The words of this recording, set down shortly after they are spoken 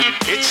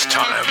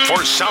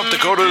for South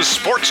Dakota's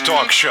sports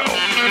talk show.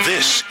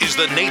 This is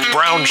the Nate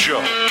Brown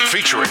Show,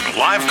 featuring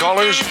live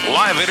callers,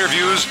 live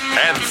interviews,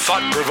 and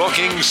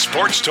thought-provoking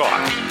sports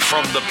talk.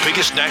 From the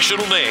biggest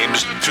national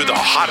names to the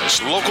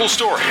hottest local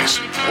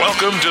stories.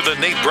 Welcome to the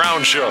Nate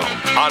Brown Show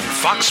on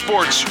Fox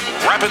Sports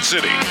Rapid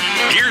City.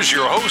 Here's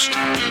your host,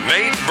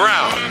 Nate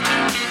Brown.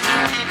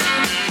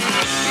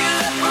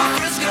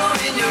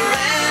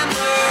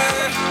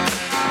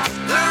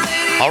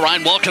 All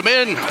right, welcome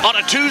in on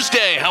a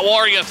Tuesday. How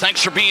are you?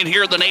 Thanks for being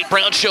here. The Nate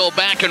Brown Show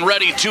back and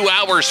ready. 2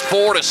 hours,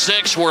 4 to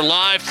 6. We're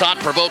live,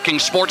 thought-provoking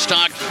sports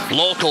talk,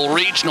 local,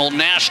 regional,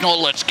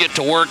 national. Let's get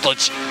to work.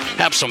 Let's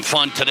have some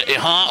fun today,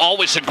 huh?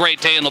 Always a great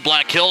day in the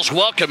Black Hills.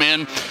 Welcome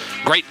in.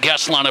 Great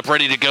guest lineup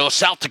ready to go.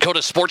 South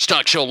Dakota Sports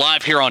Talk Show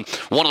live here on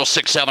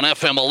 106.7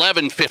 FM,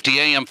 1150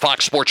 AM,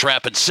 Fox Sports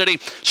Rapid City.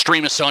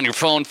 Stream us on your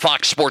phone,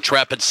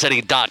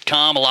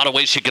 foxsportsrapidcity.com. A lot of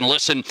ways you can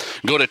listen.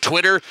 Go to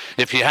Twitter.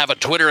 If you have a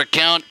Twitter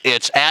account,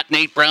 it's at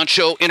Nate Brown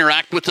Show.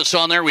 Interact with us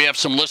on there. We have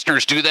some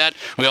listeners do that.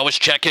 We always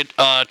check it.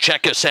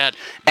 Check us at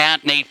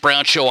Nate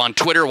Brown Show on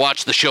Twitter.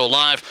 Watch the show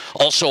live.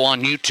 Also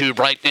on YouTube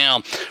right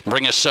now.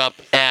 Bring us up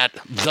at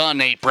The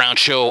Nate Brown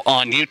Show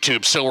on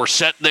YouTube. So we're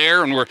set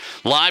there, and we're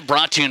live,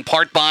 brought to you in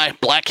part by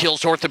Black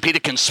Hills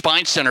Orthopedic and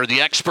Spine Center, the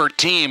expert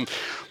team.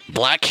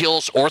 Black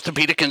Hills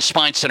Orthopedic and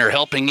Spine Center,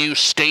 helping you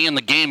stay in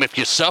the game if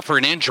you suffer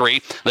an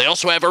injury. They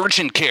also have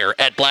urgent care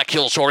at Black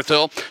Hills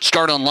Ortho.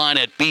 Start online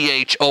at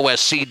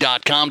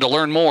bhosc.com to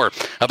learn more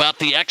about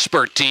the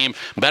expert team.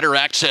 Better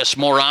access,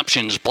 more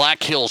options.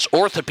 Black Hills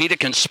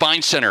Orthopedic and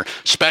Spine Center,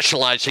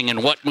 specializing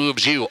in what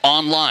moves you.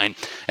 Online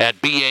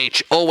at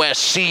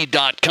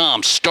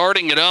bhosc.com.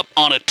 Starting it up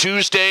on a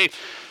Tuesday,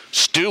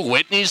 Stu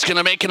Whitney's going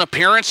to make an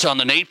appearance on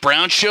the Nate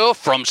Brown Show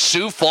from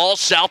Sioux Falls,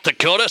 South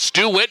Dakota.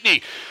 Stu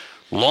Whitney,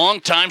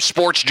 longtime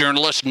sports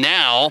journalist,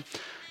 now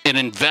an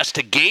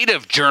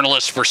investigative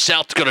journalist for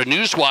South Dakota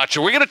News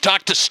Watcher. We're going to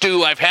talk to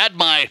Stu. I've had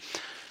my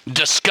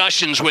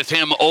discussions with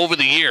him over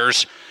the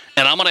years,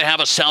 and I'm going to have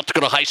a South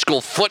Dakota high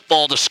school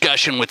football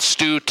discussion with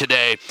Stu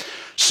today.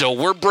 So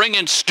we're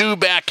bringing Stu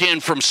back in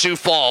from Sioux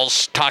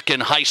Falls, talking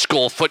high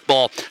school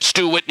football.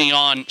 Stu Whitney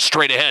on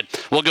straight ahead.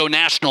 We'll go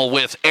national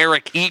with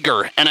Eric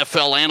Eager,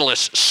 NFL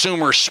analyst,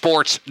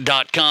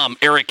 SumerSports.com.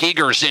 Eric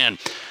Eager's in.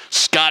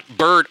 Scott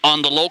Burt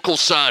on the local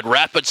side,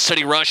 Rapid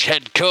City Rush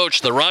head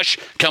coach. The Rush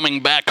coming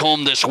back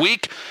home this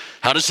week.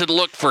 How does it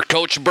look for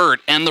Coach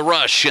Burt and the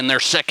Rush in their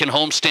second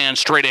homestand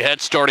straight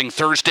ahead starting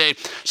Thursday?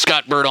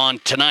 Scott Burt on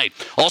tonight.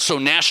 Also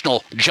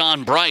national,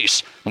 John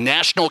Brice,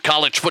 national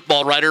college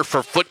football writer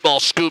for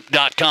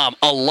footballscoop.com.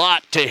 A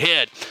lot to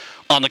hit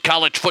on the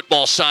college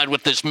football side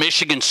with this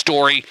Michigan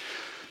story.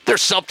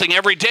 There's something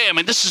every day. I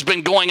mean, this has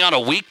been going on a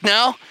week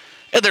now,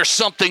 and there's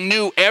something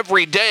new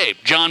every day.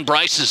 John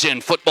Brice is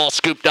in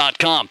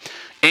footballscoop.com.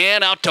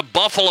 And out to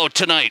Buffalo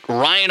tonight,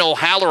 Ryan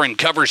O'Halloran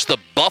covers the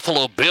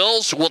Buffalo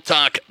Bills. We'll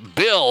talk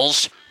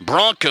Bills,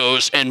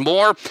 Broncos, and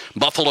more.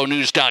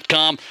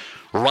 BuffaloNews.com.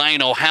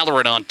 Ryan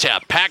O'Halloran on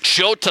tap. Packed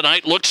show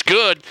tonight. Looks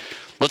good.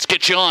 Let's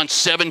get you on.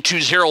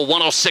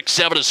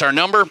 720-1067 is our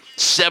number.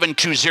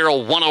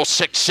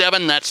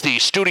 720-1067. That's the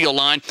studio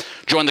line.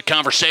 Join the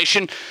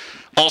conversation.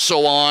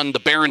 Also on the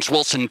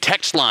Barons-Wilson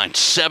text line,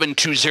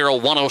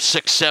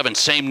 720-1067.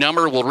 Same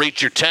number. We'll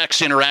read your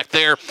text. Interact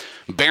there.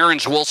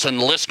 Barons-Wilson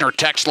listener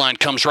text line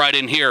comes right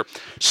in here,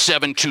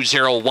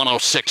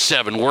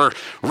 720-1067. We're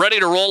ready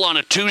to roll on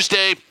a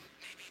Tuesday.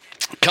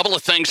 A couple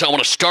of things I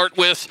want to start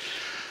with.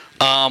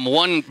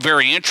 One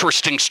very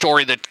interesting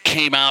story that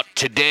came out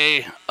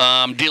today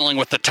dealing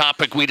with the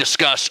topic we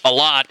discuss a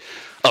lot,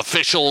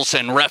 officials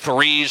and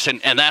referees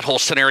and that whole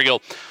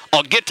scenario.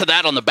 I'll get to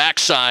that on the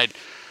backside.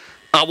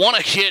 I want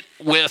to hit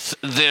with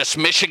this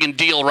Michigan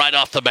deal right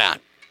off the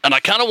bat. And I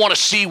kind of want to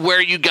see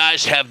where you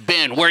guys have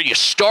been, where you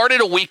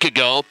started a week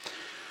ago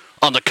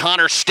on the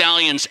Connor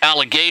Stalions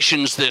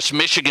allegations, this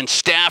Michigan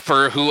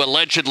staffer who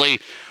allegedly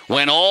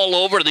went all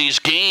over these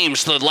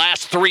games the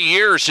last 3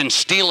 years and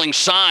stealing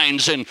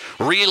signs and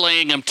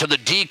relaying them to the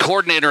D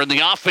coordinator and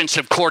the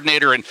offensive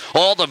coordinator and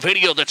all the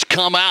video that's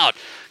come out.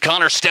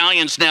 Connor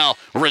Stalions now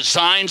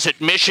resigns at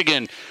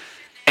Michigan.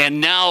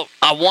 And now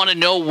I want to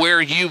know where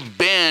you've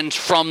been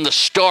from the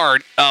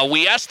start.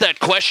 We asked that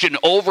question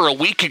over a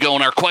week ago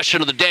in our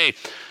question of the day.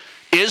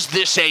 Is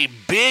this a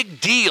big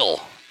deal?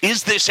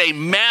 Is this a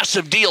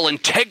massive deal,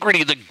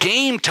 integrity of the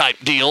game type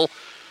deal?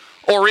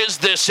 Or is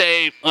this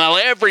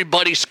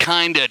everybody's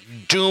kind of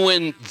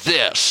doing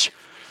this?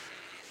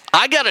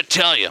 I got to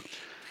tell you,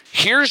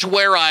 here's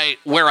where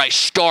I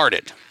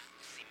started.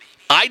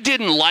 I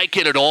didn't like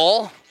it at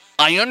all.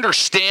 I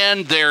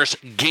understand there's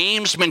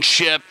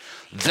gamesmanship.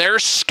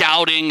 There's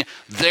scouting,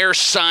 there's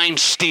sign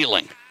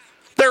stealing.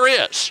 There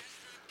is.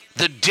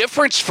 The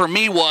difference for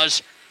me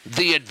was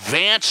the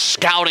advanced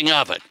scouting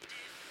of it.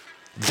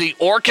 The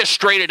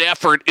orchestrated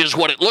effort is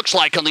what it looks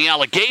like on the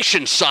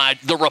allegation side.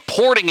 The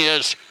reporting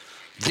is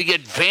the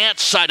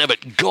advanced side of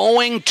it,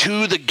 going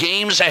to the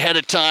games ahead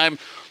of time,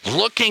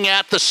 looking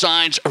at the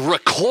signs,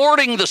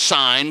 recording the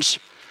signs.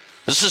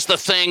 This is the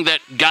thing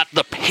that got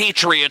the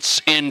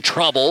Patriots in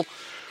trouble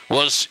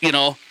was,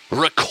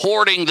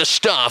 recording the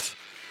stuff.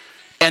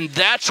 And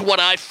that's what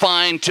I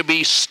find to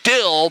be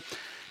still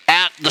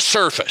at the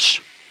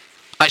surface.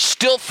 I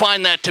still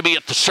find that to be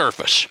at the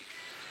surface.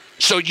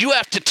 So you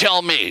have to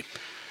tell me,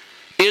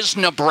 is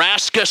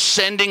Nebraska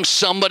sending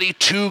somebody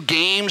to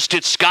games?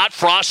 Did Scott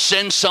Frost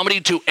send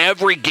somebody to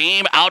every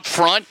game out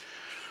front,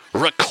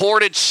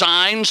 recorded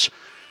signs,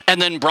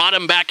 and then brought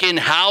them back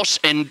in-house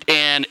and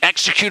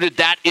executed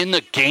that in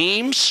the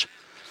games?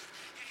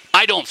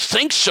 I don't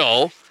think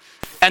so.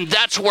 And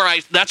that's where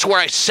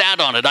I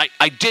sat on it.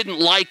 I didn't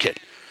like it.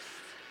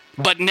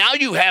 But now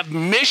you have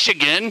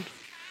Michigan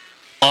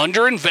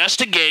under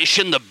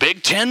investigation, the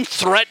Big Ten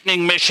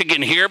threatening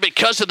Michigan here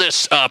because of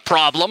this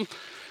problem.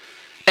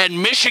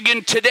 And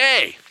Michigan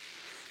today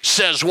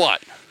says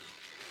what?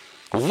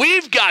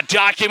 We've got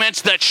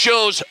documents that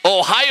shows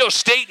Ohio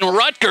State and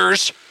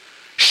Rutgers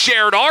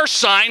shared our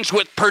signs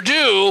with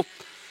Purdue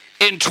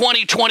in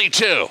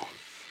 2022.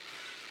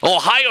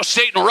 Ohio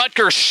State and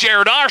Rutgers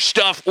shared our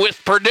stuff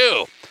with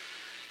Purdue.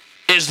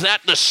 Is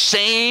that the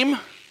same?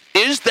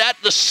 Is that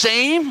the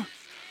same?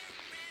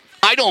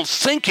 I don't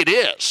think it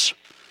is.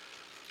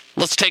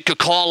 Let's take a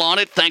call on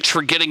it. Thanks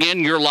for getting in.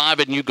 You're live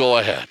and you go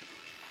ahead.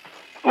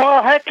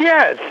 Well, heck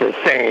yeah, it's the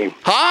same.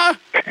 Huh?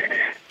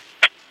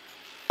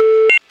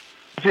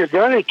 If you're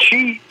going to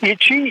cheat, you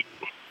cheat.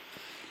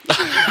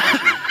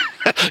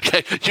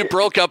 Okay, you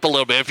broke up a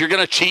little bit. If you're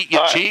going to cheat, you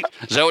cheat?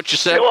 Is that what you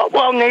said?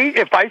 Well, Nate,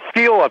 if I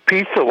steal a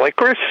piece of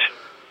licorice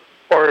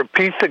or a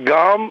piece of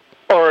gum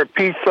or a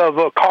piece of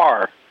a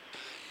car,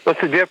 what's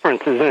the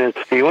difference? Isn't it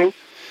stealing?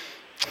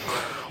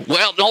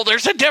 Well, no,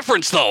 there's a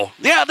difference, though.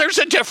 Yeah, there's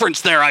a difference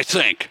there, I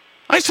think.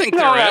 No, there is.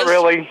 not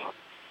really.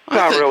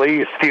 Not really.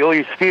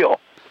 You steal.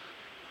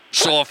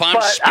 So if I'm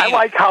But speeding...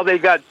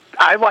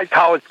 I like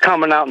how it's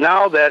coming out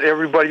now that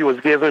everybody was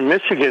giving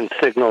Michigan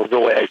signals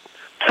away.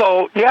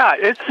 So, yeah,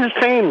 it's the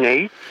same,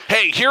 Nate.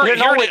 Hey, here it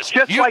it's is.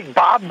 just like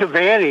Bob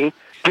Devaney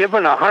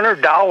giving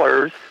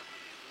 $100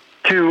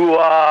 to,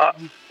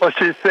 let's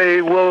just say,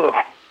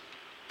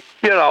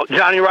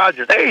 Johnny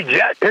Rogers. Hey,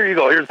 Jet, here you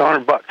go. Here's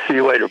 $100. See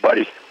you later,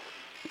 buddy.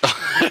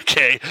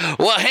 Okay.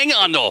 Well, hang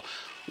on, though.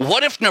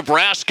 What if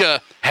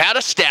Nebraska had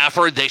a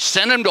staffer, they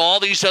sent him to all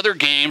these other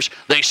games,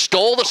 they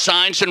stole the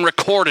signs and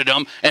recorded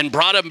them and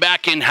brought them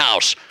back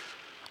in-house?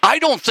 I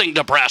don't think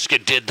Nebraska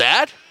did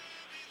that.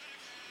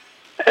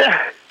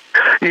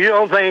 You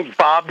don't think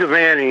Bob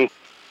Devaney...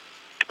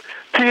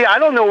 See, I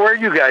don't know where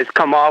you guys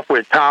come off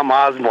with Tom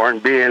Osborne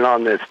being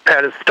on this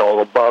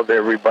pedestal above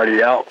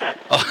everybody else.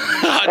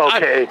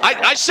 Okay.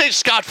 I say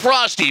Scott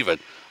Frost even.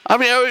 I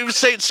would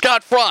say it's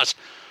Scott Frost.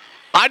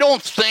 I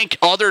don't think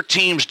other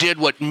teams did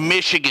what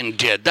Michigan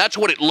did. That's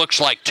what it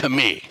looks like to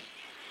me.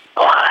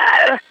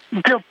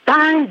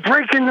 Define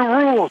breaking the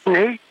rules,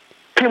 Nate.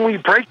 Can we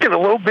break it a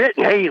little bit?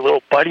 Hey,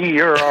 little buddy,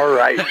 you're all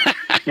right.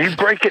 You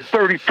break it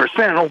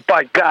 30%, oh,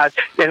 by God.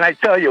 And I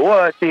tell you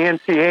what, the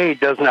NCAA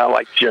does not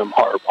like Jim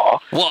Harbaugh.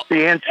 Well, the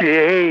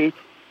NCAA,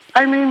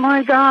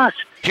 my gosh.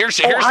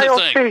 Here's Ohio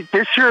the thing. State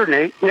this year,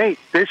 Nate,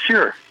 this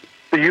year,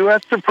 the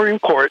U.S. Supreme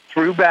Court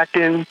threw back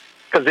in,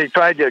 because they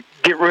tried to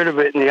get rid of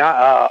it in the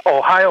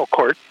Ohio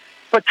court,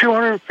 but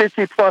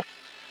 250-plus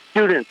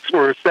students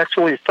were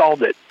sexually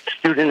assaulted,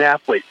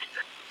 student-athletes.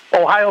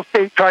 Ohio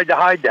State tried to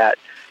hide that.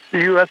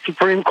 The U.S.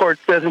 Supreme Court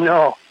said,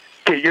 no,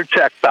 get your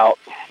checks out,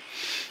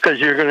 because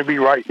you're going to be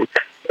writing.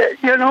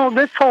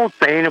 This whole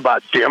thing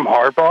about Jim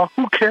Harbaugh,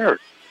 who cares?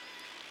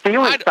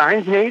 Stealing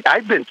signs, Nate?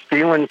 I've been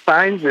stealing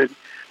signs at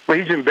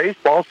Legion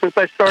Baseball since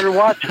I started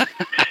watching.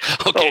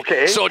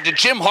 Okay. So did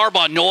Jim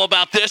Harbaugh know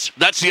about this?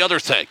 That's the other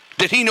thing.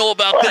 Did he know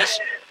about this?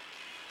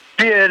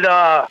 Did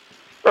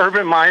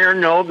Urban Meyer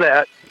know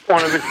that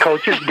one of his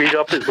coaches beat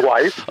up his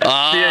wife?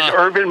 Did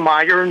Urban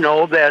Meyer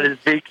know that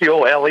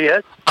Ezekiel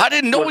Elliott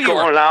was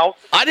going out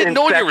and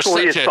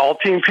sexually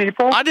assaulting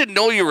people? I didn't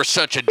know you were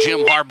such a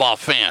Jim Harbaugh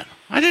fan.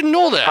 I didn't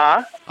know that.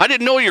 Huh? I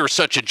didn't know you were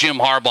such a Jim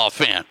Harbaugh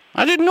fan.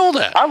 I didn't know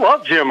that. I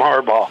love Jim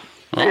Harbaugh.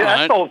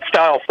 That's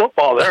old-style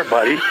football there,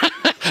 buddy.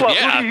 Well,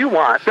 yeah. Who do you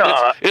want?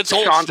 It's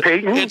Sean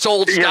Payton? It's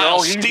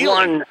old-style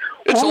stealing.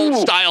 It's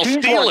old-style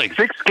stealing. Won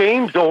 6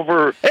 games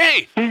over...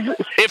 Hey,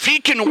 if he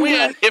can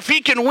win,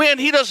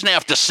 he doesn't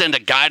have to send a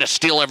guy to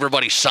steal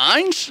everybody's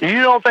signs.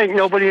 You don't think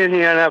nobody in the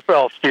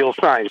NFL steals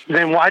signs?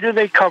 Then why do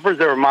they cover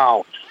their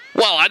mouths?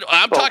 Well,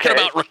 I'm talking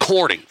about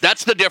recording.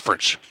 That's the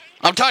difference.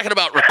 I'm talking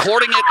about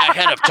recording it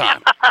ahead of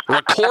time.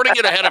 Recording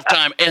it ahead of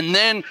time and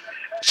then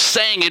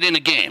saying it in a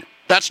game.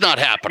 That's not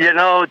happening.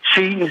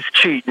 Cheating's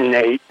cheating,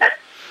 Nate.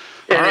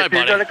 And all right, if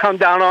you're going to come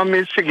down on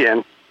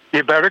Michigan,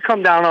 you better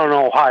come down on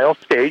Ohio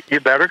State.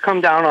 You better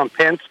come down on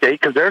Penn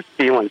State because they're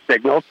stealing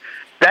signals.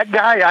 That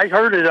guy, I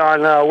heard it on,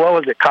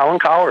 Colin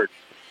Cowherd.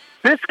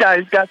 This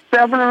guy's got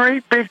 7 or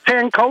 8 Big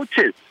Ten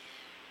coaches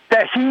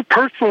that he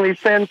personally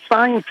sends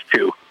signs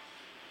to.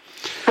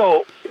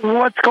 So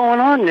what's going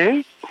on,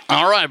 Nate?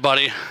 All right,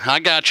 buddy. I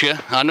got you.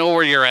 I know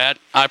where you're at.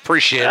 I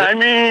appreciate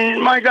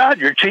it. My God,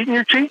 you're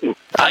cheating.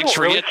 Thanks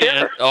for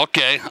getting it.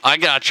 Okay, I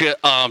got you.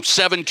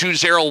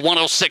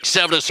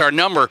 720-1067 is our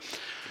number.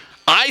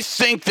 I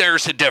think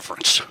there's a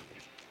difference.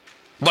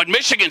 But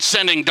Michigan's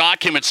sending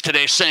documents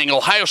today saying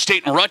Ohio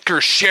State and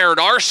Rutgers shared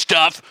our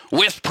stuff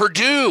with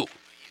Purdue.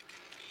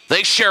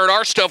 They shared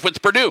our stuff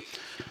with Purdue.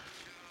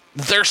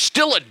 There's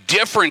still a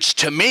difference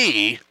to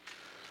me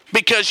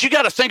because you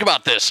got to think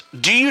about this.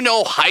 Do you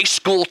know high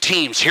school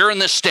teams here in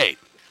this state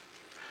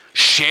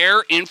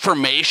share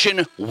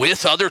information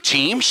with other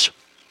teams?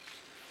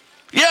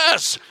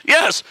 Yes.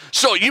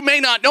 So you may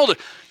not know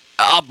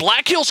that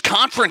Black Hills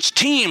Conference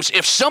teams,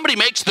 if somebody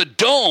makes the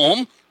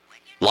Dome,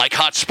 like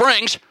Hot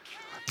Springs,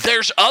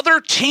 there's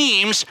other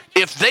teams,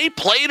 if they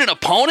played an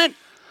opponent,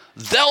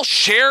 they'll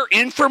share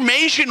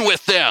information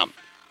with them.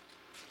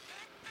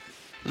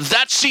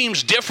 That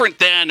seems different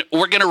than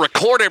we're going to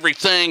record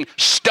everything,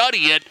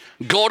 study it,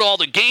 go to all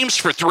the games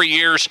for 3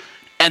 years,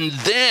 and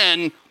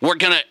then we're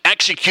going to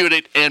execute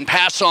it and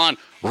pass on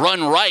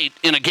run right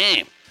in a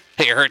game.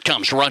 Hey, here it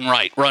comes, run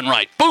right.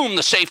 Boom,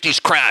 the safeties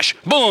crash.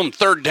 Boom,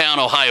 third down,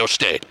 Ohio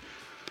State.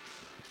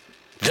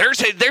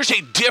 There's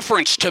a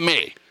difference to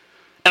me.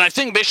 And I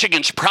think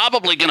Michigan's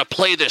probably going to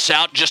play this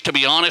out, just to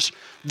be honest.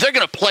 They're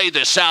going to play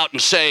this out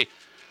and say,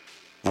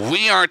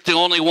 we aren't the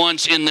only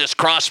ones in this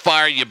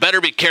crossfire. You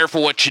better be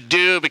careful what you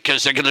do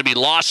because they're going to be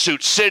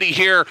lawsuit city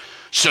here,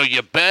 so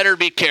you better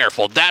be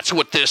careful. That's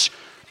what this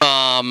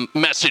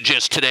message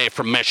is today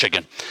from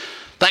Michigan.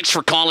 Thanks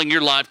for calling.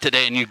 You're live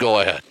today, and you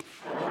go ahead.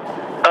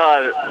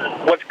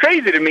 What's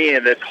crazy to me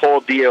in this whole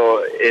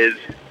deal is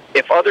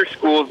if other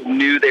schools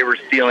knew they were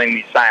stealing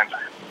these signs,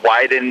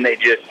 why didn't they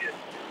just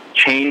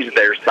change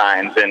their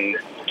signs and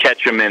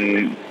catch them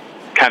in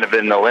kind of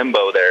in the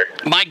limbo there?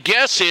 My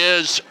guess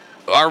is,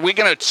 are we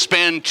going to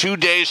spend 2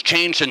 days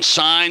changing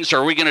signs, or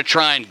are we going to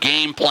try and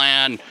game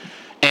plan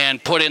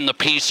and put in the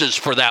pieces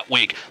for that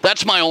week?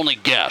 That's my only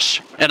guess.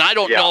 And I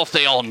don't know if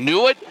they all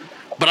knew it,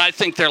 but I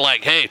think they're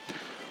like, hey,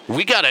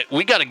 we got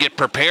to get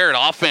prepared,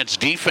 offense,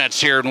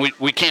 defense here, and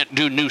we can't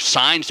do new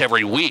signs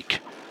every week.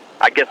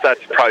 I guess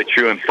that's probably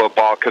true in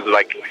football because,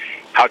 like,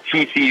 how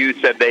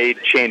TCU said they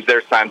changed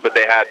their signs, but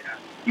they had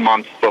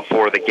months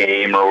before the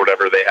game or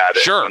whatever they had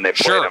it when they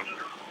played them.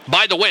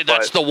 By the way,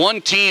 that's the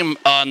one team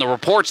on the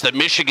reports that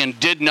Michigan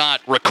did not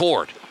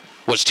record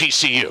was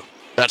TCU.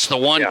 That's the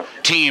one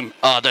team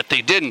that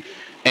they didn't,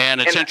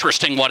 and it's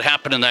interesting what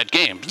happened in that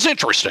game. It's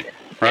interesting,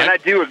 right? And I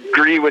do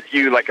agree with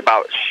you, like,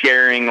 about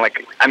sharing.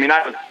 Like, I mean,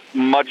 I was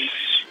much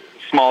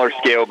smaller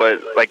scale,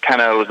 but, like, kind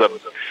of was a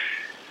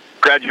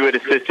graduate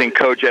assistant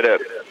coach at a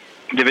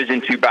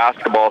Division II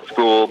basketball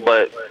school,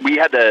 but we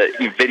had to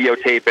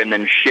videotape and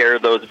then share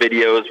those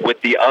videos with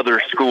the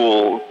other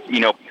school,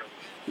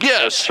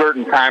 a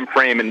certain time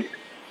frame in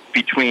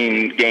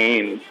between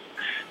games.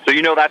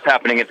 So, that's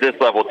happening at this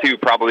level too,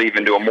 probably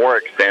even to a more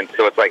extent.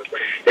 So it's like,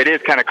 it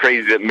is kind of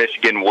crazy that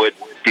Michigan would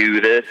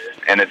do this,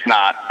 and it's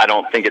not, I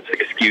don't think it's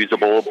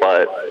excusable,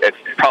 but it's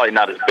probably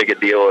not as big a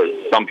deal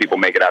as some people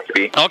make it out to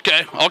be.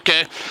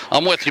 Okay.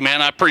 I'm with you,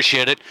 man. I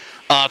appreciate it.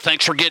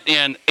 Thanks for getting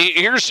in.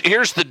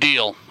 Here's the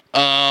deal.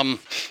 I'm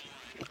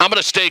going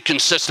to stay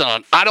consistent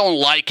on it. I don't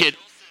like it.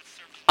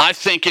 I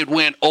think it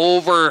went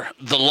over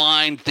the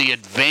line, the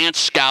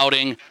advanced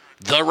scouting,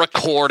 the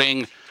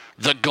recording,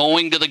 the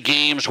going to the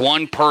games,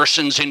 one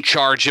person's in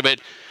charge of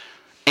it,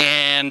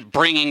 and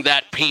bringing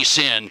that piece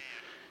in.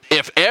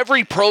 If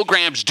every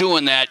program's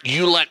doing that,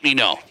 you let me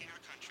know.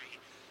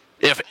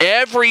 If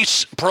every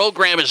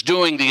program is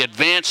doing the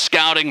advanced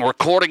scouting,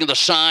 recording of the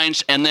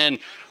signs, and then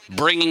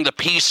bringing the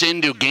piece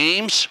into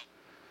games,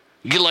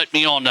 you let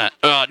me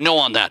know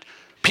on that.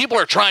 People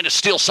are trying to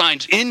steal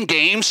signs in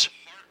games.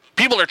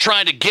 People are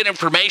trying to get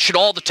information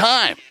all the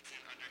time.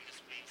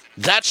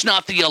 That's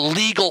not the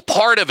illegal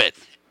part of it.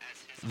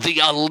 The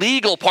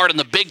illegal part in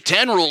the Big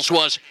Ten rules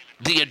was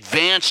the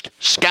advanced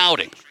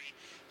scouting.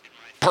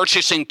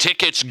 Purchasing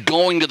tickets,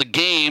 going to the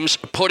games,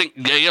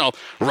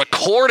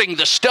 recording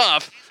the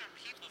stuff,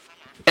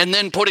 and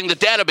then putting the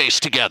database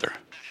together.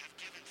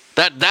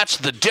 That's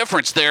the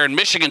difference there. And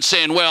Michigan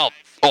saying, well,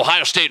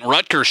 Ohio State and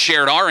Rutgers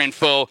shared our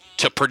info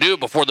to Purdue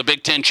before the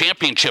Big Ten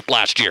championship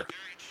last year.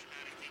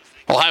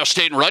 Ohio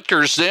State and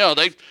Rutgers,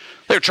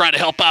 they're trying to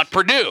help out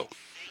Purdue.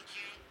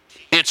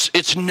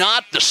 It's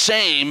not the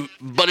same,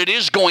 but it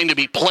is going to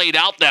be played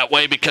out that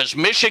way because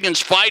Michigan's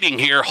fighting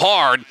here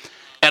hard.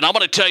 And I'm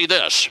going to tell you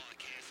this.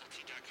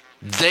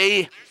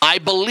 They, I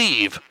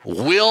believe,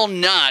 will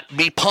not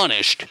be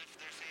punished,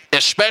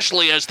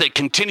 especially as they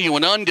continue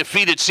an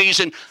undefeated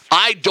season.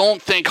 I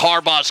don't think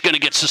Harbaugh's going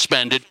to get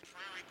suspended.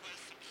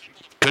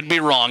 Could be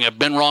wrong. I've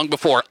been wrong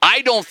before.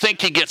 I don't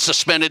think he gets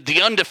suspended.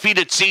 The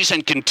undefeated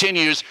season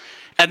continues.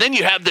 And then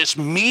you have this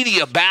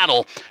media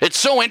battle. It's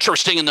so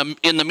interesting in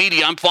the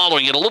media. I'm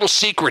following it. A little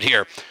secret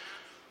here.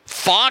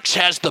 Fox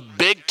has the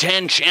Big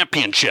Ten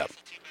championship.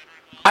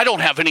 I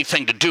don't have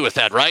anything to do with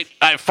that, right?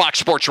 I have Fox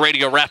Sports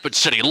Radio, Rapid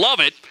City. Love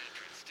it.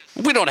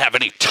 We don't have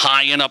any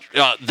tie-in up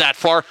that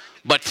far.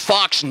 But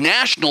Fox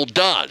National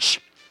does.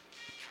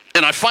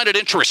 And I find it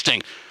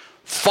interesting.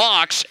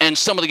 Fox and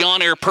some of the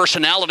on-air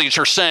personalities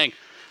are saying,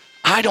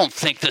 I don't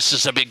think this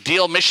is a big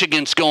deal.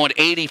 Michigan's going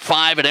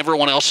 85 and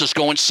everyone else is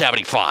going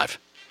 75.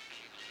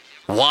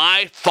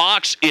 Why?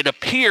 Fox, it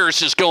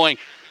appears, is going,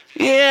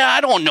 Yeah,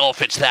 I don't know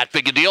if it's that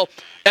big a deal.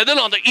 And then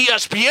on the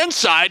ESPN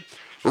side,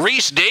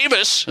 Reese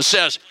Davis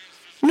says,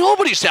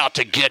 nobody's out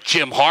to get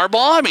Jim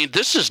Harbaugh. I mean,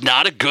 this is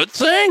not a good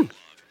thing.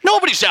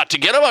 Nobody's out to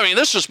get him. I mean,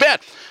 this is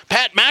bad.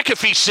 Pat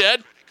McAfee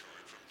said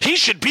he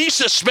should be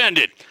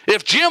suspended.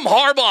 If Jim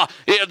Harbaugh,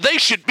 they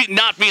should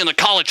not be in the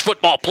college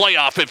football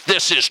playoff if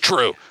this is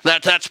true.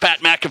 That's Pat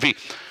McAfee.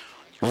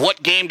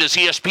 What game does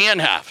ESPN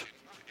have?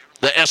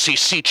 The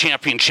SEC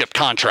championship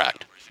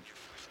contract.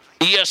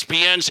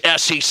 ESPN's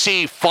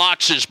SEC,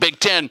 Fox's Big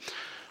Ten.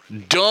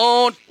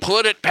 Don't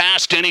put it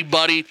past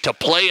anybody to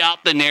play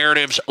out the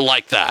narratives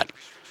like that.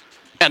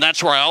 And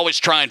that's where I always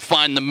try and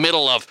find the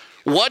middle of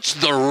what's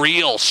the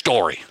real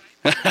story.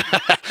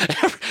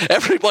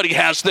 Everybody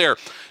has their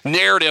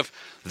narrative.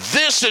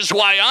 This is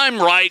why I'm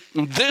right.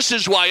 This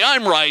is why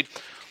I'm right.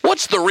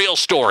 What's the real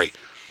story?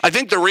 I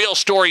think the real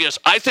story is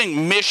I think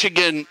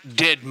Michigan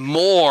did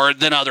more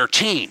than other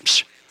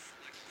teams.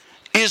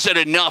 Is it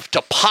enough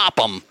to pop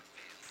them?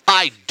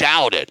 I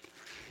doubt it.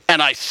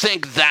 And I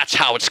think that's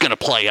how it's going to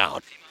play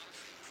out.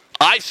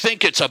 I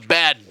think it's a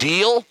bad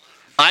deal.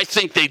 I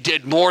think they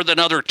did more than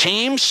other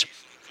teams.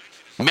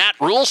 Matt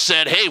Rule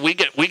said, hey, we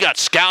got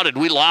scouted.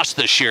 We lost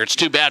this year. It's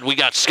too bad we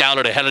got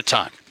scouted ahead of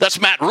time. That's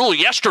Matt Rule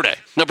yesterday,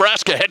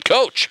 Nebraska head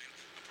coach.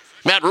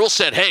 Matt Rule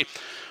said, hey,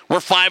 we're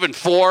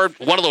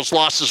 5-4. One of those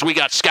losses we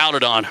got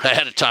scouted on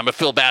ahead of time. I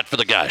feel bad for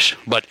the guys.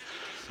 But,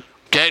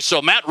 okay,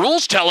 so Matt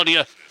Rule's telling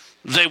you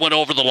they went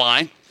over the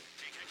line.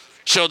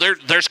 So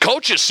there's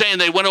coaches saying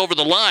they went over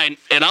the line,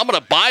 and I'm going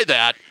to buy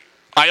that.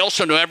 I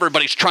also know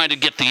everybody's trying to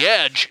get the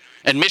edge,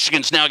 and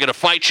Michigan's now going to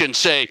fight you and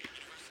say,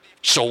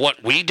 so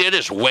what we did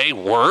is way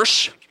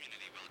worse?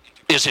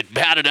 Is it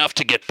bad enough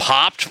to get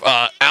popped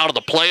out of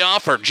the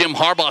playoff or Jim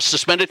Harbaugh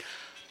suspended?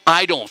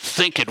 I don't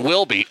think it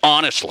will be,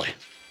 honestly.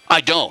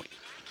 I don't.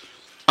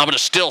 I'm going to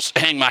still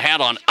hang my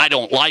hat on I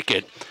don't like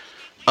it.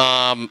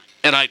 And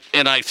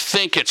I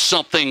think it's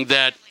something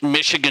that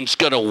Michigan's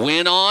going to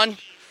win on.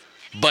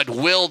 But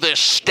will this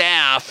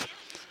staff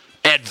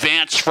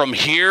advance from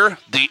here?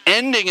 The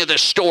ending of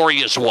this story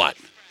is what?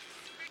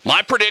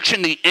 My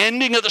prediction, the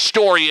ending of the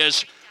story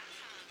is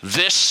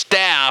this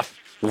staff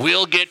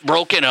will get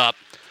broken up.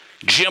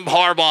 Jim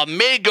Harbaugh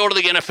may go to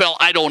the NFL.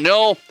 I don't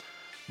know.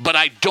 But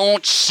I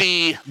don't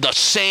see the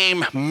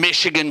same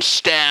Michigan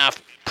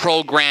staff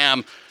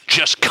program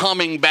just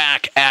coming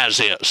back as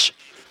is.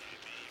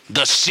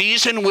 The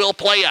season will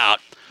play out.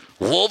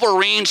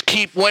 Wolverines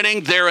keep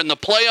winning. They're in the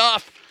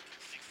playoff.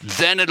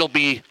 Then it'll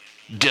be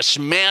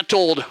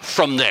dismantled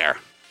from there.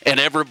 And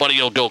everybody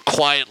will go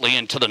quietly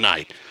into the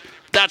night.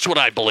 That's what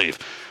I believe.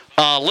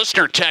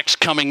 Listener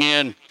text coming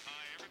in.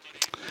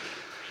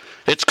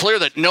 It's clear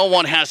that no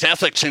one has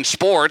ethics in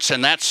sports,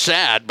 and that's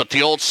sad. But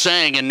the old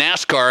saying in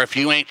NASCAR, if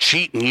you ain't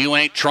cheating, you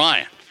ain't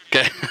trying.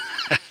 Okay.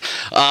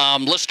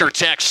 Listener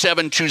text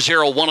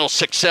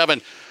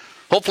 720-1067.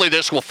 Hopefully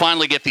this will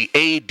finally get the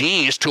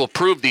ADs to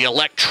approve the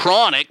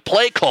electronic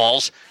play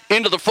calls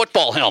into the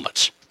football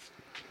helmets.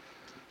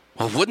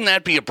 Well, wouldn't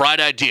that be a bright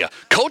idea?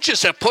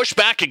 Coaches have pushed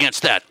back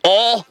against that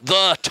all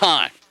the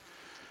time.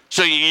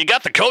 So you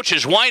got the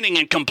coaches whining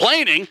and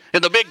complaining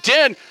in the Big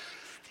Ten,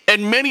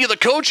 and many of the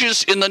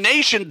coaches in the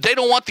nation, they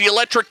don't want the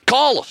electric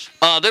calls.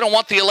 They don't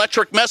want the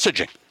electric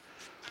messaging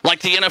like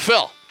the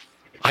NFL.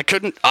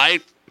 I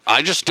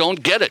just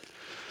don't get it.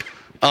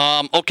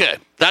 Okay,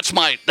 that's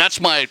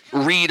my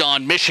read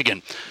on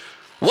Michigan.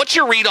 What's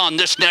your read on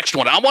this next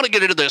one? I want to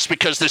get into this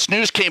because this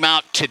news came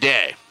out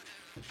today.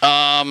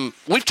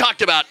 We've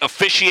talked about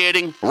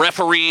officiating,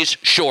 referees,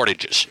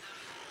 shortages.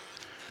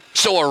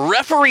 So a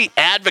referee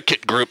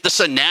advocate group, this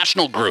is a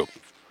national group,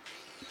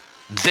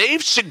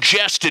 they've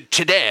suggested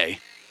today,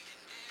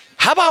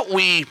 how about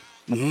we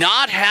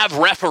not have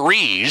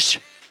referees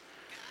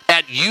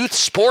at youth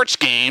sports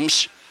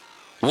games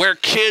where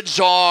kids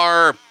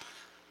are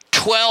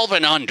 12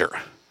 and under.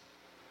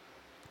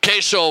 Okay,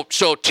 so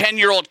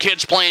 10-year-old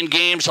kids playing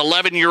games,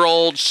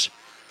 11-year-olds,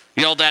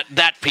 you know,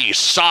 that piece,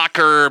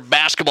 soccer,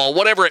 basketball,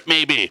 whatever it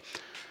may be.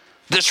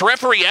 This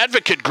referee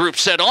advocate group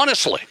said,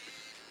 honestly,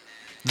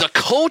 the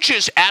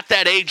coaches at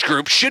that age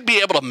group should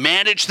be able to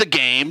manage the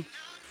game.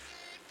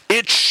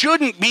 It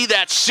shouldn't be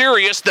that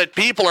serious that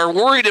people are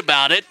worried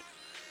about it.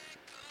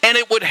 And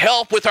it would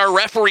help with our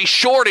referee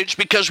shortage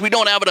because we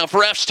don't have enough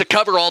refs to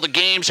cover all the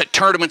games at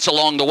tournaments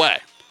along the way.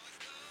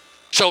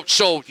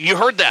 So you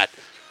heard that.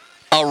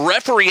 A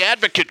referee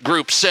advocate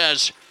group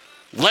says,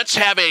 let's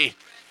have a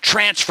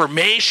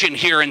transformation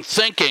here in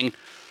thinking.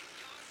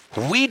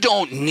 We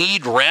don't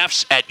need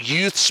refs at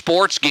youth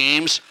sports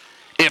games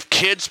if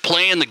kids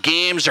playing the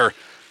games are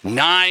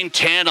 9,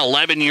 10,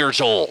 11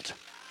 years old.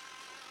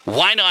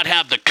 Why not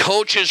have the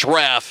coach's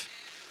ref,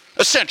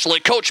 essentially,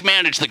 coach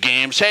manage the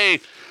games. Hey,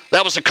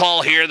 that was a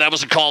call here, that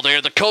was a call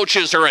there. The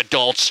coaches are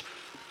adults.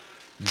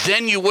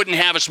 Then you wouldn't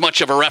have as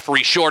much of a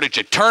referee shortage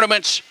at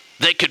tournaments.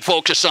 They could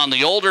focus on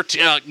the older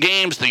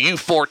games, the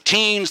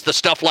U14s, the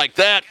stuff like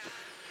that.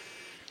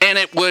 And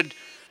it would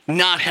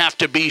not have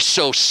to be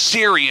so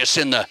serious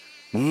in the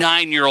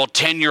 9-year-old,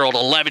 10-year-old,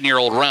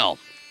 11-year-old realm.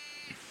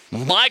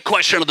 My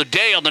question of the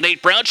day on the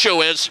Nate Brown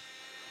Show is,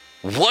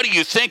 What do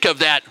you think of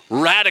that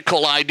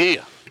radical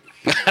idea?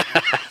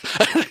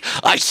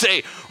 I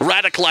say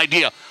radical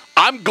idea.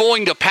 I'm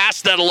going to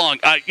pass that along.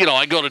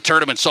 I go to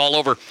tournaments all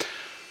over,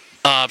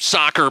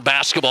 soccer,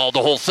 basketball,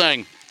 the whole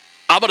thing.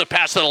 I'm going to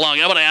pass that along.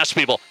 I'm going to ask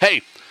people,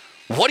 hey,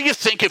 what do you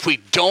think if we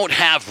don't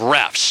have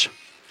refs?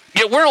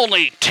 Yeah, we're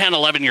only 10,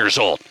 11 years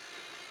old.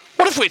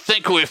 What if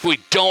we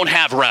don't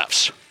have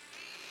refs?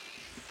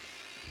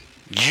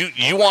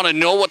 You want to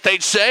know what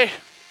they'd say?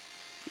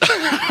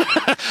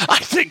 I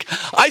think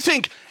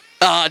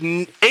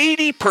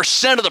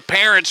 80% of the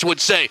parents would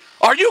say,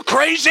 "Are you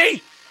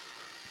crazy?"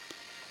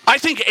 I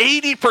think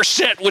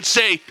 80% would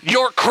say,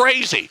 "You're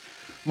crazy."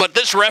 But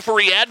this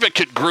referee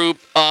advocate group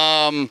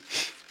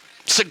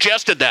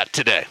suggested that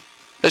today.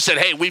 They said,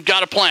 "Hey, we've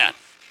got a plan.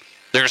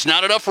 There's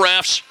not enough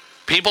refs.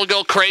 People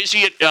go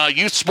crazy at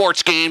youth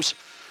sports games.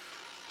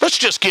 Let's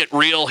just get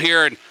real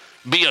here and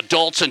be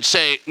adults and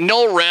say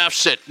no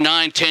refs at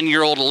 9,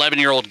 10-year-old,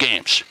 11-year-old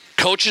games.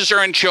 Coaches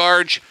are in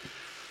charge,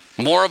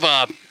 more of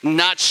a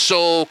not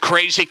so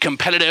crazy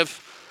competitive,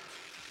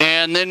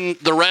 and then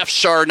the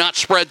refs are not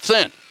spread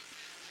thin."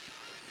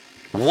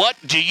 What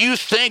do you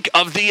think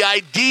of the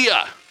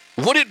idea?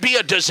 Would it be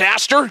a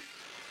disaster?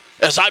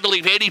 As I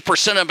believe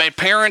 80% of my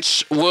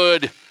parents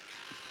would,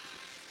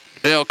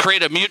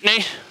 create a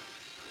mutiny.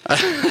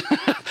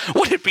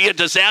 Would it be a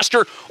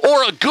disaster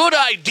or a good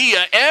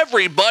idea?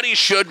 Everybody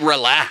should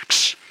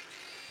relax.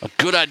 A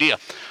good idea.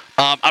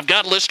 I've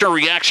got listener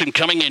reaction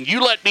coming in.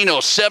 You let me know,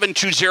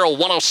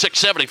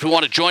 720-1067, if you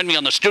want to join me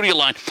on the studio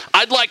line.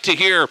 I'd like to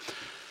hear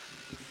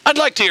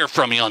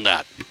from you on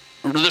that.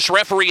 This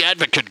referee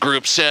advocate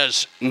group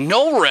says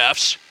no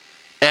refs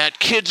at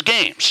kids'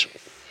 games.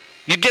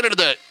 You get into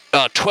the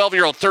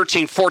 12-year-old,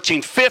 13,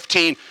 14,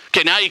 15.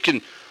 Okay, now you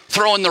can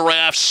throw in the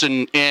refs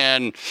and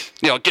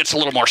it gets a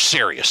little more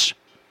serious.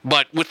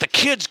 But with the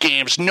kids'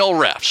 games, no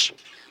refs.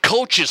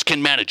 Coaches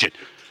can manage it.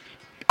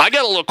 I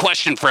got a little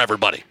question for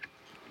everybody.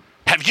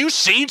 Have you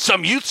seen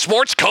some youth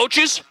sports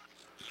coaches?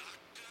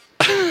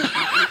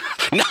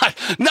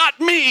 Not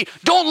me.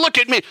 Don't look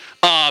at me.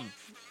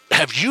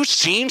 Have you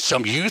seen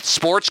some youth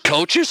sports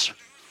coaches?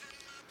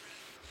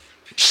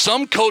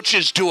 Some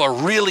coaches do a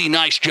really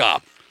nice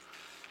job.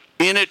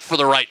 In it for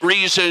the right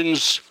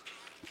reasons,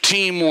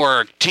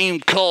 teamwork,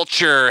 team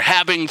culture,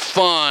 having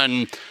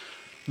fun,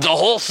 the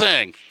whole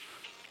thing.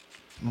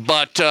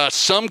 But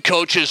some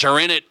coaches are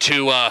in it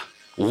to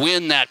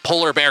win that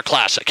Polar Bear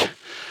Classic.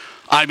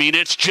 I mean,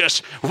 it's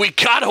just, we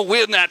got to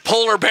win that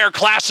Polar Bear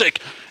Classic.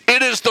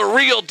 It is the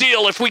real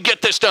deal if we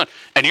get this done.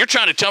 And you're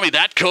trying to tell me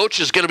that coach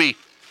is going to be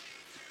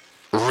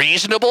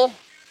reasonable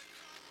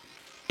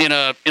in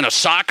a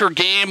soccer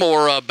game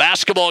or a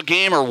basketball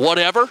game or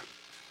whatever?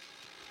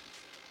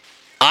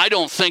 I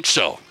don't think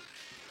so.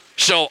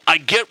 So I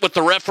get what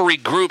the referee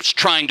group's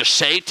trying to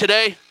say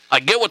today. I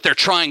get what they're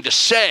trying to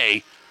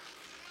say.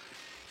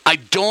 I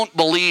don't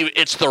believe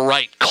it's the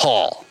right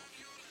call.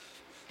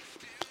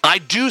 I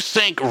do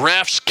think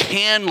refs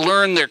can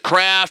learn their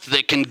craft.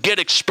 They can get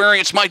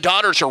experience. My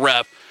daughter's a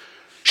ref.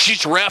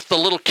 She's reffed the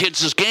little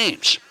kids'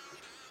 games.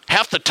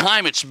 Half the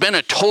time it's been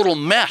a total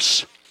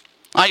mess.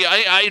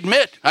 I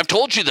admit, I've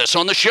told you this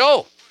on the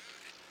show.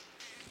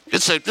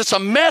 It's a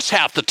mess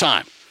half the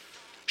time.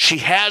 She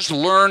has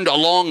learned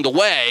along the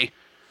way,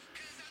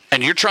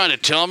 and you're trying to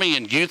tell me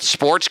in youth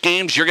sports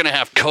games you're going to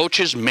have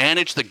coaches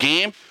manage the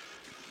game?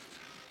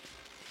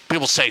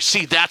 People say,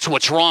 see, that's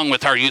what's wrong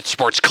with our youth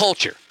sports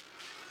culture.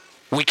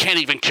 We can't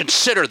even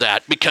consider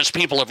that because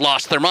people have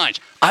lost their minds.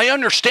 I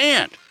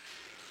understand.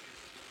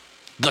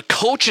 The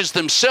coaches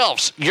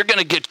themselves, you're going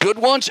to get good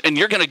ones and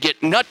you're going to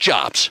get nut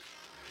jobs.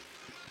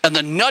 And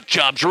the nut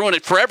jobs ruin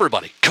it for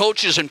everybody,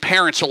 coaches and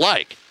parents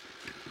alike.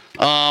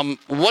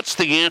 What's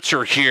the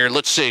answer here?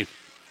 Let's see.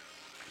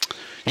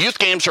 Youth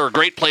games are a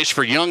great place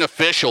for young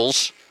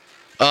officials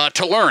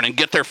to learn and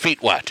get their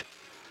feet wet.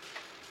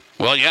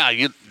 Well, yeah,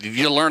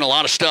 you learn a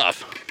lot of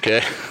stuff,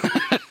 okay?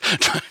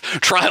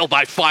 Trial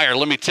by fire,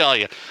 let me tell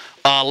you.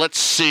 Let's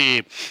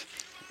see.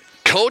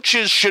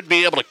 Coaches should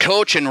be able to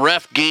coach and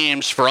ref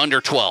games for under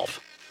 12.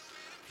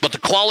 But the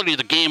quality of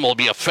the game will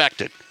be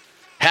affected.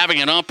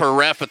 Having an upper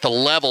ref at the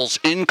levels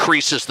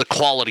increases the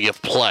quality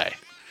of play.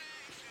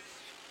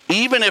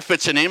 Even if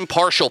it's an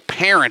impartial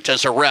parent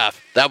as a ref,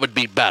 that would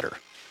be better.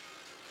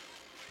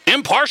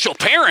 Impartial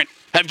parent?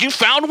 Have you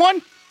found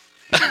one?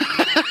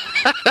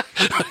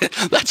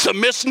 That's a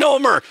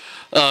misnomer.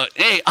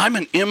 Hey, I'm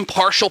an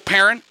impartial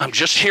parent. I'm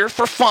just here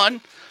for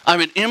fun.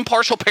 I'm an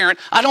impartial parent.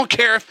 I don't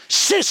care if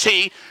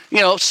Sissy,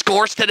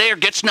 scores today or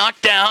gets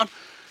knocked down.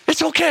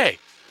 It's okay.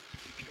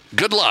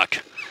 Good luck.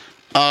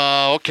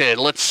 Okay,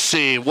 let's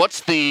see.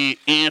 What's the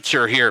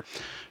answer here?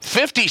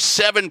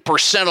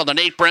 57% on the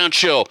Nate Brown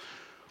Show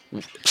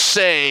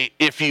say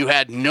if you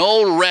had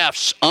no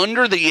refs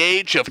under the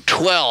age of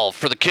 12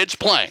 for the kids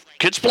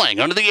playing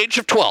under the age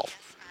of 12,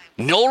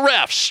 no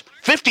refs,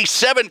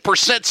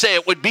 57% say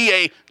it would be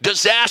a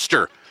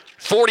disaster.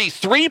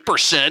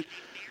 43%,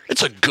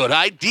 it's a good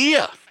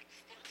idea.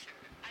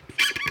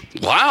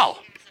 Wow.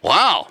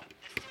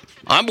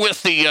 I'm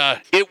with the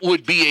it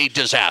would be a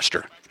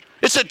disaster.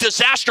 It's a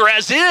disaster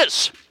as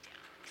is.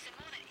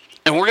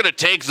 And we're going to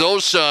take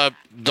those the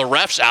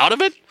refs out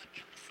of it?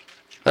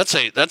 That's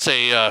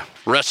a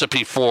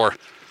recipe for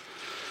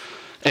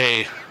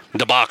a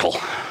debacle.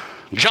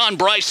 John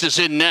Brice is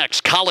in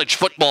next, college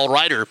football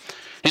writer.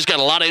 He's got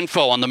a lot of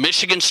info on the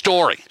Michigan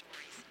story.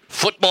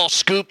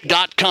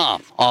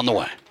 Footballscoop.com on the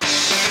way.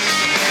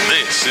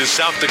 This is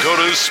South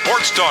Dakota's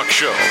Sports Talk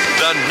Show,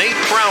 The Nate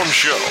Brown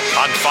Show,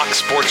 on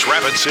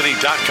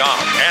FoxSportsRapidCity.com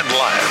and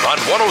live on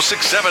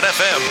 106.7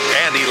 FM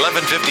and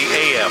 1150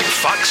 AM,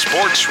 Fox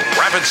Sports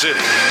Rapid City.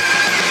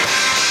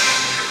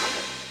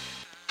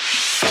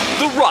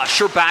 The Rush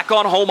are back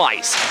on home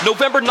ice.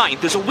 November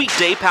 9th is a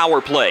weekday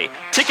power play.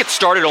 Tickets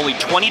start at only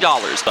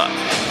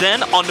 $20.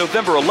 Then, on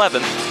November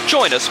 11th,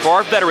 join us for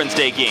our Veterans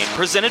Day game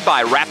presented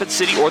by Rapid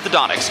City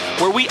Orthodontics,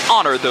 where we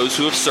honor those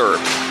who have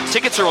served.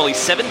 Tickets are only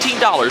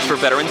 $17 for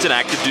veterans in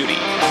active duty.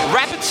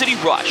 Rapid City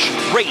Rush,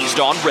 raised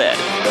on red.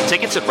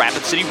 Tickets at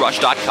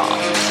RapidCityRush.com.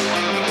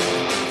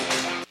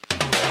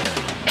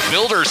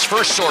 Builders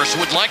First Source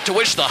would like to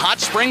wish the Hot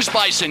Springs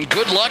Bison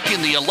good luck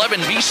in the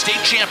 11B State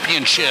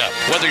Championship.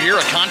 Whether you're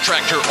a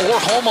contractor or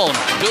homeowner,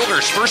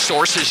 Builders First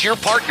Source is your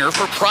partner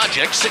for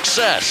project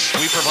success.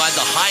 We provide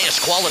the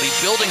highest quality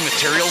building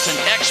materials and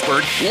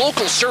expert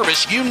local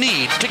service you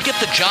need to get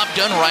the job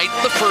done right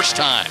the first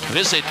time.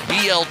 Visit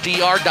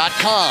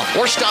BLDR.com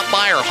or stop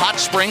by our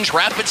Hot Springs,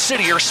 Rapid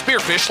City, or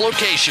Spearfish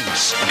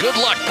locations. Good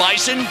luck,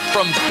 Bison,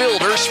 from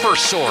Builders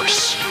First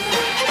Source.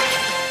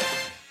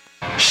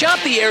 Shop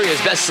the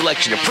area's best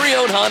selection of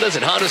pre-owned Hondas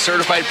and Honda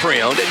Certified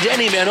Pre-Owned at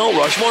Denny Manhole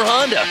Rushmore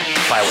Honda.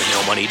 Buy with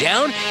no money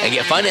down and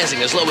get financing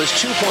as low as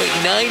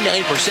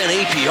 2.99%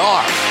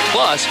 APR.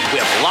 Plus,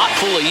 we have a lot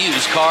full of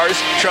used cars,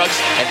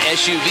 trucks, and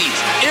SUVs,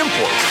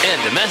 imports,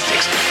 and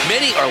domestics.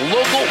 Many are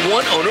local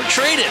one-owner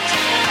trade-ins.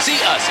 See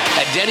us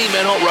at Denny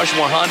Manhole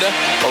Rushmore Honda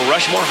or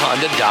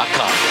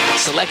RushmoreHonda.com.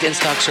 Select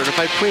in-stock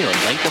certified pre-owned.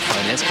 Length of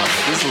finance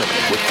contract is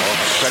limited with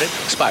qualified credit.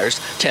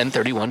 Expires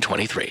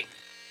 10/31/23.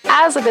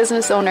 As a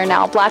business owner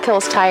now, Black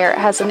Hills Tire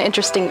has an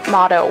interesting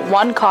motto: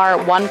 one car,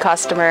 one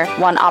customer,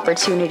 one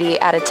opportunity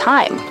at a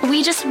time.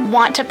 We just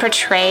want to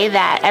portray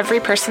that every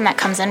person that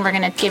comes in, we're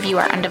going to give you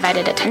our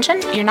undivided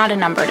attention. You're not a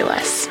number to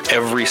us.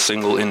 Every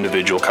single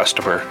individual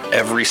customer,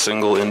 every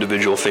single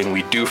individual thing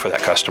we do for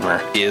that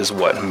customer is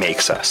what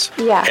makes us.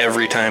 Yeah.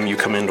 Every time you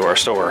come into our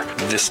store,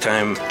 this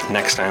time,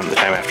 next time, the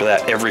time after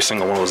that, every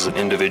single one was an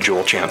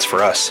individual chance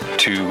for us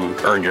to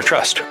earn your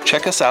trust.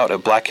 Check us out at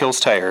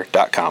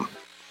blackhillstire.com.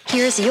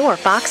 Here's your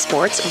Fox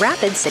Sports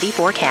Rapid City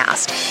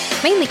forecast.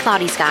 Mainly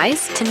cloudy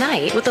skies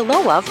tonight with a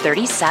low of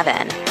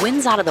 37.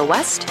 Winds out of the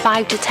west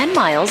 5 to 10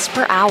 miles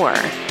per hour.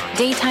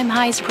 Daytime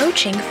highs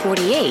approaching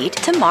 48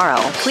 tomorrow.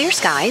 Clear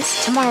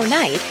skies tomorrow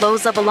night,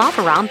 lows level off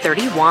around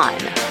 31.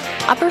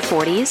 Upper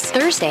 40s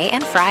Thursday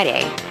and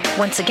Friday.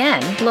 Once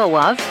again, low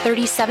of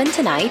 37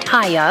 tonight,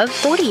 high of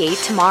 48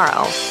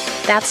 tomorrow.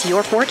 That's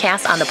your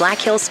forecast on the Black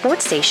Hills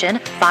Sports Station,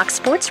 Fox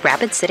Sports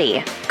Rapid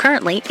City.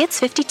 Currently, it's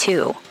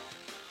 52.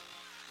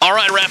 All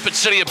right, Rapid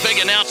City, a big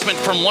announcement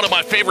from one of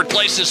my favorite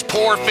places,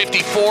 Pour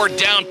 54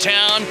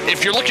 downtown.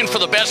 If you're looking for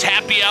the best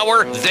happy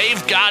hour,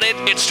 they've got it.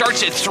 It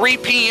starts at 3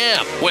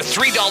 p.m. with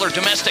 $3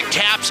 domestic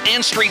taps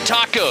and street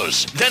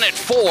tacos. Then at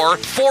 4,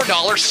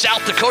 $4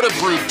 South Dakota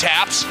brewed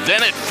taps.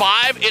 Then at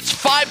 5, it's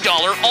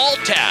 $5 all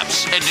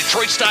taps and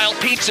Detroit-style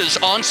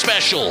pizzas on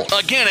special.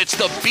 Again, it's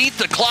the Beat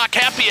the Clock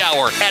happy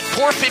hour at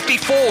Pour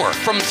 54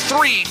 from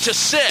 3 to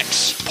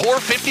 6. Pour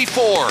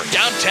 54,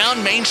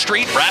 downtown Main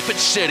Street, Rapid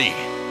City.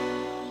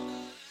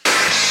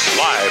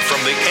 Live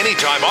from the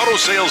Anytime Auto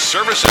Sales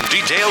Service and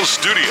Details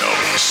Studio.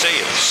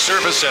 Sales,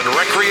 service, and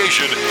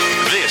recreation.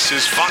 This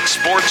is Fox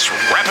Sports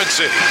Rapid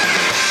City.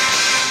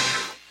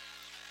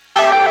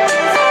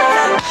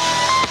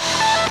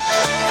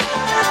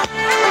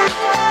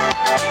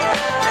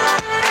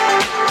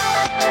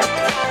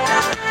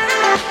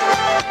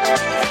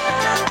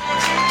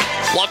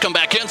 Welcome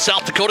back in,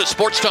 South Dakota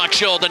Sports Talk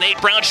Show, the Nate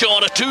Brown Show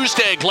on a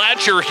Tuesday.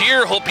 Glad you're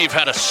here. Hope you've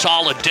had a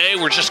solid day.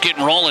 We're just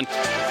getting rolling.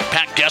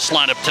 Packed guest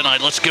lineup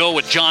tonight. Let's go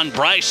with John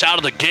Brice out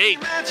of the gate.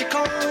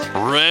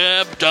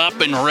 Revved up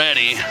and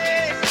ready.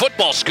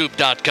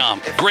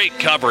 Footballscoop.com. Great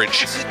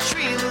coverage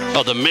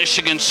of the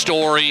Michigan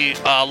story.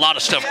 A lot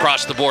of stuff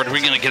across the board.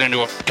 We're going to get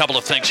into a couple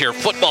of things here.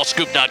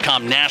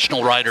 Footballscoop.com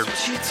national writer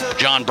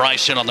John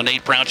Brice in on the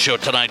Nate Brown Show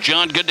tonight.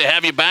 John, good to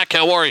have you back.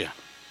 How are you?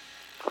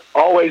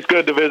 Always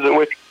good to visit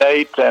with you,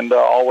 Nate, and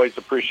always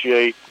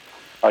appreciate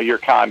your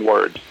kind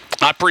words.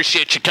 I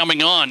appreciate you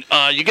coming on.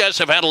 You guys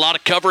have had a lot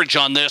of coverage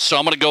on this, so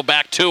I'm going to go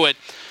back to it.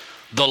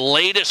 The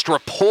latest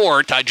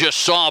report I just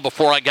saw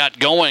before I got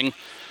going,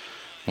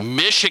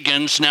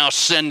 Michigan's now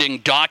sending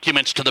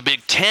documents to the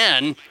Big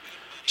Ten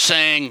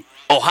saying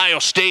Ohio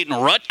State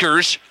and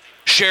Rutgers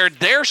shared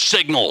their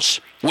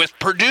signals with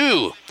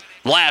Purdue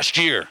last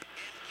year.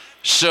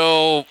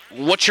 So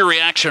what's your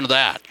reaction to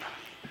that?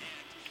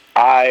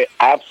 I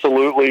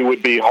absolutely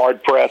would be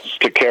hard-pressed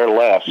to care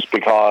less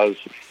because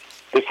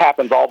this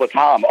happens all the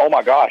time. Oh,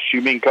 my gosh,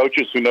 you mean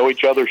coaches who know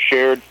each other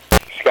shared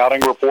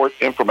scouting report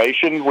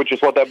information, which is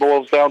what that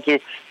boils down to?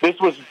 This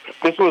was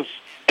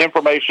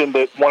information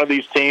that one of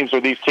these teams or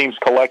these teams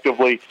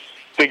collectively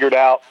figured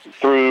out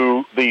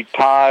through the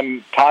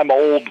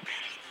time-old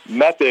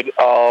method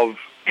of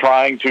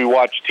trying to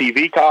watch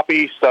TV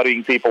copy,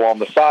 studying people on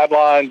the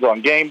sidelines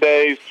on game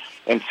days,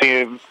 and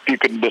seeing if you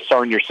can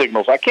discern your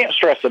signals. I can't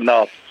stress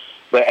enough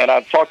that, and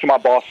I've talked to my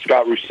boss,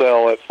 Scott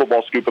Roussel, at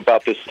Football Scoop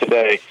about this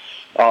today.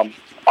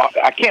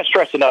 I can't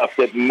stress enough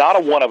that not a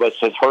one of us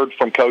has heard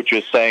from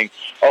coaches saying,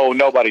 oh,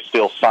 nobody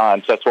steals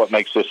signs. That's what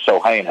makes this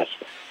so heinous.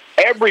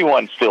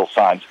 Everyone steals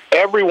signs.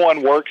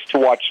 Everyone works to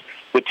watch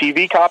the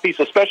TV copies,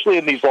 especially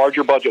in these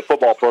larger budget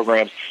football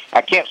programs.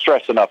 I can't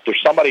stress enough.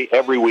 There's somebody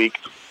every week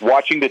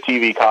watching the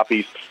TV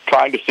copies,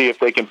 trying to see if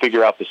they can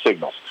figure out the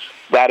signals.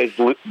 That is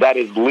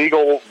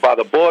legal by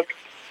the book.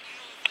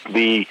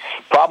 The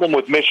problem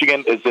with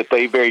Michigan is that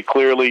they very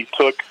clearly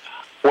took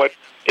what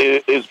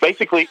is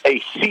basically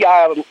a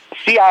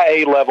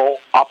CIA-level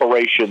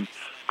operation,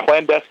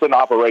 clandestine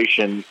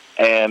operation,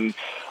 and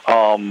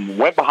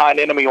went behind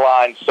enemy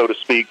lines, so to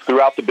speak,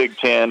 throughout the Big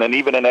Ten and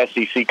even in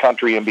SEC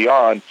country and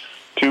beyond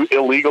to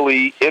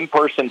illegally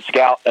in-person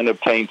scout and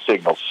obtain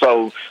signals.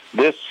 So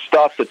this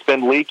stuff that's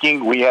been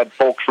leaking, we had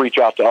folks reach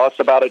out to us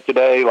about it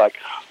today, like,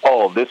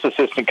 oh, this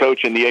assistant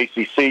coach in the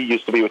ACC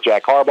used to be with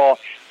Jack Harbaugh.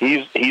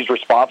 He's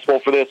responsible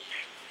for this.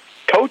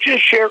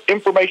 Coaches share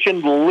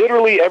information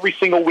literally every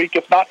single week,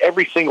 if not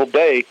every single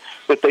day,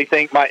 that they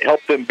think might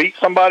help them beat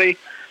somebody,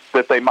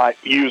 that they might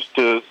use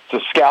to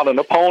scout an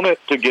opponent,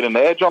 to get an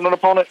edge on an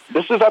opponent.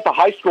 This is at the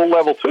high school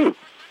level, too.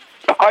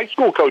 The high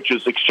school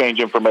coaches exchange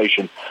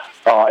information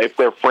if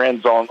they're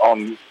friends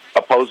on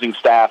opposing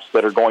staffs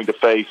that are going to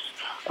face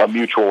a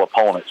mutual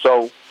opponent.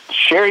 So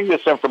sharing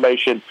this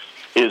information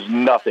is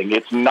nothing.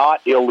 It's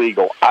not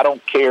illegal. I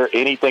don't care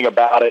anything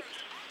about it.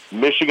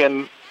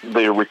 Michigan,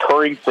 the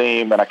recurring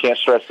theme, and I can't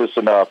stress this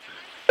enough,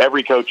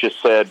 every coach has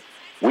said,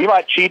 we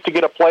might cheat to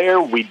get a player,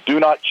 we do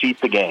not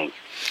cheat the game.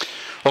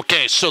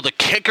 Okay, so the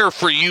kicker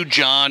for you,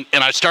 John,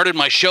 and I started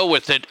my show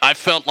with it, I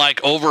felt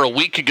like over a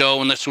week ago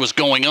when this was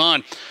going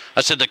on,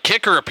 I said the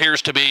kicker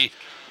appears to be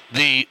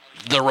the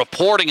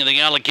reporting and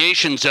the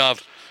allegations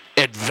of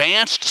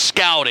advanced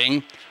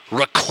scouting,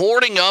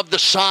 recording of the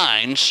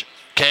signs,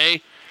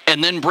 okay,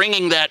 and then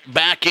bringing that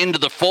back into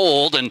the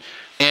fold and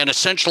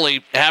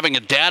essentially having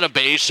a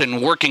database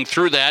and working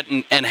through that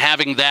and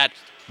having that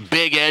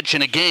big edge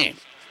in a game.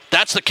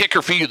 That's the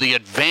kicker for you, the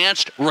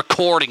advanced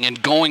recording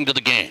and going to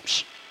the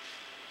games.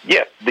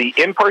 Yes, the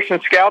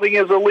in-person scouting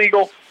is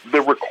illegal,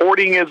 the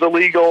recording is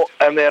illegal,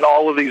 and then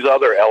all of these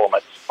other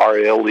elements are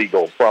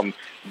illegal, from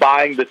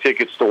buying the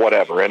tickets to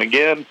whatever. And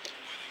again,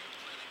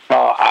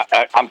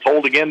 I'm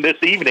told again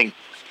this evening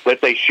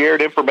that they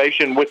shared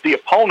information with the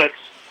opponents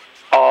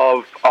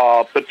of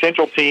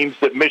potential teams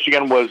that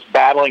Michigan was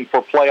battling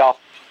for playoff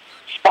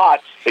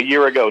spots a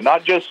year ago.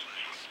 Not just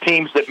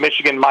teams that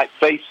Michigan might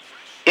face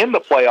in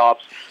the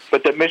playoffs,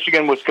 but that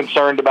Michigan was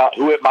concerned about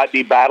who it might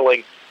be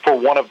battling for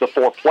one of the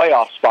 4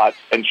 playoff spots,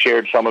 and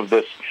shared some of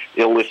this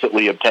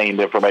illicitly obtained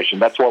information.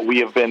 That's what we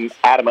have been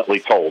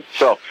adamantly told.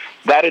 So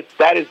that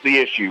is the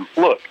issue.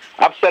 Look,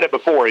 I've said it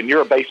before, and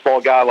you're a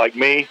baseball guy like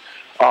me.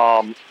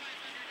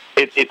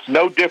 It's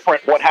no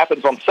different what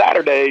happens on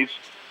Saturdays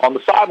on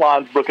the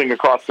sidelines looking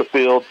across the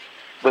field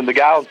than the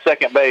guy on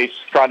second base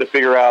trying to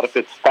figure out if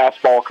it's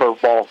fastball,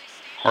 curveball,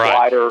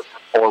 slider,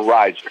 or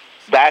riser.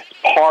 That's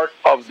part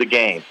of the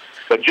game.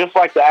 But just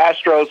like the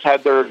Astros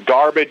had their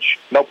garbage,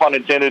 no pun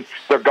intended,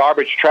 their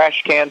garbage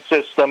trash can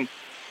system,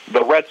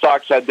 the Red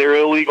Sox had their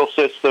illegal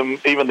system,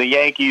 even the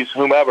Yankees,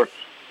 whomever.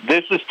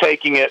 This is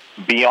taking it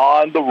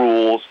beyond the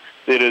rules.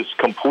 It is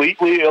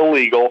completely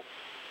illegal.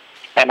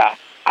 And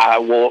I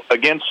will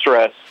again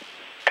stress,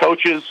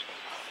 coaches,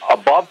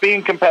 above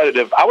being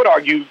competitive, I would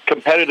argue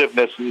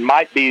competitiveness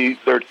might be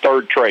their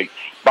third trait.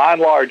 By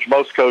and large,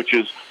 most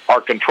coaches are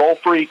control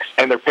freaks,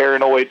 and they're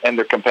paranoid, and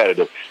they're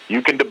competitive.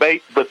 You can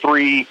debate the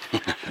 3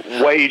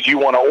 ways you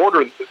want to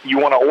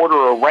order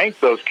or rank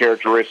those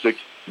characteristics,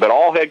 but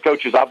all head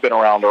coaches I've been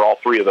around are all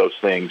 3 of those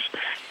things.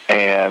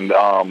 And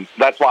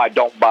that's why I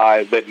don't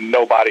buy that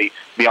nobody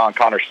beyond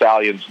Connor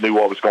Stallions knew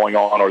what was going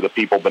on, or the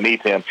people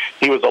beneath him.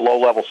 He was a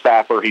low-level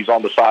staffer. He's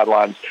on the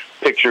sidelines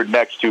pictured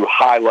next to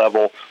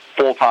high-level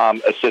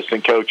full-time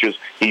assistant coaches.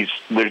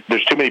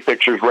 There's too many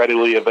pictures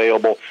readily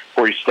available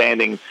where he's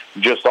standing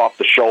just off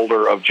the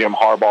shoulder of Jim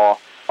Harbaugh.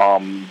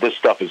 This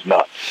stuff is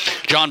nuts.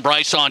 John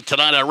Brice on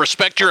tonight. I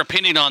respect your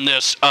opinion on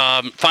this.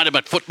 Find him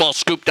at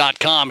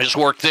footballscoop.com, his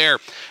work there.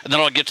 And then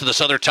I'll get to this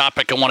other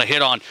topic I want to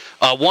hit on.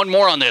 One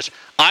more on this.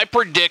 I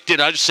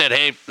just said,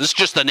 hey, this is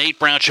just the Nate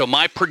Brown Show.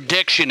 My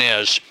prediction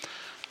is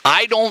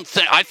I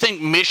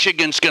think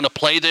Michigan's going to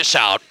play this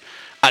out.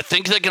 I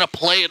think they're going to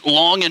play it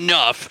long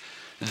enough.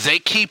 They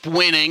keep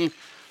winning.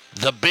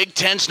 The Big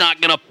Ten's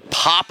not going to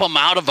pop them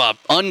out of an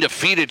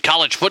undefeated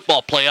college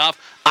football playoff.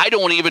 I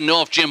don't even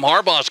know if Jim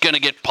Harbaugh is going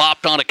to get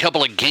popped on a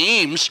couple of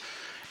games.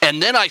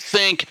 And then I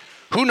think,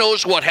 who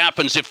knows what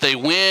happens if they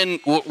win,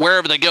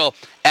 wherever they go.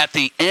 At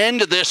the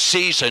end of this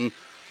season,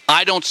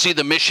 I don't see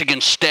the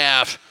Michigan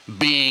staff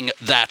being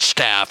that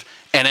staff,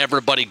 and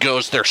everybody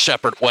goes their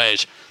separate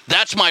ways.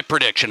 That's my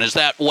prediction. Is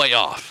that way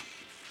off?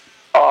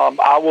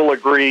 I will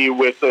agree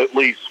with at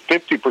least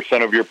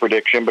 50% of your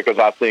prediction, because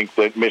I think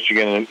that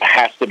Michigan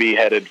has to be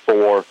headed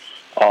for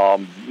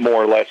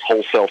more or less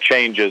wholesale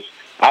changes.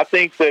 I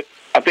think that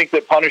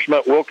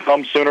punishment will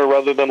come sooner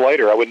rather than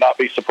later. I would not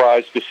be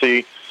surprised to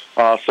see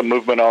some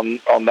movement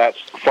on that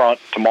front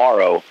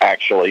tomorrow,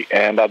 actually.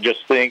 And I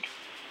just think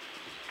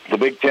the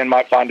Big Ten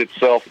might find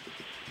itself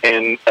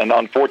in an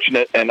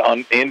unfortunate and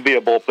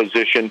unenviable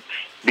position,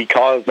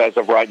 because as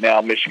of right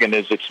now, Michigan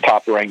is its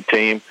top-ranked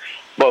team.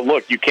 But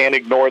look, you can't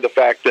ignore the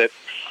fact that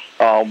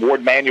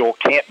Ward Manuel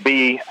can't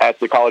be at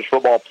the college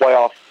football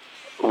playoff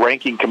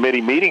ranking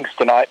committee meetings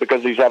tonight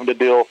because he's having to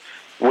deal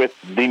with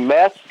the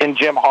mess in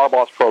Jim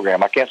Harbaugh's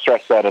program. I can't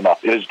stress that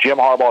enough. It is Jim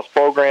Harbaugh's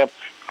program.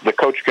 The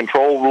coach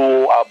control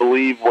rule, I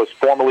believe, was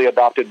formally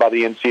adopted by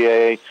the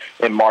NCAA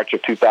in March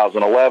of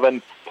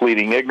 2011.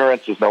 Pleading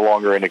ignorance is no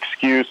longer an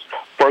excuse.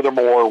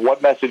 Furthermore,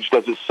 what message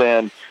does it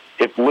send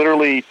if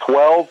literally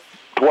 12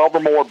 or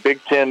more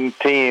Big Ten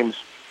teams,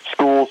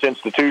 schools,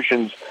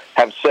 institutions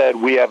have said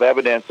we have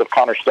evidence of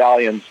Connor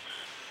Stallions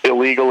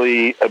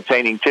illegally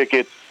obtaining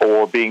tickets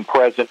or being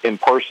present in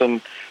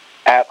person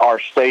at our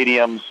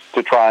stadiums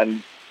to try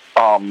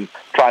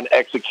and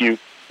execute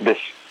this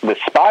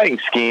spying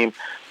scheme?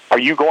 Are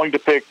you going to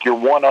pick your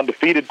one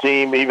undefeated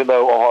team, even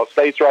though Ohio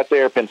State's right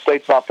there, Penn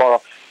State's not far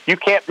off? You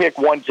can't pick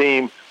one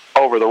team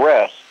over the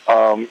rest.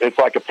 It's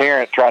like a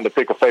parent trying to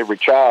pick a favorite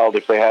child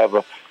if they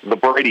have the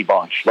Brady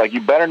Bunch. Like,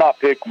 you better not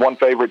pick one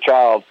favorite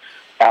child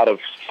out of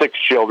 6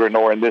 children,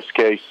 or in this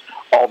case,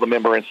 all the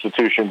member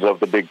institutions of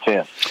the Big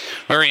Ten.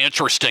 Very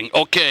interesting.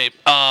 Okay,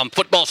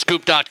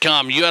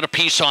 footballscoop.com, you had a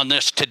piece on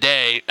this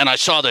today, and I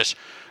saw this.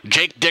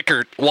 Jake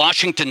Dickert,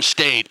 Washington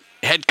State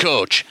head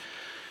coach,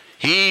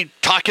 he,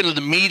 talking to the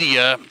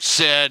media,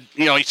 said,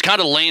 he's kind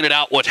of laying it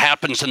out what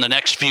happens in the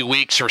next few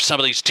weeks for some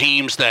of these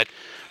teams that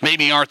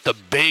maybe aren't the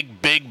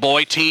big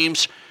boy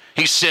teams.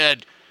 He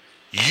said,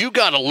 you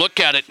got to look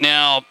at it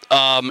now,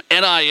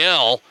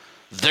 NIL,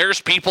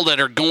 there's people that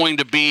are going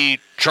to be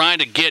trying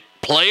to get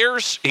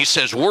players. He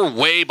says, we're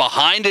way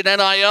behind in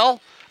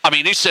NIL. I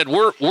mean, he said,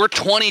 we're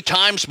 20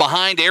 times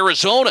behind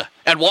Arizona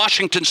and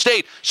Washington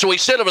State. So he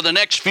said over the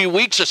next few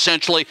weeks,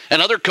 essentially,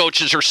 and other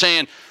coaches are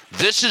saying,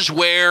 this is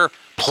where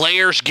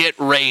players get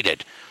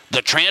rated.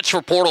 The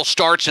transfer portal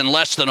starts in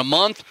less than a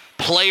month.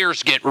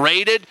 Players get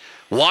rated.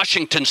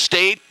 Washington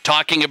State,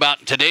 talking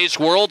about in today's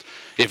world,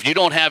 if you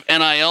don't have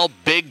NIL,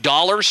 big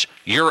dollars,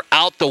 you're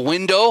out the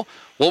window.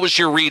 What was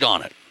your read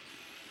on it?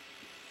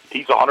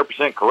 He's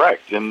 100%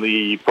 correct. In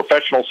the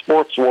professional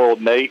sports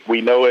world, Nate,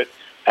 we know it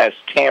as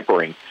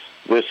tampering.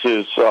 This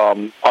is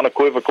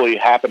unequivocally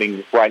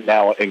happening right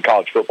now in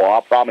college football.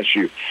 I promise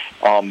you.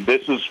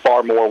 This is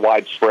far more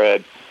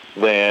widespread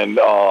than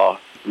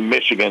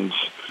Michigan's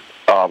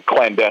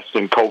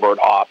clandestine covert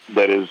op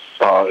that has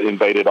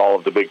invaded all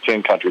of the Big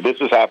Ten country. This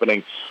is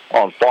happening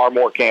on far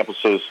more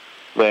campuses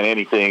than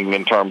anything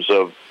in terms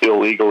of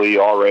illegally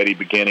already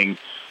beginning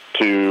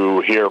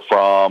to hear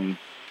from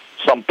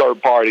some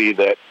third party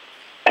that,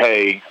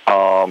 hey,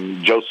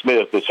 Joe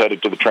Smith is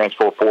headed to the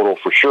transfer portal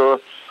for sure.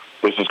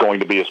 This is going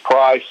to be his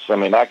price. I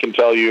mean, I can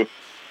tell you,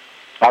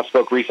 I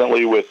spoke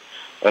recently with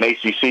an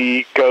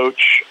ACC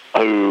coach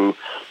who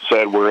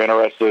said, we're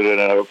interested in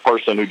a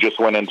person who just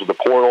went into the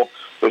portal.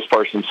 This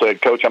person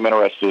said, Coach, I'm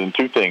interested in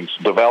 2 things,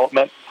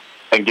 development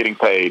and getting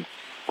paid.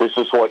 This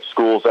is what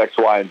schools X,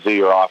 Y, and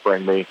Z are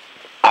offering me.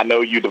 I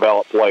know you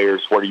develop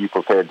players. What are you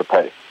prepared to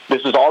pay?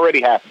 This is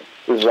already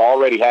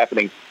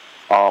happening.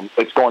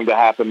 It's going to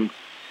happen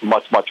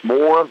much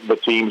more. The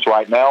teams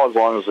right now, as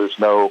long as there's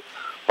no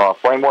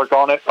framework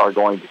on it, are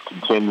going to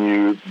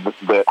continue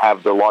that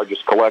have the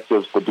largest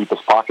collectives, the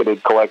deepest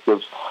pocketed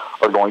collectives,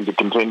 are going to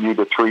continue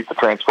to treat the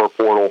transfer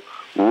portal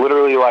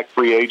literally like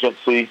free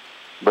agency.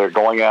 They're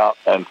going out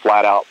and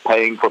flat out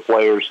paying for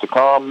players to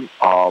come.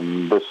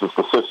 This is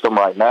the system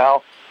right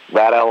now.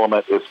 That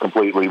element is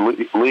completely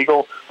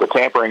legal. The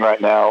tampering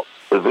right now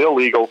is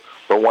illegal,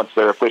 but once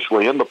they're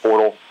officially in the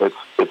portal,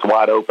 it's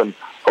wide open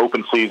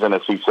season,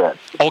 as he said.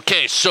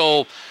 Okay,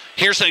 so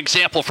here's an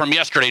example from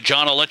yesterday.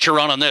 John, I'll let you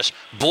run on this.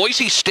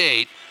 Boise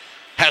State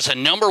has a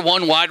number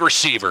 1 wide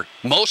receiver,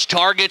 most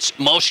targets,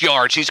 most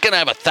yards. He's going to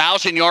have a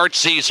 1,000-yard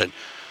season.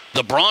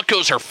 The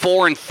Broncos are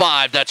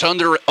 4-5. That's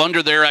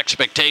under their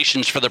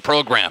expectations for the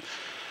program.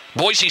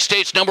 Boise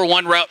State's number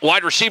 1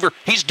 wide receiver,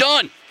 he's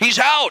done. He's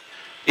out.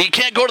 He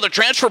can't go to the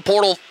transfer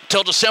portal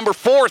till December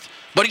 4th,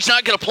 but he's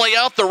not going to play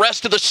out the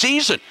rest of the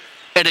season.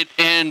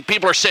 And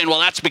people are saying, well,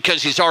 that's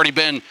because he's already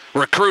been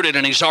recruited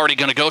and he's already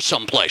going to go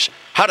someplace.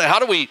 How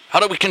do we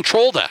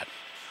control that?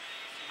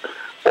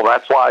 Well,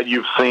 that's why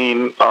you've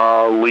seen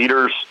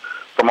leaders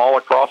from all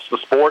across the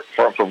sport,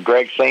 from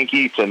Greg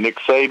Sankey to Nick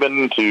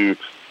Saban to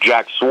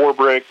Jack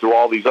Swarbrick to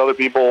all these other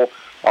people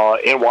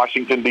in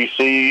Washington,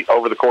 D.C.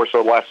 over the course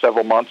of the last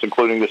several months,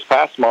 including this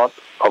past month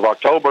of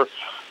October,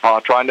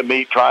 trying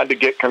to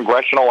get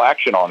congressional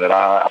action on it.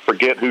 I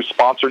forget who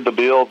sponsored the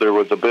bill. There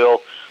was a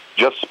bill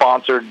just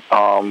sponsored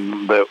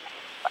that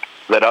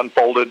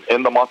unfolded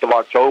in the month of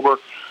October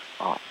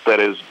that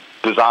is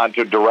designed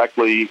to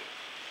directly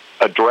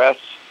address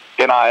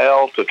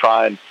NIL to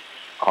try and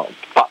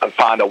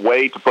find a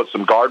way to put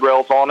some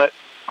guardrails on it.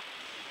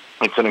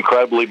 It's an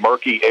incredibly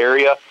murky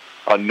area.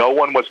 No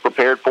one was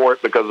prepared for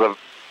it because of,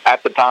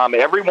 at the time,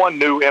 everyone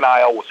knew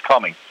NIL was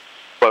coming.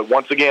 But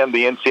once again,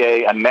 the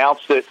NCAA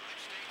announced it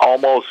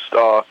almost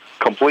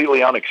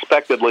completely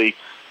unexpectedly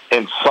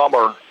in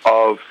summer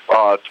of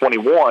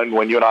 21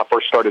 when you and I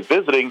first started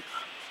visiting,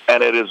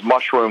 and it has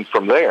mushroomed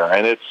from there.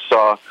 And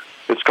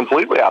it's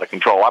completely out of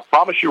control. I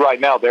promise you right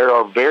now, there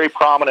are very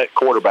prominent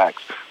quarterbacks.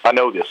 I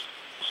know this,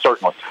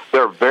 certainly.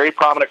 There are very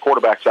prominent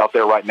quarterbacks out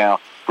there right now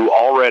who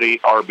already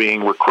are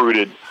being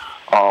recruited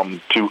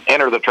to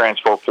enter the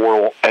transfer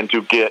portal and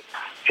to get,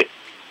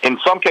 in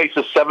some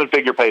cases,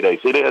 7-figure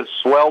paydays. It has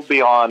swelled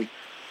beyond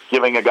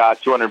giving a guy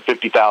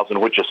 $250,000,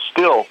 which is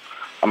still,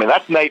 I mean,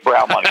 that's Nate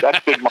Brown money. That's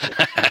big money.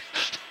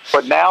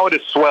 But now it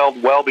has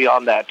swelled well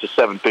beyond that to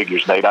 7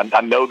 figures, Nate.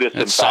 I know this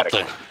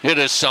emphatically. It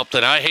is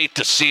something. I hate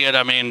to see it.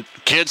 I mean,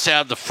 kids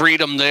have the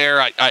freedom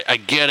there. I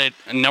get it.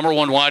 Number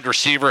one wide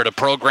receiver at a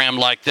program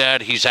like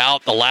that, he's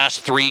out the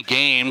last 3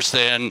 games,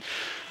 then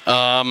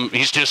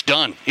he's just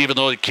done, even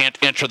though he can't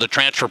enter the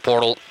transfer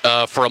portal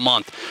for a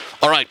month.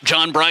 All right,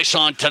 John Brice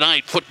on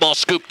tonight,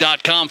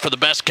 footballscoop.com for the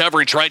best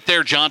coverage right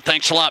there. John,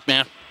 thanks a lot,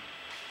 man.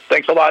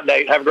 Thanks a lot,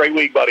 Nate. Have a great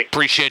week, buddy.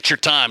 Appreciate your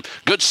time.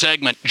 Good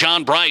segment.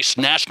 John Brice,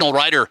 national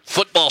writer,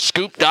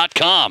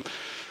 footballscoop.com.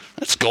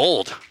 That's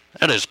gold.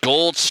 That is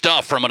gold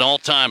stuff from an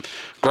all-time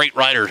great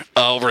writer,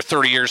 over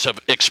 30 years of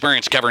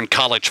experience covering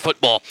college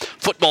football.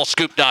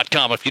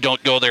 Footballscoop.com. If you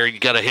don't go there, you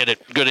got to hit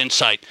it. Good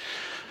insight.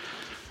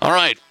 All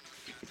right.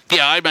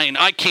 Yeah, I mean,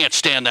 I can't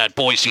stand that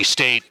Boise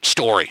State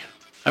story.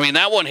 I mean,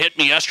 that one hit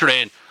me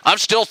yesterday, and I'm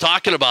still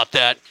talking about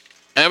that.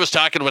 I was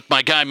talking with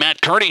my guy,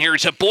 Matt Kearney here.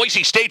 He's a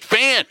Boise State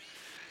fan.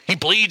 He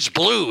bleeds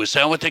blue. Is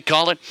that what they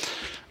call it?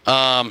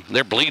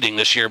 They're bleeding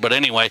this year, but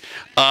anyway.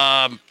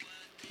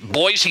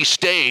 Boise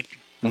State,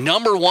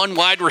 number one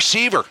wide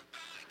receiver.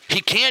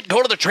 He can't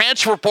go to the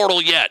transfer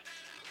portal yet.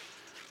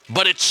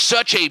 But it's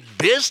such a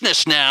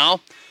business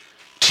now.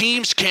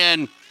 Teams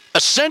can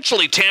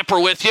essentially tamper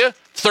with you.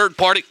 Third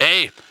party,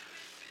 hey,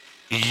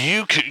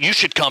 you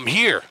should come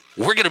here.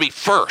 We're going to be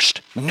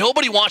first.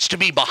 Nobody wants to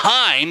be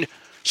behind,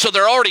 so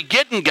they're already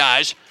getting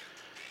guys.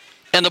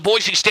 And the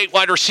Boise State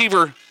wide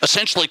receiver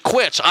essentially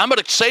quits. I'm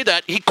going to say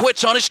that. He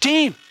quits on his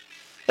team.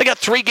 They got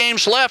 3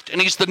 games left,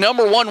 and he's the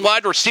number one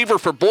wide receiver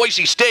for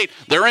Boise State.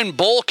 They're in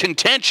bowl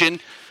contention,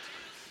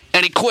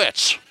 and he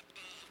quits.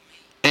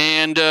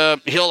 And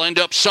he'll end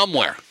up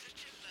somewhere.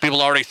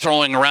 People are already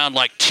throwing around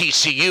like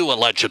TCU,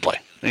 allegedly.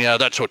 Yeah,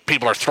 that's what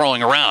people are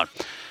throwing around.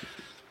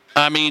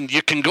 I mean,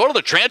 you can go to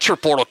the transfer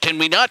portal. Can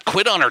we not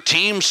quit on our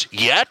teams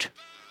yet?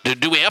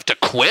 Do we have to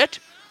quit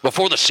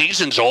before the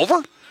season's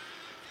over?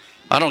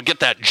 I don't get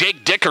that.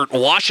 Jake Dickert,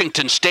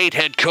 Washington State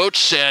head coach,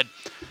 said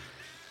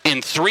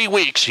in 3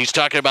 weeks, he's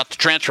talking about the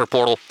transfer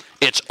portal,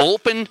 it's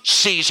open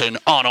season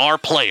on our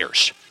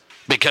players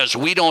because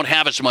we don't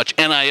have as much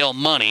NIL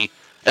money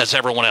as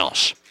everyone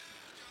else.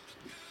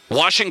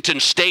 Washington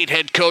State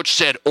head coach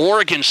said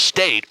Oregon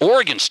State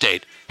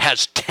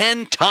has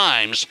 10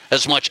 times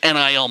as much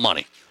NIL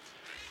money.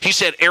 He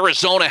said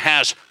Arizona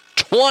has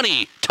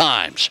 20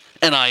 times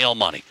NIL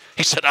money.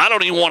 He said, I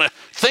don't even want to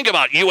think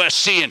about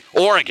USC and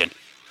Oregon.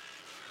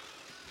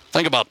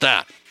 Think about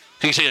that.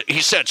 He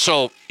said,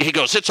 so he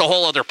goes, it's a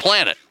whole other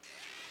planet.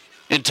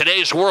 In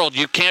today's world,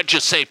 you can't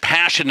just say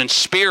passion and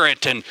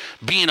spirit and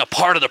being a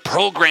part of the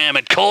program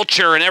and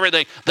culture and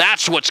everything.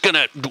 That's what's going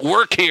to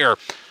work here.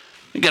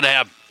 You're going to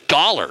have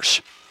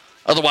dollars.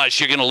 Otherwise,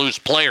 you're going to lose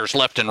players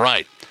left and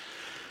right.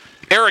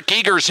 Eric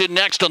Eager's in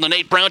next on the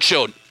Nate Brown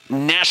Show,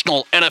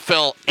 national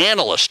NFL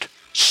analyst,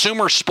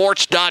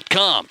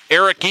 SumerSports.com.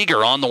 Eric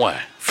Eager on the way.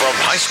 From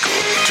high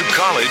school to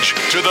college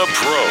to the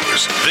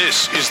pros,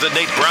 this is the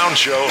Nate Brown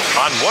Show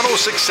on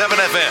 106.7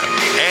 FM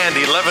and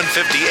 1150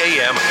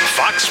 AM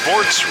Fox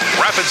Sports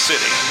Rapid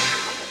City.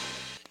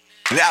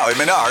 Now at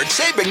Menards,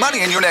 save big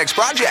money on your next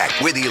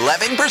project with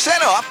 11%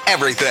 off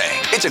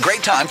everything. It's a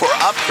great time for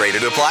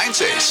upgraded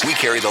appliances. We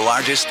carry the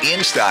largest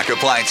in-stock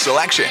appliance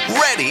selection,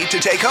 ready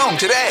to take home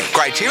today.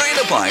 Criterion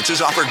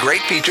Appliances offer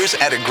great features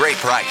at a great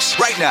price.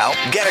 Right now,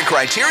 get a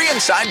Criterion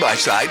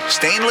side-by-side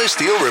stainless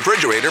steel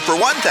refrigerator for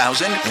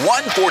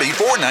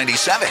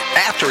 $1,144.97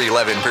 after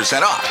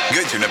 11% off.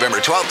 Good through November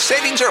 12th.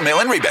 Savings are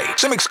mail-in rebate.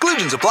 Some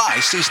exclusions apply.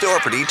 See store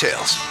for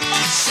details.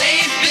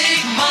 Save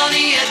big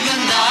money at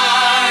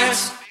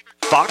Menards.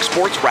 Fox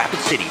Sports Rapid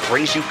City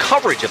brings you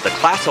coverage of the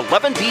Class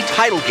 11B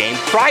title game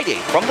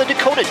Friday from the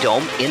Dakota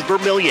Dome in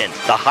Vermillion.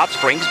 The Hot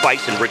Springs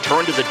Bison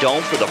return to the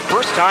Dome for the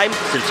first time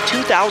since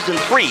 2003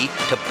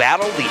 to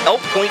battle the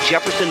Elk Point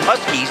Jefferson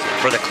Huskies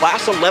for the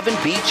Class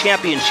 11B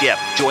championship.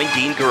 Join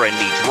Dean Gurr and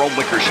me, Jerome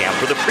Wickersham,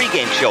 for the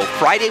pregame show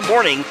Friday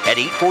morning at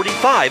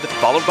 8:45,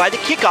 followed by the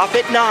kickoff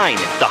at 9.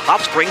 The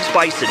Hot Springs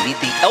Bison meet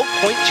the Elk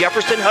Point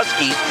Jefferson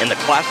Huskies in the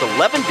Class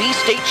 11B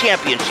state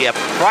championship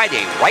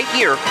Friday right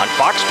here on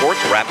Fox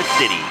Sports Rapid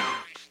City.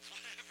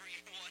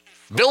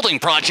 Building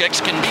projects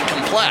can be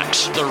completed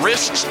complex. The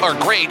risks are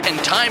great and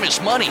time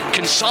is money.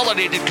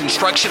 Consolidated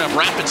Construction of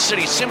Rapid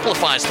City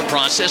simplifies the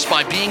process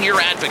by being your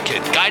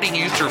advocate, guiding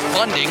you through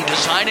funding,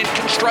 design, and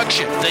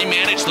construction. They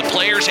manage the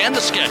players and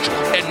the schedule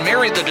and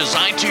marry the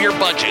design to your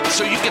budget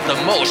so you get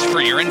the most for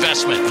your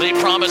investment. They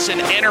promise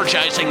an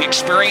energizing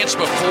experience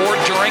before,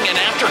 during, and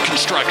after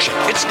construction.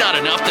 It's not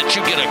enough that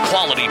you get a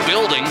quality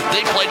building.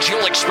 They pledge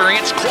you'll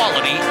experience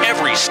quality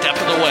every step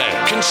of the way.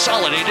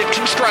 Consolidated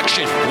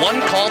Construction.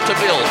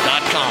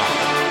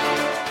 OneCallToBuild.com.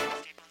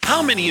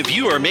 How many of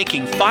you are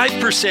making 5%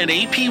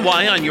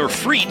 APY on your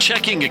free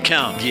checking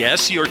account?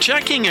 Yes, your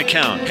checking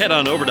account. Head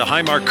on over to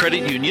Highmark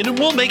Credit Union and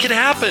we'll make it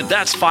happen.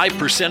 That's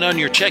 5% on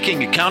your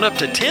checking account up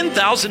to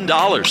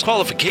 $10,000.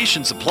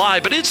 Qualifications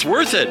apply, but it's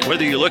worth it.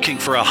 Whether you're looking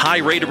for a high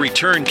rate of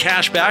return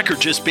cash back or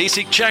just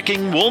basic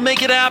checking, we'll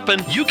make it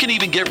happen. You can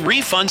even get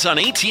refunds on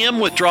ATM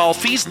withdrawal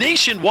fees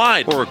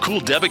nationwide or a cool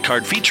debit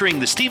card featuring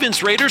the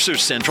Stevens Raiders or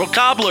Central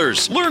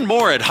Cobblers. Learn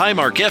more at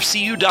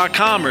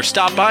highmarkfcu.com or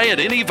stop by at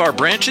any of our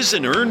branches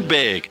and earn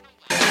big.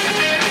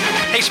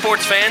 Hey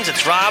sports fans,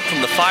 it's Rob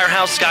from the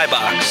Firehouse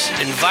Skybox,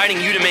 inviting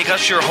you to make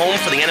us your home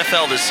for the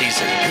NFL this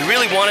season. We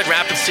really wanted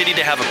Rapid City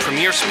to have a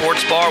premier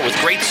sports bar with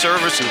great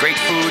service and great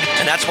food,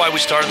 and that's why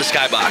we started the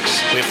Skybox.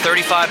 We have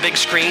 35 big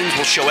screens,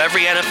 we'll show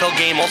every NFL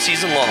game all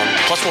season long.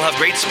 Plus we'll have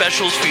great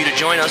specials for you to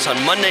join us on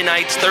Monday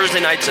nights,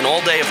 Thursday nights, and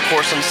all day, of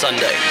course, on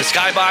Sunday. The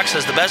Skybox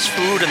has the best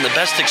food and the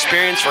best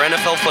experience for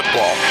NFL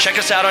football. Check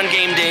us out on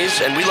game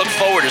days, and we look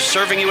forward to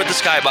serving you at the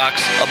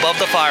Skybox above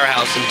the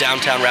Firehouse in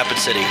downtown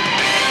Rapid City.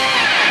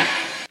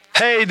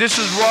 Hey, this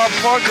is Rob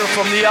Parker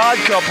from The Odd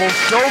Couple.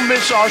 Don't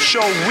miss our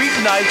show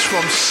weeknights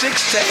from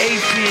 6 to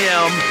 8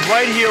 p.m.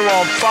 right here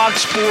on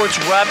Fox Sports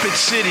Rapid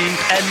City.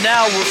 And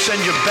now we'll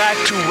send you back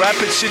to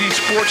Rapid City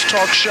Sports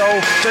Talk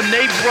Show, The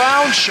Nate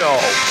Brown Show.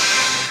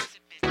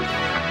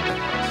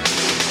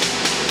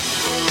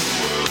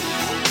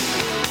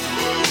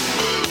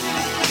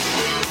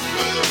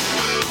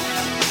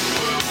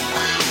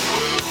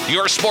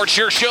 Your Sports,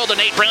 Your Show, The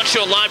Nate Brown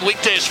Show, live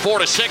weekdays 4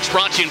 to 6,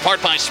 brought to you in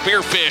part by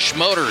Spearfish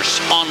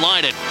Motors,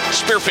 online at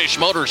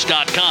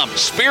spearfishmotors.com.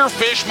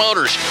 Spearfish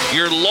Motors,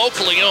 your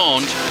locally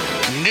owned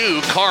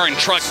new car and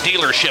truck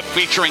dealership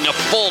featuring a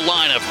full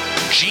line of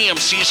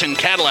GMCs and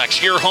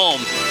Cadillacs. Your home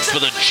for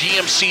the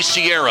GMC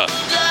Sierra,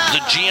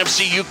 the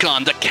GMC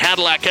Yukon, the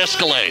Cadillac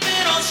Escalade,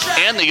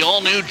 and the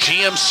all-new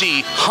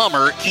GMC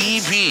Hummer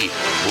EV.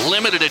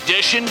 Limited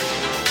edition.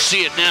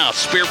 See it now,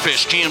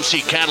 Spearfish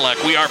GMC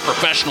Cadillac. We are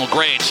professional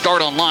grade.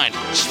 Start online,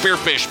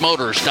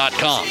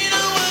 spearfishmotors.com.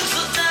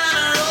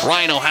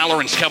 Ryan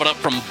O'Halloran's coming up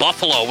from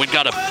Buffalo. We've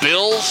got a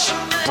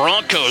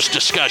Bills-Broncos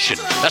discussion.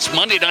 That's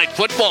Monday Night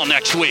Football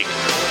next week.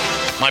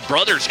 My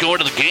brother's going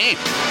to the game.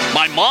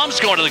 My mom's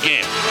going to the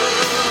game.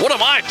 What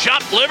am I,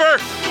 chopped liver?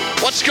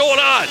 What's going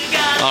on?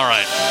 All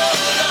right.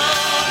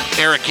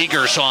 Eric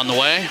Eager's on the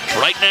way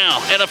right now.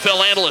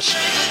 NFL analyst,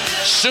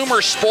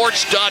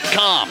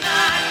 SumerSports.com.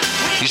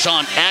 He's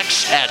on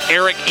X at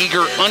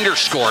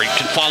 @EricEager_. You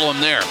can follow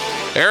him there.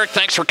 Eric,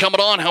 thanks for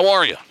coming on. How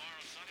are you?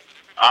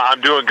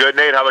 I'm doing good,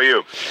 Nate. How about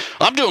you?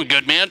 I'm doing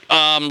good, man.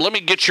 Let me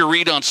get your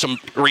read on some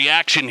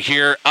reaction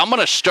here. I'm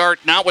going to start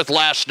not with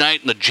last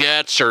night and the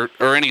Jets or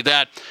any of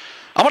that.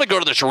 I'm going to go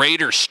to this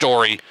Raiders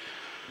story.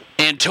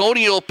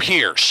 Antonio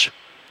Pierce.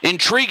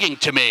 Intriguing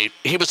to me.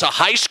 He was a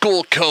high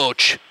school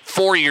coach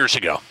 4 years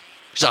ago.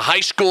 He's a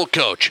high school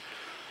coach.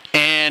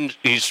 And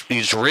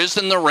he's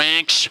risen the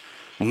ranks.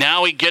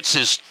 Now he gets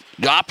his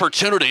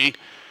opportunity.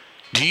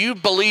 Do you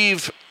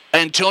believe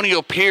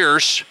Antonio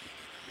Pierce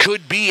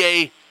could be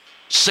a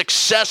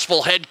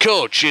successful head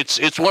coach?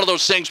 It's one of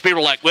those things people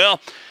are like, well,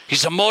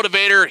 he's a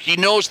motivator. He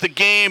knows the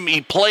game. He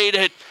played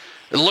it.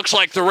 It looks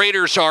like the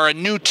Raiders are a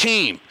new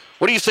team.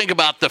 What do you think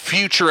about the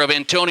future of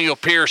Antonio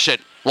Pierce at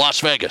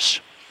Las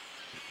Vegas?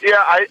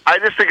 Yeah, I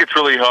just think it's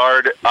really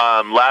hard.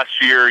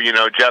 Last year,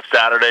 Jeff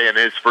Saturday in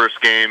his first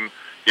game,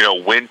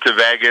 went to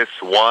Vegas,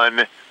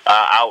 won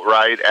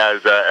outright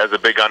as a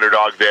big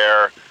underdog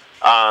there.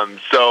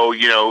 So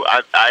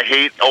I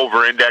hate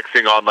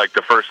over-indexing on like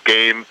the first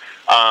game.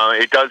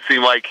 It does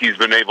seem like he's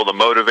been able to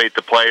motivate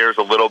the players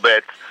a little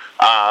bit.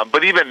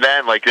 But even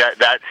then, like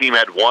that team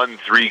had won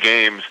 3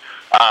 games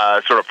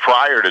sort of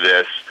prior to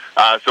this.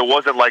 So it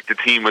wasn't like the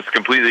team was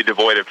completely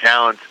devoid of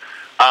talent.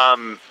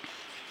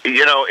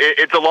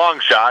 It's a long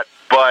shot,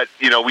 but,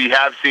 we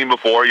have seen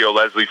before,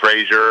 Leslie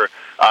Frazier,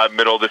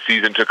 middle of the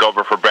season, took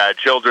over for Brad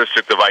Childress,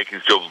 took the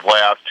Vikings to the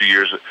playoffs 2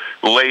 years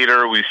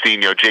later. We've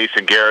seen,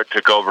 Jason Garrett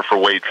took over for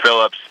Wade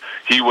Phillips.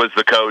 He was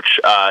the coach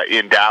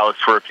in Dallas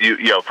for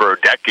for a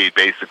decade,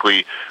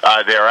 basically,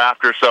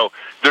 thereafter. So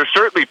there's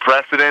certainly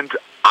precedent.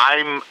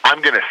 I'm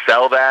going to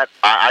sell that.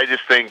 I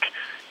just think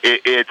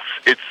it's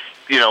if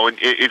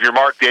you're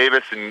Mark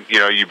Davis and,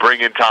 you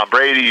bring in Tom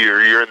Brady,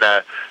 or you're in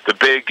the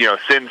big,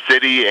 Sin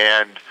City,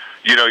 and,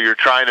 you're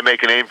trying to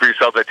make a name for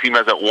yourself. That team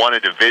hasn't won a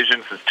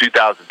division since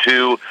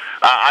 2002.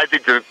 I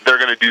think they're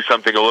going to do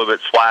something a little bit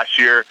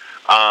splashier.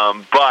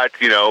 But,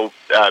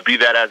 be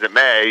that as it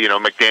may,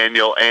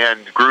 McDaniel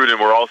and Gruden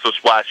were also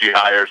splashy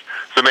hires.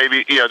 So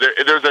maybe,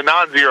 there's a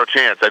non-zero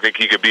chance I think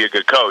he could be a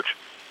good coach.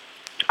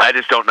 I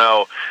just don't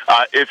know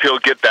if he'll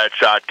get that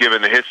shot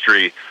given the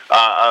history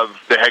of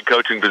the head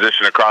coaching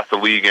position across the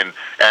league and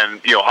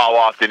how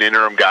often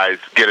interim guys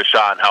get a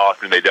shot and how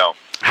often they don't.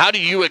 How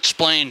do you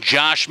explain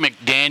Josh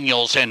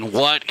McDaniels and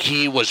what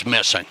he was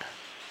missing?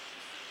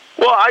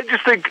 Well, I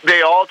just think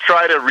they all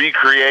try to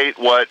recreate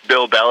what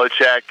Bill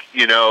Belichick,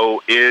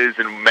 is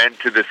and meant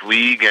to this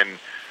league. And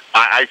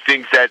I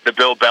think that the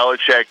Bill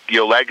Belichick,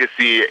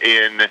 legacy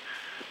in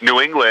New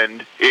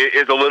England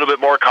is a little bit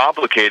more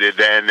complicated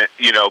than,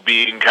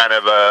 being kind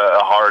of a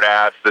hard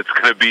ass that's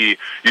going to be,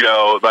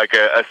 like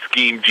a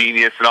scheme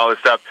genius and all this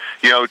stuff.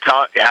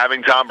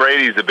 Having Tom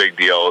Brady is a big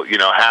deal.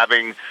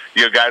 Having,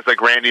 guys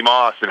like Randy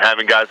Moss and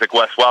having guys like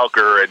Wes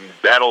Welker and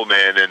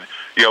Edelman and,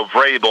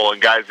 Vrabel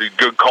and guys,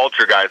 good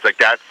culture guys. Like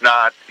that's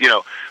not,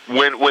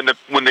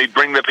 when they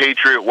bring the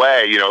Patriot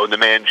way, the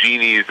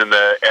Manginis and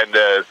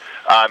the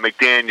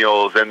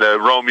McDaniels and the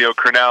Romeo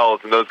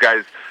Crennels and those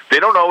guys, they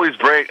don't always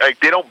bring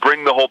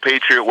the whole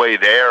Patriot way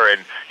there.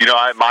 And,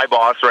 my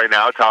boss right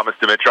now, Thomas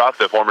Dimitroff,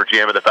 the former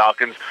GM of the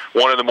Falcons,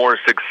 one of the more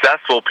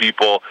successful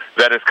people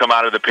that has come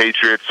out of the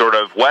Patriots sort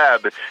of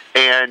web.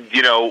 And,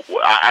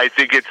 I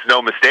think it's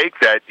no mistake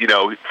that,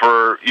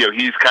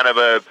 he's kind of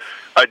a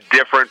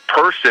different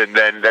person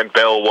than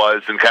Bill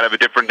was and kind of a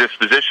different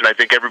disposition. I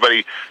think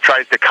everybody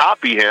tries to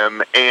copy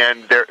him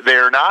and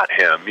they're not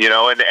him,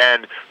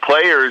 and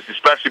players,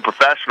 especially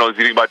professionals,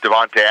 you think about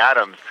Devontae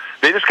Adams,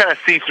 they just kind of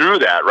see through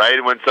that,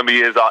 right? When somebody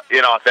is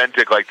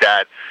inauthentic like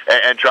that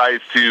and tries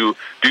to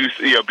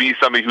be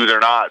somebody who they're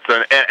not.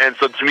 So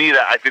so to me,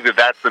 I think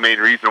that's the main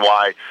reason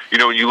why,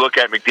 when you look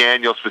at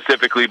McDaniel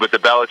specifically, but the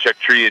Belichick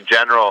tree in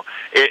general,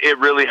 it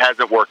really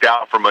hasn't worked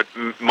out for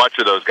much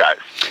of those guys.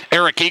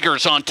 Eric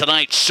Eager's on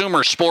tonight,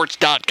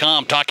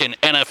 SumerSports.com, talking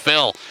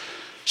NFL.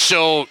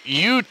 So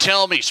you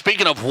tell me,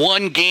 speaking of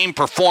one-game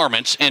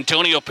performance,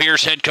 Antonio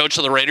Pierce, head coach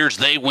of the Raiders,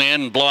 they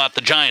win and blow out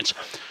the Giants.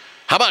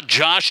 How about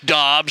Josh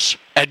Dobbs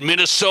at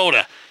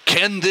Minnesota?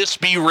 Can this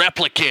be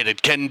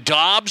replicated? Can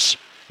Dobbs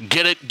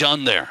get it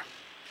done there?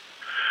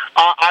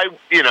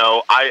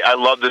 I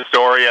love the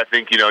story. I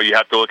think, you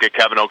have to look at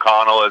Kevin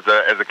O'Connell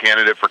as a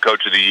candidate for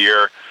Coach of the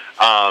Year.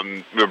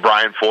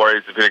 Brian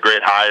Flores has been a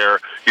great hire.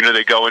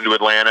 They go into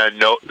Atlanta,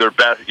 their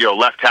best,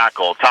 left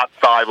tackle, top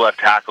 5 left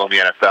tackle in the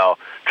NFL,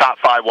 top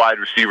 5 wide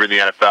receiver in the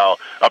NFL,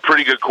 a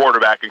pretty good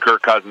quarterback in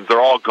Kirk Cousins.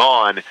 They're all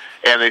gone,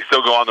 and they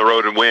still go on the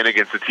road and win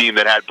against a team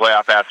that had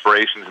playoff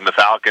aspirations in the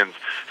Falcons.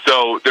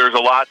 So there's a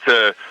lot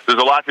to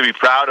be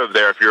proud of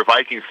there if you're a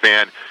Vikings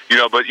fan.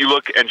 But you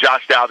look, and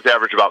Josh Dobbs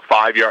averaged about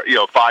 5,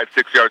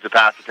 6 yards a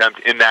pass attempt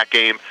in that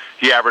game.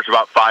 He averaged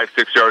about 5,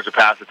 6 yards a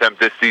pass attempt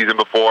this season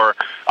before,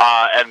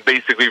 and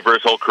basically for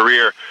his whole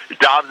career.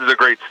 Dobbs is a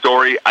great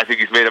story. I think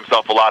he's made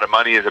himself a lot of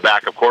money as a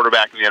backup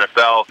quarterback in the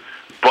NFL.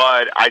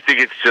 But I think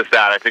it's just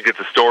that. I think it's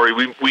a story.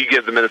 We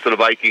give the Minnesota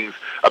Vikings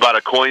about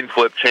a coin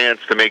flip chance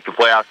to make the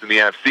playoffs in the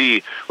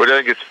NFC, which I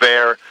think is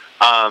fair.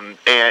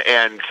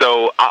 And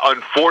so,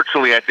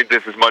 unfortunately, I think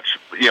this is much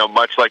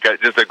like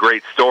just a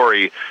great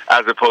story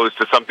as opposed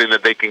to something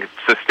that they can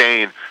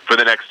sustain for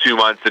the next 2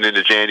 months and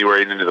into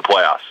January and into the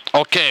playoffs.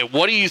 Okay,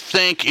 what do you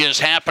think is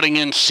happening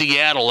in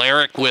Seattle,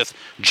 Eric, with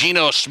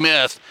Geno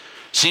Smith?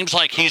 Seems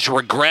like he's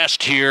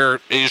regressed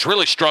here. He's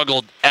really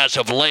struggled as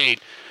of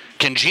late.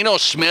 Can Geno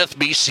Smith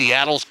be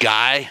Seattle's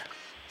guy?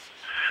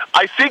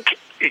 I think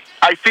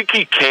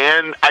he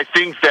can. I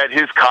think that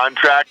his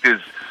contract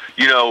is,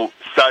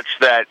 such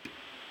that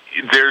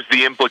there's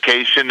the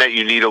implication that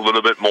you need a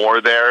little bit more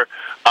there.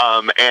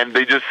 And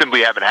they just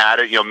simply haven't had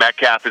it.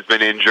 Metcalf has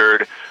been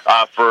injured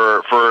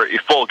for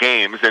full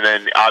games, and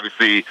then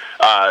obviously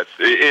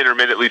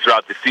intermittently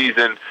throughout the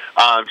season.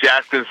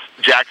 Jackson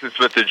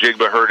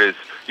Smith-Njigba hurt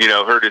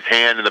his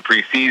hand in the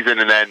preseason,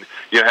 and then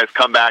has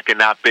come back and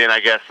not been, I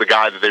guess, the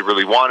guy that they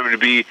really want him to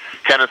be.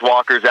 Kenneth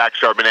Walker, Zach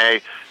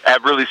Charbonnet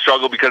have really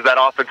struggled because that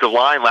offensive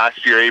line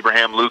last year,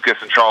 Abraham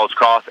Lucas and Charles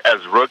Cross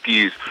as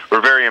rookies,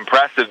 were very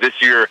impressive. This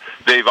year,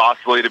 they've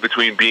oscillated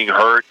between being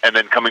hurt and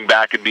then coming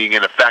back and being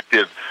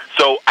ineffective.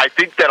 So I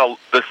think that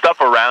the stuff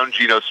around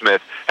Geno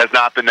Smith has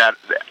not been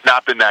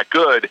that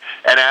good,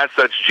 and as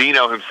such,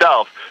 Geno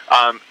himself,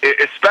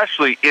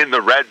 especially in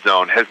the red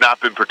zone, has not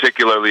been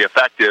particularly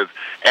effective.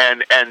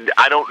 And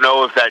I don't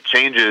know if that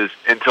changes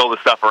until the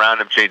stuff around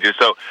him changes.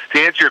 So to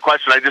answer your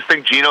question, I just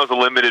think Geno's a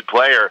limited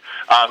player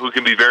who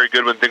can be very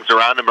good when things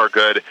around him are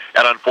good,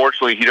 and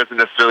unfortunately, he doesn't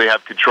necessarily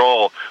have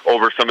control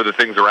over some of the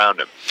things around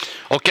him.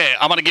 Okay,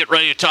 I'm going to get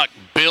ready to talk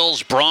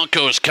Bills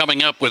Broncos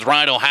coming up with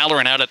Ryan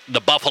O'Halloran out at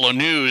the Buffalo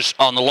News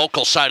on the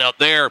local side out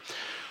there.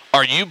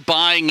 Are you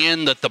buying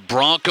in that the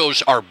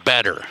Broncos are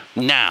better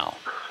now?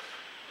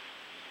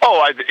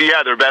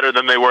 Yeah, they're better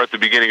than they were at the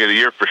beginning of the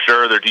year for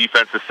sure. Their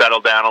defense has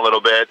settled down a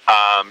little bit.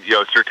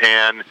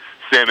 Surtain,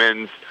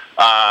 Simmons,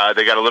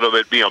 they got a little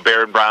bit,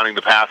 Baron Browning,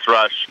 the pass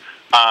rush.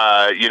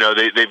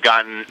 They've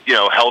gotten,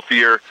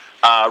 healthier.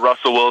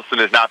 Russell Wilson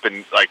has not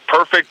been like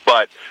perfect,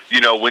 but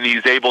when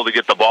he's able to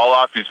get the ball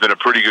off, he's been a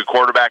pretty good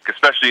quarterback,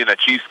 especially in that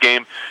Chiefs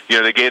game.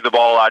 They gave the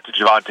ball out to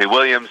Javonte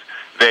Williams.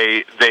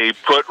 They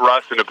put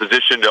Russ in a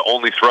position to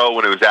only throw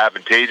when it was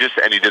advantageous,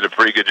 and he did a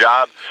pretty good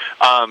job.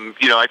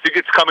 I think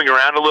it's coming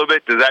around a little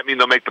bit. Does that mean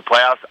they'll make the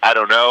playoffs? I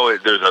don't know.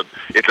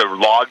 It's a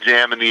log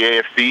jam in the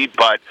AFC,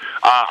 but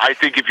I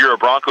think if you're a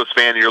Broncos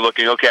fan and you're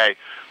looking, okay,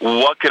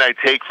 what can I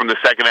take from the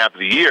second half of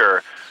the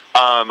year?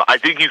 I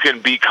think you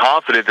can be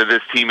confident that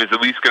this team is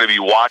at least going to be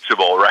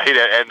watchable, right?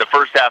 And the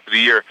first half of the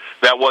year,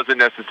 that wasn't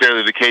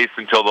necessarily the case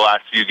until the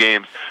last few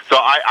games. So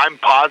I'm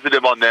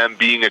positive on them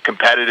being a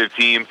competitive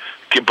team.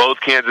 Both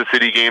Kansas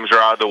City games are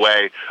out of the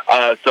way.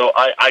 So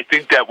I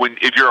think that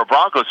if you're a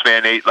Broncos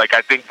fan, Nate,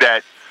 I think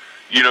that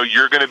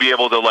you're going to be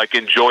able to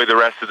enjoy the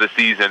rest of the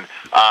season,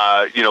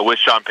 with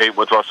Sean Payton,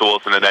 with Russell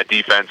Wilson, and that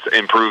defense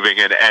improving,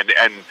 and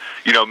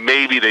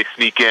maybe they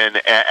sneak in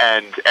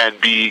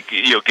and be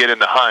get in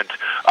the hunt.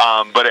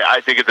 But I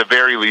think at the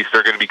very least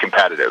they're going to be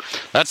competitive.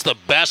 That's the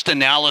best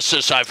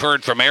analysis I've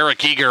heard from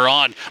Eric Eager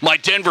on my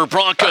Denver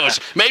Broncos,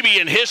 maybe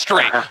in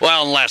history.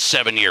 Well, in the last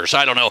 7 years,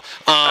 I don't know.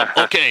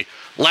 Okay,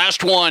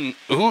 last one.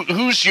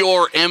 Who's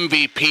your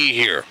MVP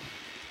here?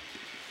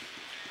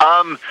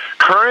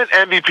 Current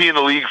MVP in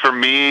the league for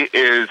me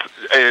is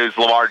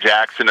Lamar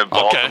Jackson of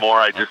Baltimore.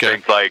 I just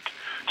think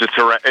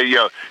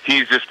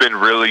he's just been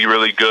really,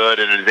 really good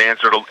and has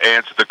answered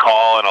the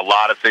call and a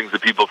lot of things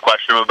that people have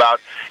questioned him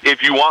about.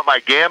 If you want my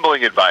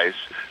gambling advice,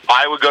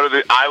 I would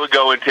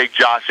go and take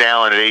Josh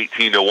Allen at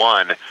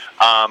 18-1.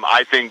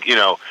 I think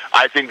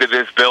that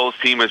this Bills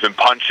team has been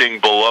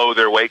punching below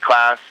their weight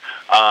class.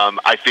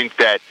 I think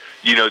that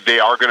they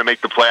are going to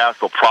make the playoffs.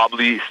 They'll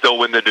probably still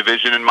win the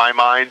division in my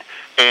mind.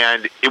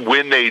 And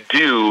when they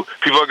do,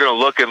 people are going to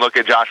look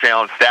at Josh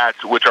Allen's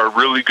stats, which are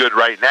really good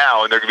right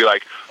now, and they're going to be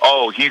like,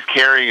 oh, he's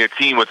carrying a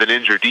team with an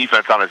injured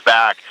defense on his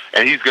back,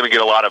 and he's going to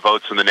get a lot of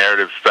votes from the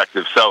narrative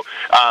perspective. So,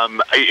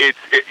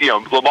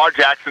 Lamar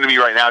Jackson to me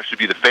right now should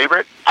be the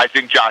favorite. I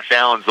think Josh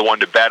Allen's the one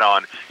to bet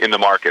on in the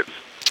markets.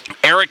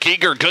 Eric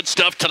Eager, good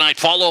stuff tonight.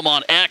 Follow him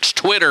on X,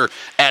 Twitter,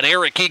 at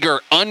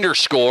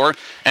 @EricEager_,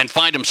 and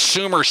find him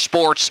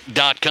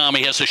SumerSports.com.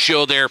 He has a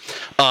show there.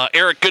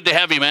 Eric, good to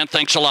have you, man.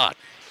 Thanks a lot.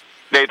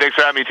 Nate, thanks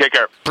for having me. Take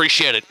care.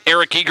 Appreciate it.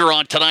 Eric Eager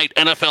on tonight,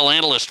 NFL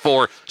analyst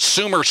for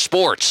Sumer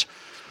Sports,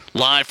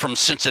 live from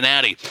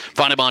Cincinnati.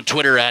 Find him on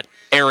Twitter at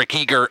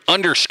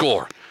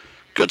 @EricEager_.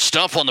 Good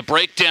stuff on the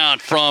breakdown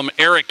from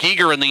Eric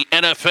Eager in the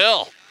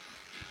NFL.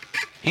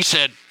 He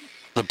said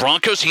the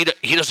Broncos, he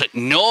doesn't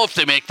know if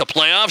they make the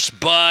playoffs,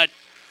 but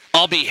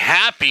I'll be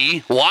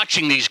happy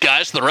watching these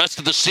guys the rest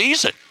of the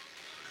season.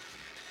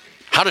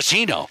 How does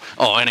he know?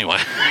 Oh,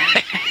 anyway.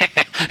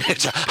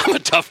 I'm a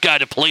tough guy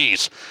to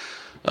please.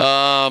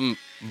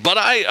 But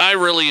I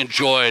really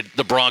enjoyed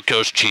the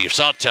Broncos Chiefs.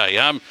 I'll tell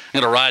you, I'm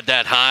going to ride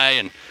that high,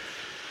 and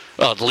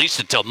at least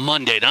until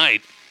Monday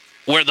night,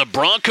 where the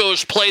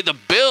Broncos play the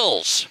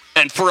Bills.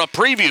 And for a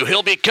preview,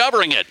 he'll be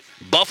covering it.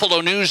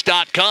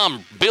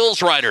 BuffaloNews.com,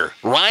 Bills writer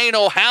Ryan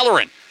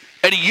O'Halloran.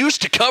 And he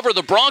used to cover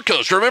the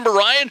Broncos. Remember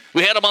Ryan?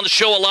 We had him on the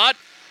show a lot.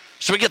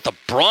 So we get the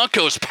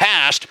Broncos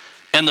past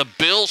and the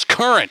Bills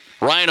current.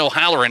 Ryan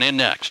O'Halloran in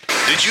next.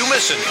 Did you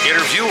miss an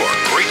interview or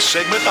great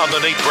segment on The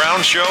Nate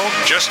Brown Show?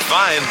 Just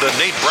find The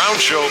Nate Brown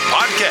Show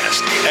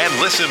podcast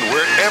and listen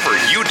wherever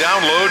you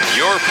download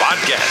your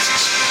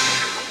podcasts.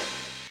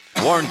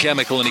 Warren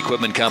Chemical and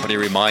Equipment Company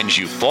reminds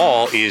you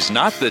fall is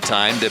not the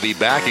time to be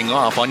backing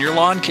off on your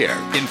lawn care.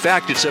 In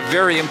fact, it's a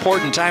very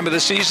important time of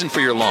the season for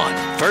your lawn.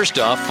 First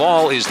off,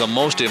 fall is the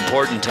most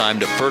important time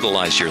to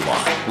fertilize your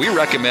lawn. We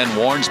recommend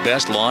Warren's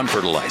Best Lawn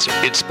Fertilizer.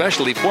 It's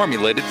specially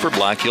formulated for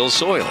Black Hills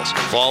soils.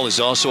 Fall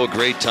is also a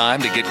great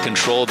time to get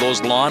control of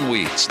those lawn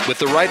weeds with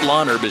the right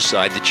lawn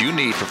herbicide that you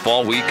need for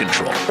fall weed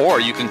control.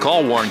 Or you can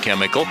call Warren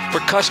Chemical for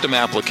custom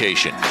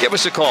application. Give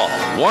us a call.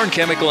 Warren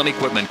Chemical and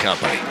Equipment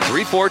Company,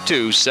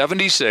 342-7644.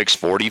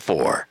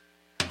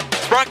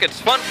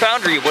 Sprockets Fun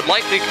Foundry would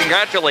like to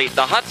congratulate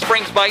the Hot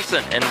Springs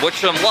Bison and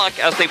wish them luck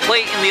as they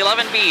play in the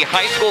 11B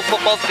High School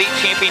Football State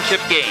Championship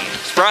game.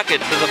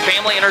 Sprockets is a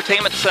family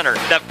entertainment center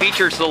that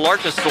features the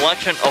largest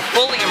selection of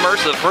fully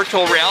immersive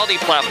virtual reality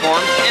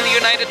platforms in the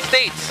United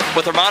States,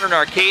 with a modern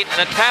arcade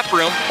and a tap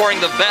room pouring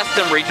the best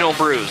in regional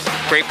brews.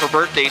 Great for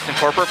birthdays and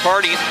corporate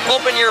parties,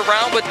 open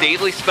year-round with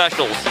daily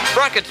specials.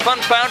 Sprockets Fun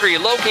Foundry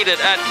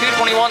located at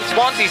 221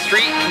 Swansea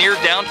Street near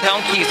downtown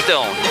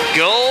Keystone.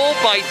 Go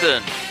Bison!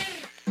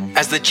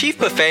 As the chief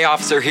buffet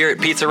officer here at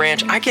Pizza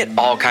Ranch, I get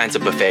all kinds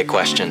of buffet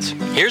questions.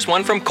 Here's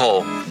one from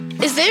Cole.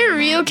 Is there a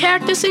real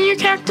cactus in your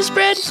cactus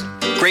bread?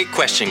 Great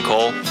question,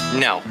 Cole.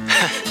 No,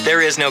 there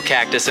is no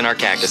cactus in our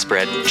cactus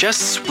bread,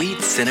 just sweet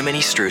cinnamony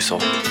streusel.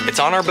 It's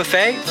on our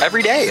buffet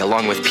every day,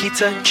 along with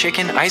pizza,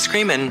 chicken, ice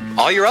cream, and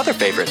all your other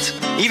favorites.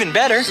 Even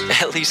better,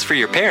 at least for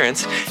your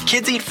parents,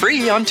 kids eat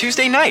free on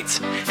Tuesday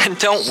nights. And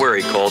don't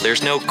worry, Cole,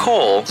 there's no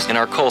coal in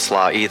our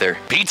coleslaw either.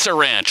 Pizza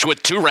Ranch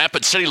with 2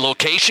 Rapid City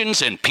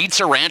locations and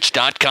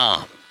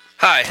PizzaRanch.com.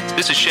 Hi,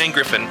 this is Shane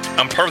Griffin.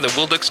 I'm part of the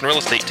Will Dixon Real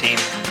Estate team.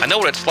 I know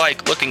what it's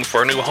like looking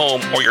for a new home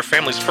or your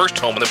family's first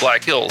home in the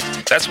Black Hills.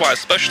 That's why I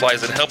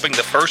specialize in helping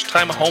the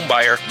first-time home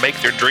buyer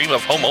make their dream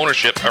of home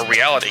ownership a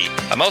reality.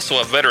 I'm also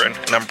a veteran,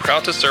 and I'm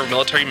proud to serve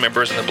military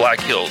members in the Black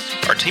Hills.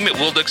 Our team at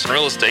Will Dixon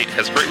Real Estate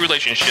has great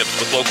relationships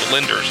with local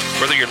lenders.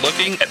 Whether you're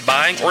looking at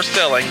buying or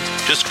selling,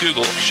 just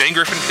Google Shane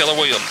Griffin Keller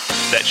Williams.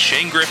 That's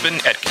Shane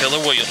Griffin at Keller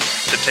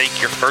Williams to take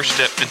your first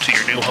step into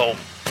your new home.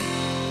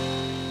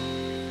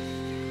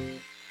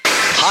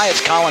 Hi,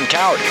 it's Colin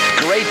Coward.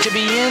 Great to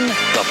be in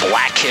the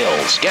Black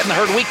Hills. Getting the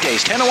Herd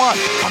weekdays 10 to 1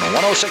 on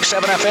 106.7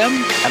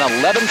 FM and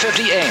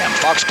 1150 AM.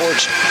 Fox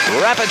Sports,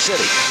 Rapid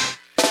City.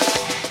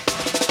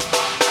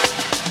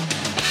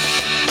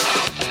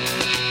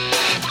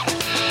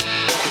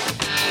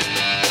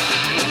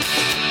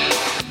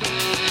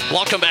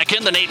 Welcome back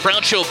in the Nate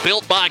Brown Show,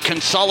 built by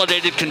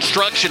Consolidated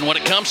Construction. When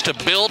it comes to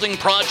building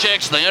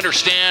projects, they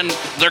understand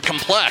they're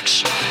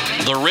complex.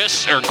 The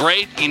risks are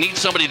great. You need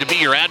somebody to be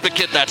your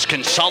advocate. That's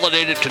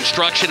Consolidated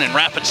Construction in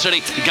Rapid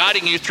City,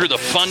 guiding you through the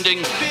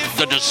funding,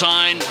 the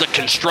design, the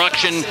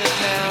construction.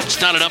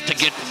 It's not enough to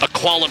get a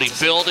quality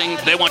building.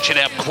 They want you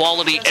to have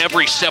quality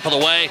every step of the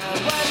way.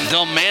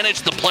 They'll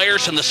manage the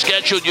players and the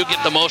schedule. You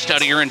get the most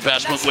out of your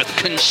investment with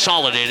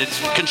Consolidated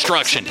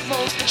Construction.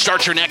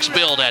 Start your next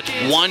build at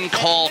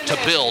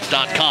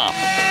onecalltobuild.com.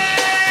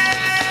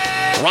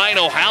 Ryan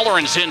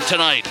O'Halloran's in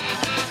tonight.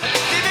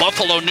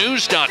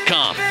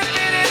 BuffaloNews.com.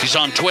 He's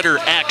on Twitter,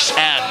 X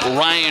at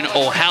Ryan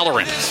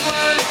O'Halloran.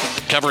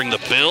 Covering the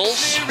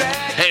Bills.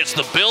 Hey, it's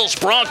the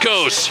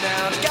Bills-Broncos.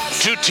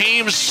 Two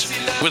teams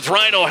with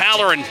Ryan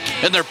O'Halloran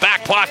in their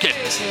back pocket.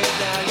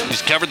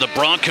 He's covered the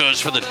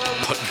Broncos for the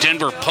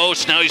Denver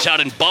Post. Now he's out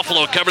in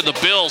Buffalo covering the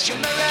Bills.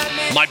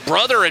 My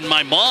brother and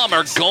my mom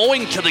are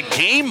going to the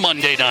game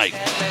Monday night.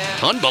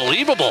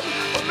 Unbelievable.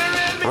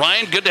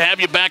 Ryan, good to have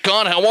you back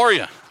on. How are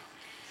you?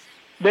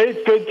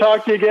 Nate, good to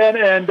talk to you again.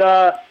 And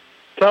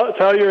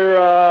tell your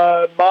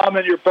mom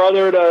and your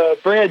brother to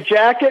bring a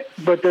jacket,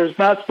 but there's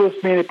not supposed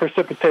to be any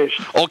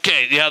precipitation.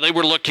 Okay, yeah, they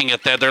were looking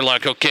at that. They're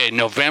like, okay,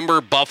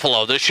 November,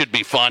 Buffalo, this should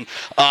be fun.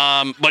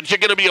 But you're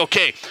going to be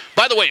okay.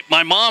 By the way,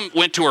 my mom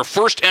went to her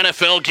first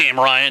NFL game,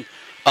 Ryan,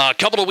 a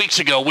couple of weeks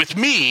ago. With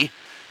me,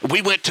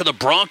 we went to the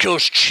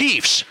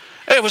Broncos-Chiefs.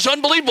 It was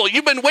unbelievable.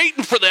 You've been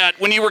waiting for that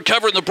when you were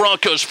covering the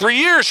Broncos for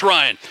years,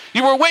 Ryan.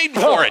 You were waiting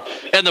for it.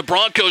 And the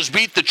Broncos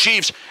beat the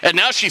Chiefs. And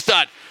now she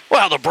thought,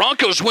 well, the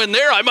Broncos win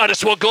there. I might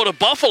as well go to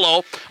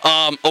Buffalo.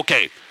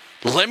 Okay,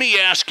 let me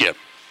ask you.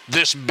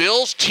 This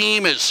Bills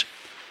team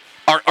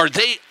are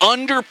they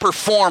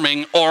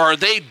underperforming, or are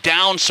they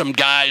down some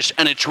guys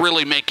and it's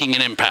really making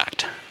an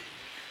impact?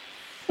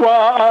 Well,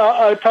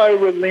 I probably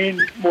would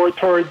lean more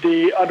toward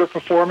the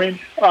underperforming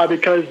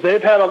because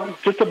they've had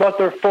just about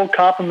their full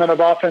complement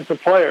of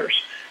offensive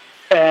players.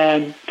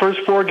 And first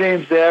 4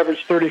 games, they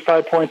averaged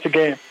 35 points a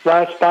game.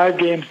 Last 5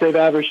 games, they've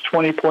averaged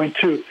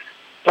 20.2.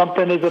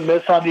 Something is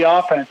amiss on the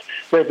offense.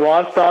 They've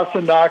lost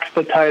Dawson Knox,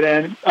 the tight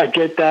end. I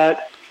get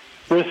that,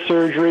 wrist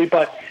surgery,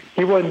 but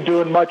he wasn't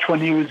doing much when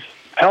he was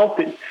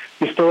healthy.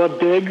 You still have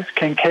Diggs,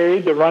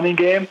 Kincaid, the running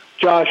game,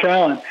 Josh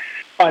Allen.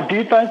 On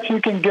defense,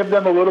 you can give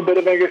them a little bit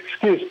of an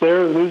excuse.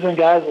 They're losing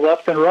guys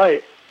left and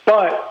right.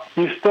 But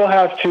you still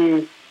have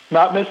to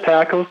not miss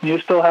tackles, and you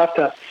still have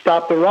to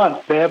stop the run.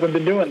 They haven't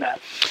been doing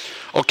that.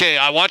 Okay,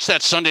 I watched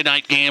that Sunday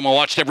night game. I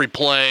watched every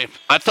play.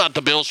 I thought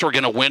the Bills were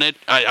going to win it.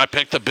 I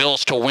picked the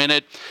Bills to win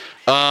it.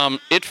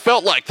 It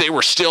felt like they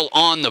were still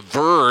on the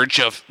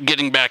verge of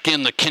getting back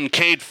in. The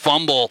Kincaid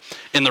fumble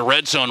in the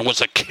red zone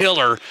was a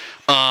killer,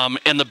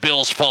 and the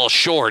Bills fall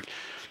short.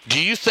 Do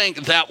you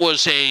think that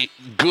was a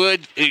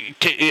good –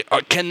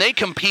 can they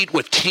compete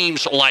with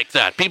teams like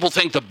that? People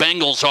think the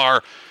Bengals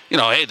are,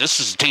 hey, this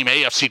is a team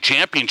AFC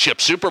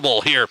Championship, Super Bowl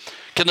here.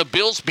 Can the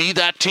Bills be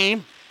that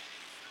team?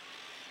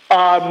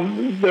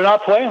 They're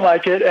not playing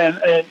like it,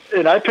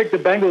 and I picked the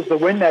Bengals to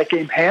win that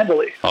game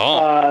handily.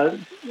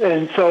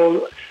 And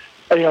so,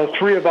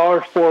 3 of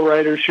our 4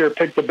 writers here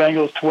picked the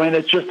Bengals to win.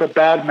 It's just a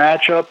bad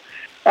matchup.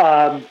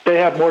 They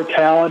have more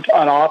talent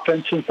on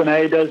offense,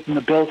 Cincinnati does, than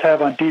the Bills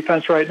have on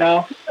defense right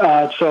now.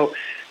 So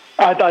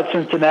I thought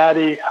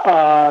Cincinnati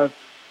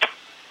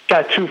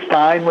got too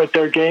fine with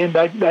their game.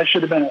 That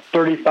should have been a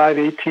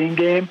 35-18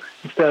 game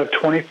instead of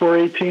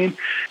 24-18.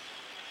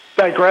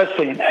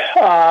 Digressing.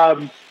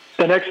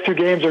 The next 2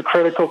 games are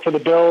critical for the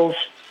Bills.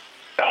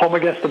 Home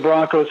against the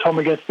Broncos, home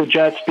against the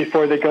Jets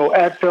before they go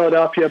at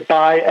Philadelphia,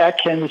 bye at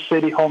Kansas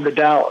City, home to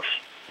Dallas.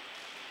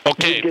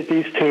 Okay. You get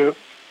these 2.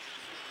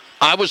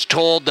 I was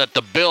told that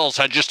the Bills,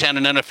 I just had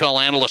an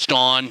NFL analyst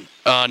on,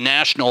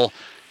 national,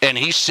 and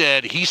he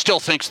said he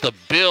still thinks the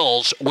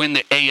Bills win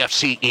the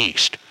AFC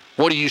East.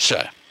 What do you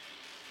say?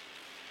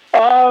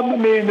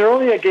 They're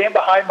only a game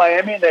behind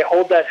Miami, and they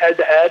hold that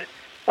head-to-head.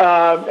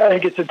 I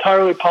think it's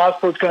entirely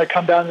possible it's going to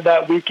come down to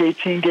that Week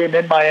 18 game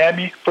in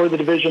Miami for the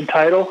division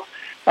title.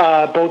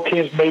 Both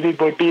teams maybe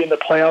would be in the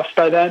playoffs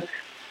by then.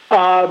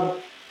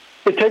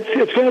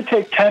 It's going to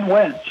take 10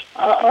 wins.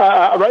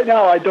 Right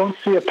now, I don't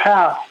see a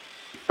path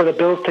for the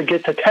Bills to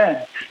get to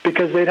 10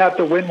 because they'd have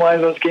to win one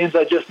of those games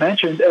I just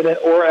mentioned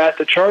or at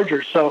the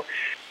Chargers. So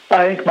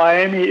I think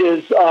Miami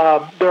is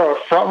they're a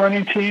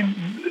front-running team.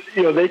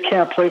 They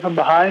can't play from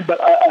behind, but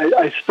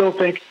I still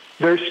think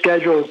their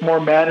schedule is more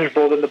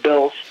manageable than the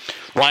Bills.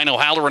 Ryan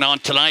O'Halloran on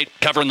tonight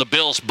covering the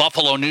Bills,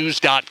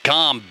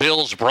 BuffaloNews.com.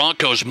 Bills,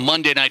 Broncos,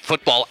 Monday Night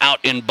Football out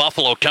in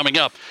Buffalo coming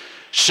up.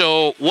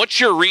 So what's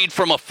your read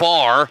from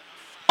afar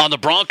on the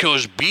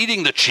Broncos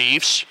beating the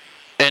Chiefs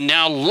and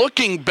now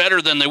looking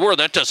better than they were?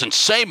 That doesn't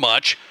say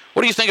much.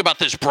 What do you think about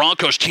this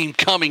Broncos team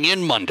coming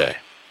in Monday?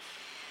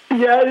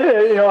 Yeah,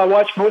 I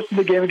watched most of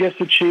the game against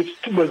the Chiefs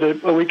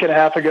a week and a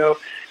half ago.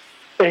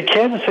 And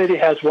Kansas City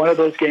has one of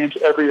those games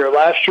every year.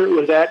 Last year it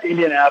was at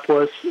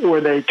Indianapolis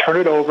where they turn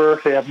it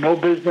over. They have no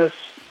business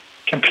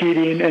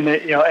competing, and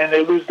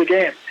they lose the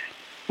game.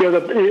 Say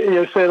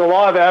the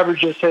law of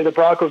averages say the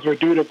Broncos were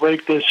due to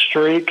break this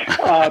streak,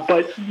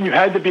 but you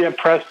had to be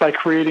impressed by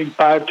creating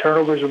 5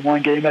 turnovers in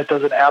one game. That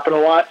doesn't happen a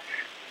lot.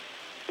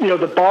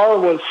 The bar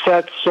was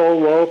set so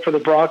low for the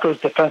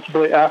Broncos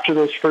defensively after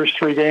those first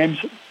 3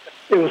 games.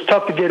 It was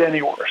tough to get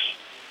any worse.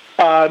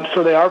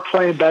 So they are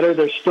playing better.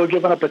 They're still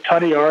giving up a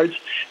ton of yards.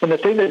 And the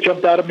thing that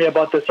jumped out at me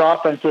about this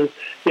offense is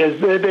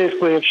they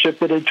basically have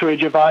shifted into a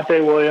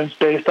Javonte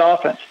Williams-based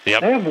offense.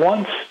 Yep. They have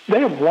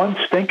one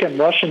stinking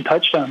rushing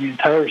touchdown the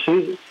entire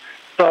season.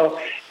 So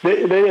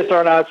they just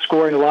are not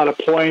scoring a lot of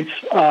points.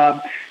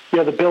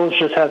 The Bills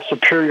just have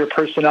superior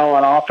personnel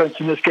on offense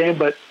in this game,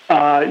 but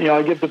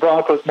I give the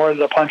Broncos more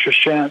than a puncher's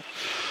chance.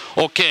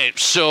 Okay,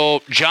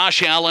 so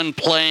Josh Allen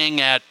playing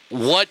at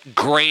what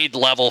grade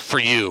level for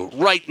you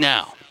right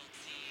now?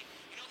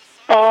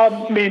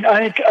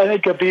 I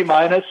think a B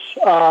minus.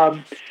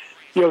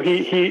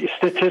 He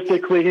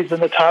statistically he's in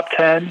the top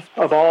 10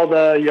 of all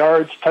the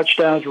yards,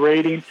 touchdowns,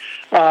 rating.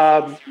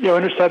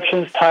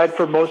 Interceptions tied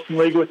for most in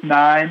the league with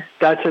 9.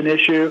 That's an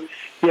issue.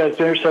 He has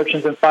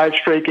interceptions in 5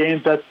 straight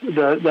games. That's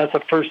a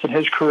first in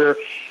his career.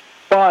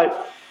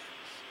 But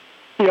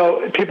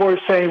people are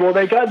saying, well,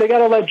 they got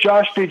to let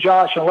Josh be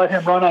Josh and let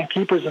him run on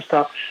keepers and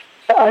stuff.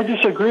 I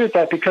disagree with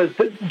that because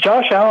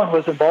Josh Allen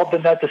was involved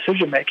in that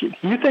decision-making.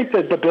 You think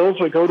that the Bills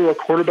would go to a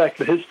quarterback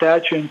with his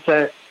stature and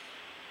say,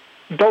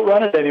 don't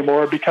run it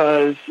anymore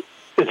because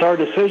it's our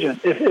decision.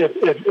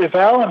 If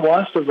Allen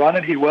wants to run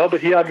it, he will,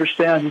 but he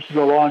understands this is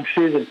a long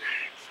season.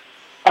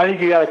 I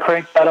think you got to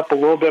crank that up a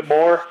little bit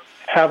more,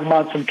 have him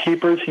on some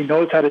keepers. He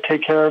knows how to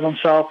take care of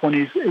himself when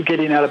he's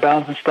getting out of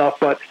bounds and stuff,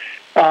 but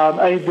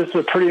I think this is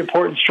a pretty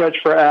important stretch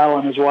for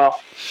Allen as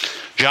well.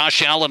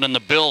 Josh Allen and the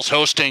Bills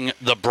hosting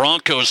the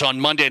Broncos on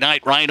Monday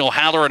night. Ryan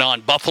O'Halloran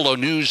on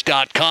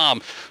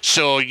BuffaloNews.com.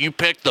 So you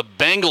picked the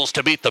Bengals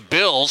to beat the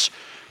Bills.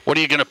 What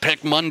are you going to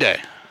pick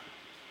Monday?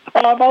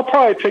 I'll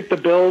probably pick the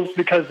Bills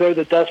because they're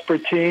the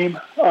desperate team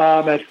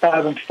at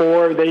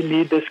 5-4. They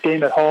need this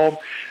game at home.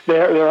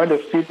 They're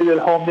undefeated at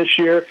home this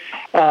year.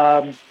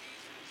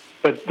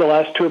 But the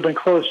last 2 have been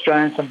close,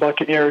 Giants and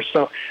Buccaneers.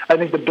 So I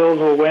think the Bills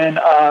will win.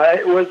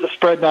 Where's the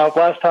spread now?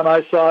 Last time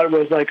I saw it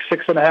was like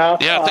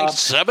 6.5. Yeah, I think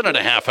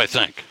 7.5, I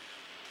think.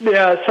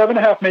 Yeah,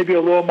 7.5 may be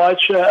a little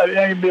much. It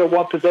may be a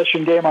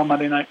one-possession game on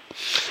Monday night.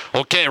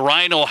 Okay,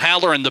 Ryan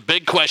O'Halloran, the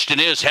big question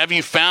is, have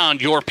you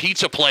found your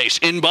pizza place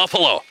in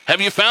Buffalo?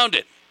 Have you found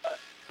it?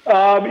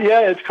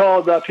 Yeah, it's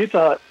called Pizza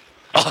Hut.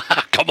 Oh,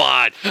 come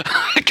on.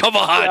 Come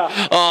on.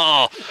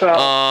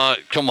 Yeah.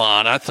 Come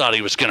on. I thought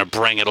he was going to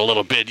bring it a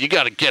little bit. You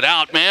got to get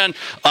out, man.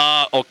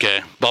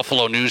 Okay,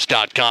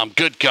 BuffaloNews.com.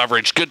 Good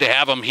coverage. Good to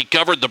have him. He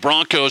covered the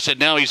Broncos, and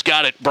now he's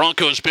got it.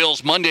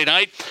 Broncos-Bills Monday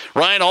night.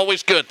 Ryan,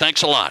 always good.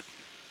 Thanks a lot.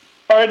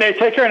 All right, Nate.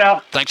 Take care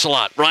now. Thanks a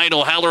lot. Ryan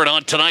O'Halloran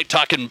on tonight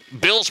talking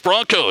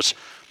Bills-Broncos.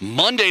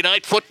 Monday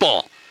Night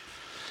Football.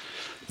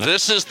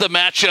 This is the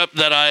matchup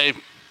that I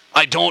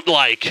don't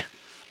like.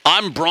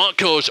 I'm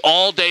Broncos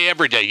all day,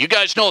 every day. You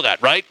guys know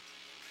that, right?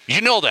 You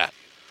know that.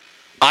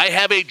 I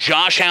have a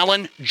Josh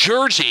Allen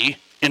jersey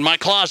in my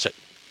closet.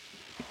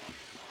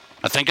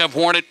 I think I've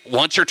worn it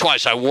once or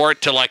twice. I wore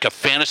it to like a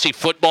fantasy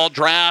football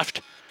draft,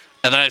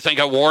 and then I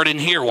think I wore it in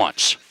here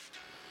once.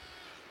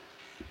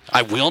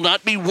 I will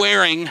not be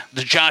wearing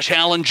the Josh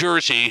Allen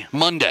jersey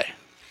Monday.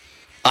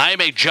 I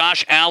am a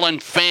Josh Allen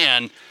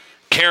fan.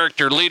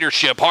 Character,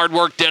 leadership, hard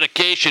work,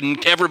 dedication.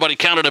 Everybody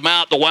counted him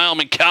out. The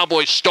Wyoming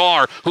Cowboys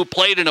star who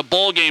played in a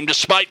bowl game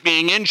despite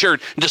being injured,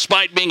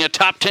 despite being a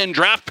top 10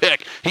 draft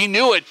pick. He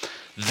knew it.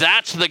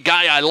 That's the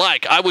guy I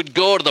like. I would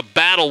go to the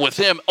battle with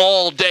him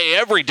all day,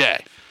 every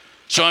day.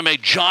 So I'm a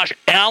Josh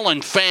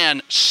Allen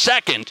fan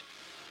second.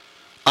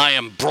 I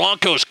am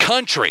Broncos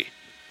country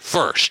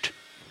first.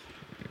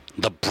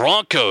 The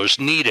Broncos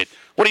need it.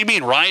 What do you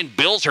mean, Ryan?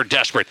 Bills are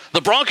desperate.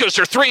 The Broncos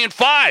are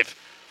 3-5.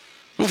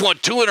 We've won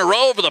 2 in a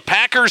row over the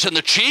Packers and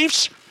the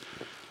Chiefs.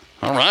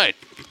 All right.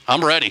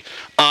 I'm ready.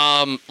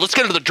 Let's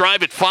get into the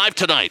drive at 5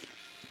 tonight.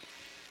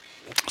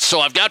 So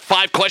I've got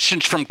 5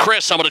 questions from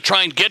Chris. I'm going to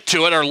try and get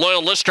to it. Our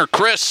loyal listener,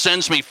 Chris,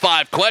 sends me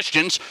 5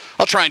 questions.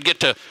 I'll try and get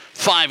to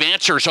 5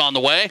 answers on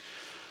the way.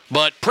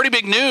 But pretty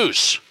big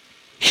news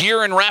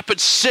here in Rapid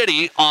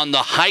City on the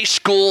high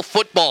school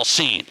football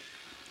scene.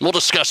 We'll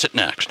discuss it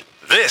next.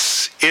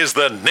 This is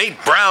the Nate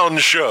Brown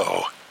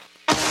Show.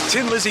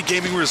 Tin Lizzie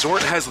Gaming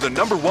Resort has the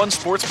 #1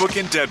 sportsbook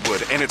in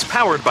Deadwood, and it's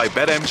powered by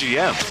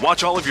BetMGM.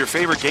 Watch all of your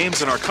favorite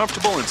games in our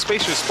comfortable and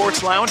spacious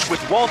sports lounge with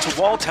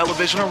wall-to-wall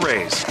television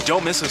arrays.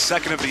 Don't miss a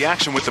second of the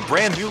action with the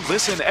brand new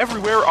Listen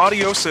Everywhere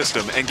audio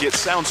system and get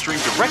sound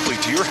streamed directly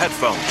to your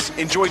headphones.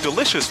 Enjoy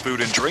delicious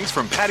food and drinks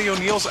from Patty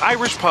O'Neill's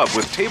Irish Pub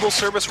with table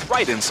service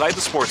right inside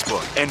the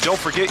sportsbook. And don't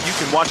forget you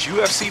can watch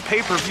UFC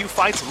pay-per-view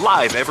fights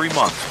live every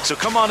month. So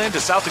come on in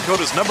to South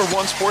Dakota's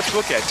 #1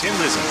 sportsbook at Tin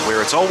Lizzie,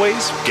 where it's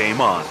always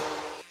game on.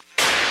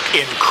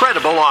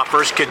 Incredible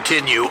offers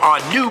continue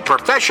on new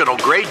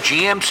professional-grade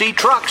GMC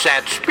trucks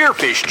at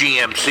Spearfish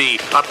GMC.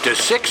 Up to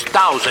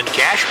 $6,000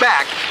 cash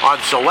back on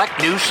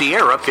select new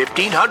Sierra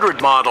 1500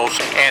 models.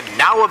 And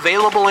now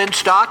available in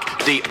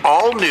stock, the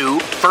all-new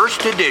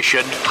first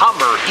edition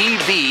Hummer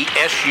EV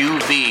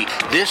SUV.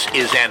 This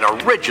is an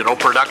original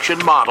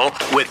production model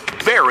with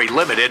very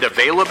limited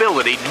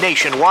availability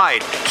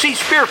nationwide. See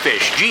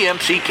Spearfish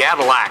GMC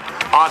Cadillac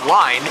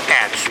online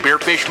at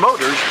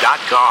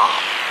spearfishmotors.com.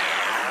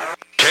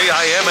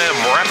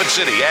 KIMM Rapid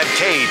City and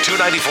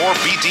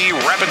K294BT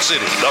Rapid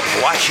City, the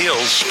Black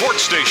Hills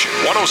Sports Station,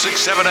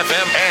 106.7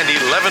 FM and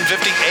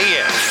 1150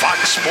 AM,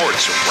 Fox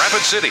Sports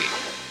Rapid City.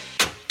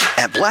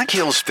 At Black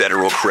Hills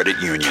Federal Credit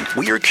Union,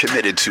 we are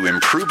committed to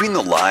improving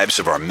the lives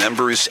of our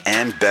members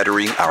and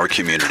bettering our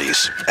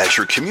communities. As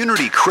your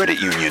community credit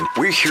union,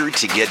 we're here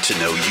to get to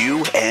know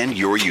you and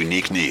your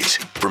unique needs.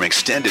 From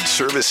extended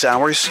service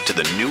hours to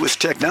the newest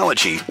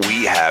technology,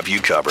 we have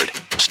you covered.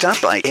 Stop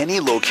by any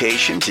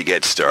location to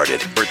get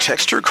started or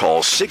text or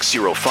call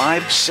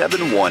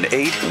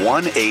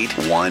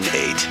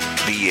 605-718-1818.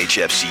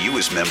 BHFCU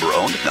is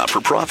member-owned,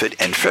 not-for-profit,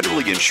 and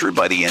federally insured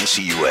by the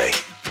NCUA.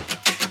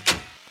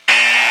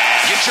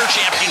 Get your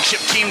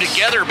championship team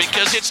together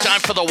because it's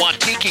time for the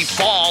Waikiki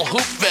Fall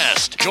Hoop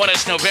Fest. Join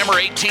us November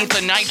 18th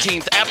and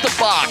 19th at the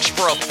Box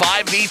for a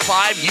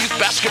 5v5 youth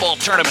basketball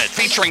tournament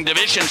featuring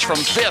divisions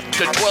from 5th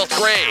to 12th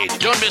grade.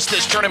 Don't miss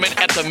this tournament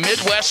at the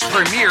Midwest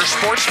Premier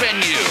Sports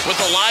Venue with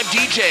a live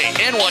DJ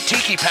and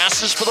Waikiki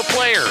passes for the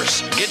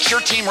players. Get your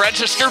team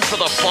registered for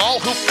the Fall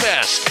Hoop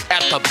Fest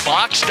at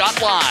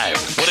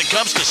thebox.live. When it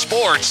comes to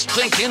sports,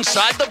 think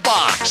inside the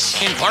box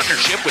in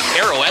partnership with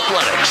Aero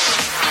Athletics.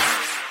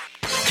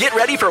 Get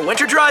ready for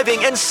winter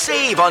driving and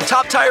save on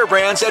top tire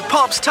brands at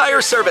Pump's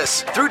Tire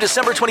Service. Through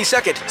December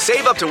 22nd,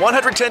 save up to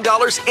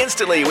 $110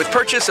 instantly with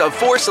purchase of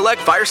 4 select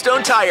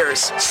Firestone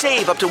tires.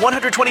 Save up to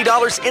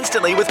 $120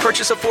 instantly with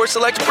purchase of 4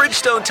 select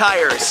Bridgestone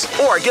tires.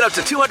 Or get up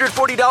to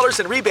 $240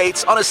 in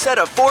rebates on a set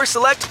of 4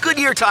 select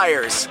Goodyear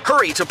tires.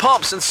 Hurry to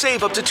Pump's and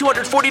save up to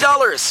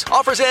 $240.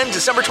 Offers end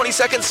December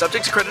 22nd,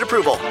 subject to credit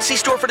approval. See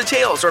store for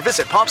details or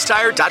visit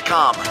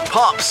pumpstire.com.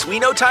 Pump's, we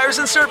know tires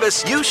and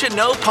service. You should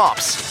know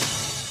Pump's.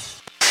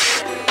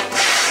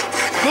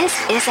 This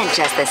isn't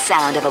just the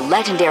sound of a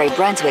legendary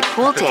Brunswick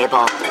pool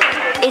table.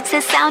 It's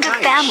the sound of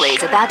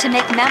families about to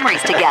make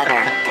memories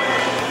together.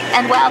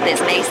 And while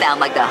this may sound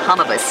like the hum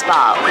of a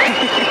spa,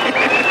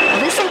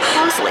 listen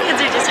closely,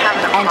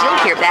 and you'll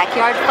hear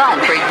backyard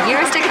fun for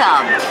years to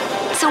come.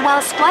 So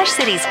while Splash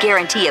City's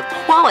guarantee of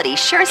quality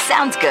sure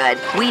sounds good,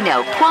 we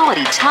know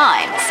quality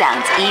time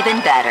sounds even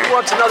better. Who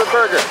wants another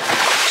burger?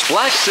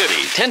 Splash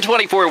City,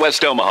 1024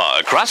 West Omaha,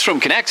 across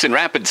from Connects in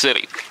Rapid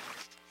City.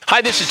 Hi,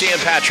 this is Dan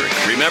Patrick.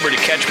 Remember to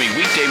catch me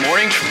weekday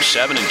mornings from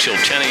 7 until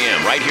 10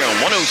 a.m. right here on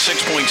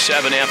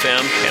 106.7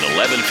 FM and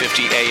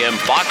 1150 a.m.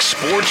 Fox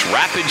Sports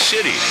Rapid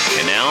City.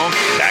 And now,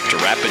 back to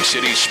Rapid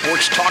City's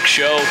sports talk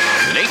show,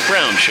 The Nate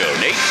Brown Show.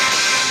 Nate?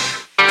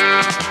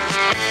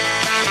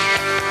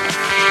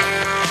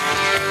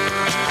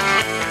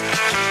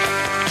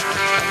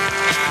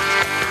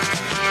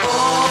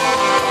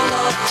 All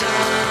of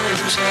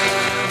times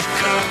have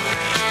come.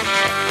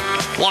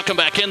 Welcome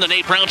back in the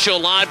Nate Brown Show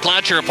live.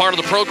 Glad you're a part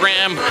of the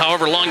program.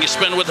 However long you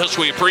spend with us,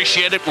 we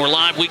appreciate it. We're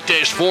live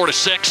weekdays 4 to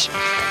 6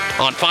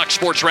 on Fox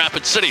Sports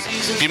Rapid City.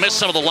 If you missed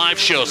some of the live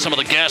shows, some of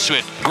the guests, we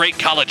had great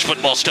college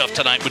football stuff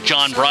tonight with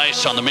John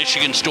Brice on the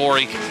Michigan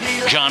story.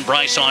 John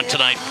Brice on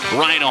tonight.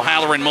 Ryan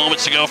O'Halloran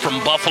moments ago from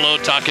Buffalo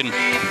talking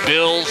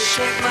Bills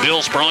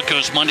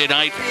Broncos Monday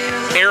night.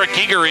 Eric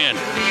Eager in,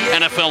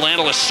 NFL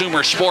analyst,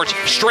 SumerSports.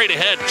 Straight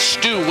ahead,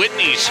 Stu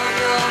Whitney's.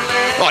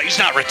 Oh, he's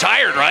not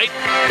retired, right?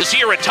 Is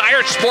he a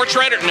retired sports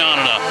writer? No.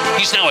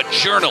 He's now a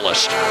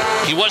journalist.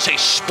 He was a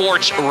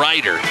sports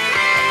writer.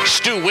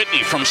 Stu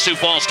Whitney from Sioux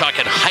Falls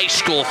talking high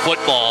school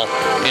football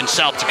in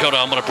South Dakota.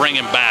 I'm going to bring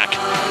him back.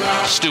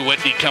 Stu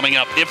Whitney coming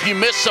up. If you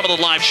missed some of the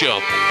live show,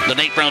 the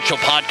Nate Brown Show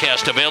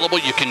podcast available.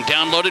 You can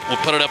download it. We'll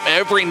put it up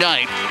every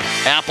night.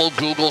 Apple,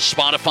 Google,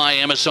 Spotify,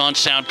 Amazon,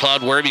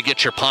 SoundCloud, wherever you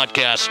get your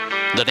podcasts.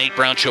 The Nate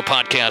Brown Show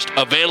podcast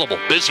available.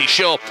 Busy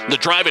show. The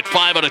Drive at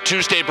 5 on a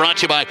Tuesday brought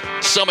to you by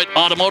Summit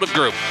Automotive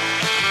Group.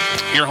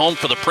 Your home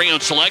for the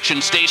pre-owned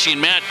selection. Stacy and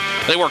Matt,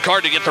 they work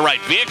hard to get the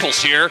right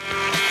vehicles here.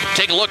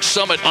 Take a look,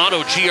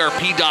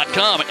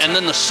 summitautogrp.com, and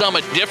then the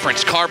Summit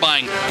difference, car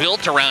buying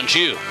built around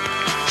you.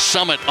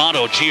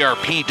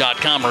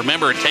 summitautogrp.com.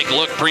 Remember, take a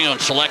look,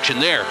 pre-owned selection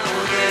there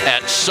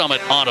at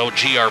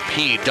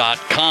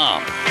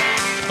summitautogrp.com.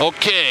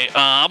 Okay,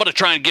 I'm going to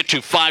try and get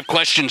to 5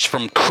 questions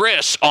from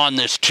Chris on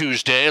this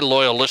Tuesday.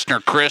 Loyal listener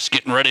Chris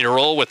getting ready to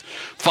roll with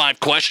 5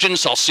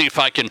 questions. I'll see if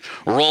I can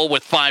roll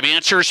with 5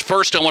 answers.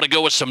 First, I want to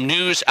go with some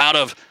news out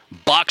of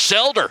Box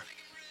Elder.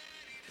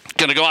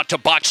 Going to go out to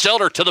Box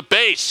Elder, to the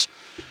base.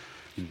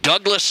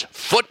 Douglas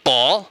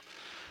football,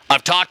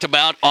 I've talked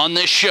about on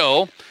this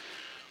show,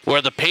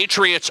 where the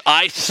Patriots,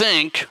 I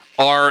think,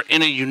 are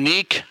in a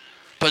unique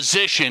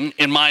position,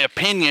 in my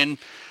opinion,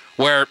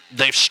 where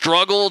they've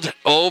struggled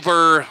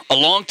over a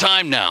long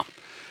time now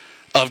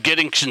of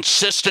getting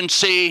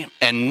consistency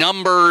and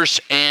numbers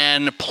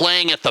and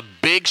playing at the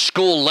big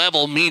school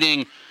level,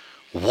 meaning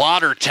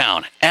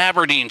Watertown,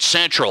 Aberdeen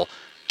Central,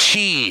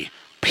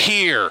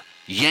 Pierre,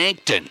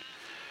 Yankton.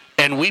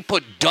 And we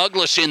put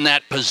Douglas in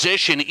that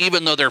position,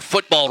 even though their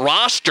football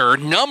roster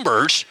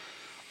numbers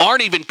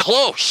aren't even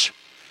close.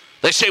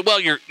 They say, well,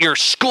 your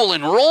school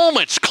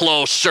enrollment's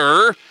close,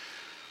 sir.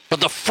 But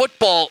the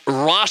football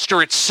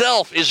roster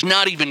itself is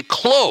not even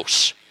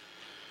close.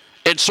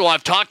 And so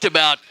I've talked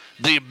about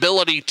the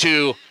ability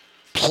to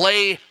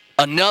play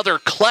another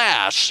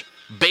class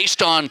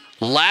based on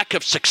lack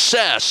of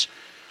success,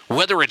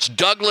 whether it's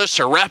Douglas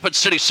or Rapid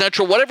City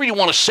Central, whatever you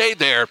want to say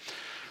there.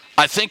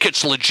 I think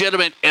it's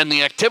legitimate, and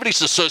the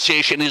Activities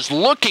Association is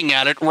looking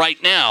at it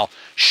right now.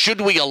 Should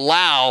we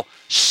allow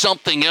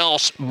something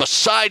else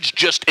besides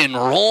just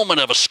enrollment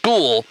of a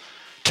school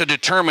to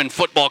determine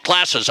football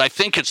classes? I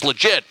think it's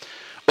legit.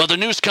 Well, the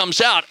news comes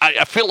out.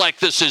 I feel like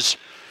this is,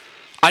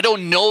 I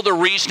don't know the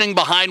reasoning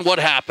behind what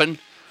happened.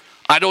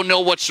 I don't know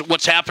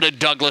what's happened at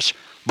Douglas,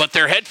 but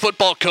their head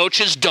football coach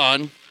is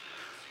done.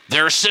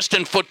 Their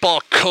assistant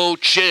football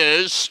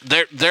coaches,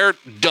 they're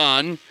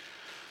done.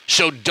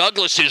 So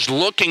Douglas is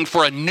looking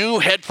for a new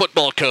head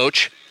football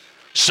coach,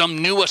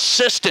 some new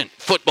assistant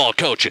football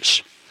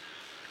coaches.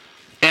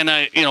 And,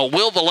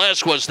 Will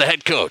Velez was the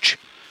head coach.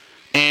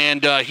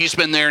 And he's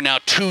been there now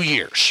 2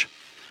 years.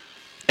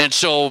 And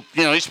so,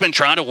 he's been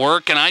trying to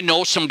work. And I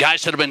know some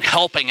guys that have been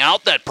helping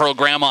out that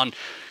program on,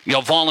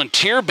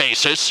 volunteer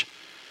basis.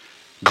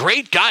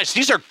 Great guys.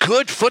 These are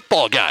good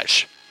football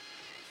guys.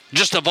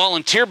 Just a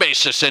volunteer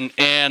basis.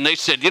 And they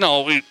said,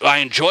 I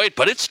enjoy it,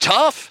 but it's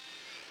tough.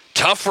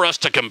 Tough for us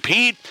to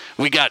compete.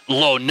 We got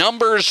low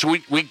numbers.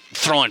 We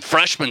throwing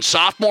freshmen,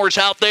 sophomores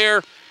out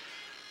there.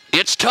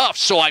 It's tough.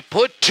 So I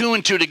put 2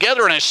 and 2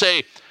 together and I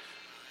say,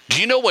 do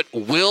you know what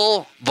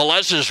Will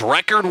Velez's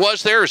record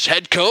was there as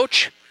head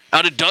coach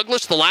out of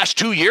Douglas the last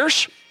 2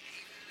 years?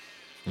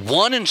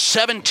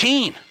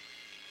 1-17.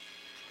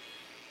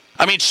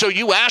 I mean, so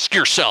you ask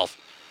yourself,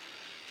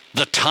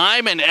 the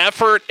time and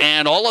effort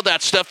and all of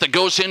that stuff that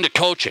goes into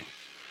coaching.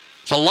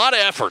 It's a lot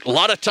of effort, a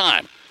lot of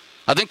time.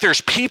 I think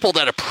there's people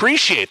that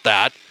appreciate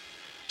that.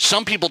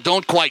 Some people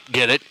don't quite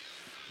get it.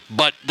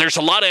 But there's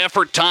a lot of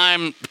effort,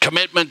 time,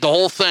 commitment, the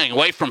whole thing,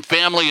 away from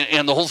family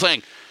and the whole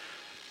thing.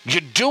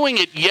 You're doing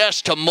it,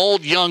 yes, to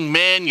mold young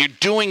men. You're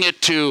doing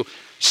it to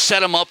set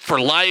them up for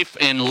life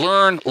and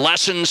learn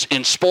lessons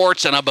in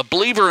sports. And I'm a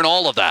believer in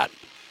all of that.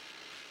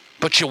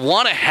 But you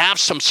want to have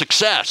some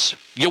success.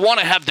 You want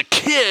to have the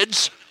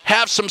kids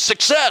have some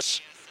success.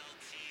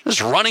 This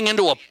is running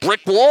into a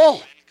brick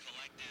wall.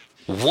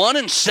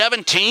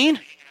 1-17.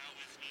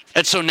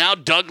 And so now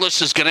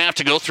Douglas is going to have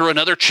to go through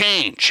another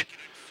change.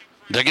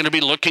 They're going to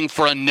be looking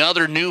for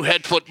another new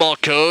head football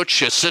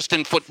coach,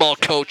 assistant football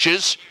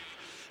coaches,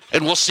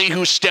 and we'll see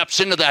who steps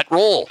into that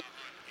role.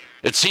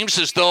 It seems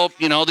as though,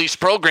 these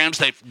programs,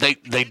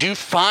 they do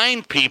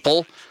find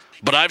people,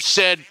 but I've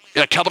said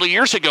a couple of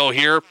years ago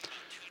here,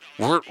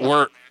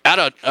 we're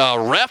at a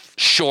ref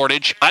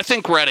shortage. I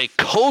think we're at a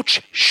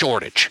coach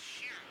shortage.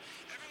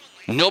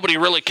 Nobody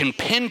really can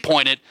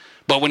pinpoint it,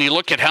 but when you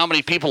look at how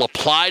many people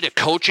apply to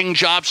coaching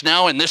jobs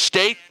now in this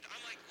state,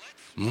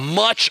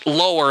 much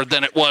lower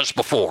than it was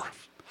before.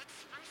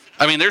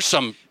 I mean, there's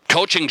some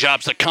coaching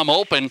jobs that come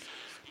open,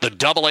 the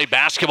AA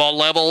basketball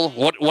level,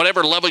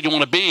 whatever level you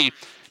want to be,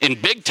 in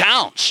big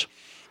towns.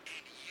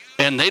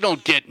 And they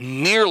don't get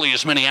nearly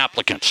as many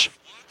applicants.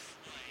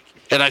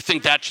 And I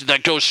think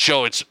that goes to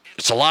show it's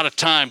a lot of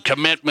time,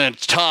 commitment,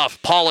 tough,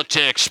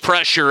 politics,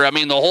 pressure,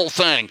 the whole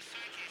thing.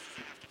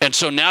 And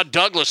so now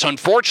Douglas,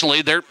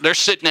 unfortunately, they're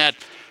sitting at,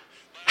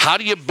 how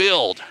do you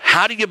build?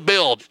 How do you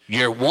build?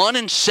 You're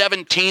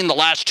 1-17 the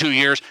last 2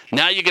 years.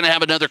 Now you're going to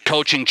have another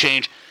coaching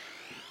change.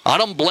 I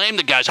don't blame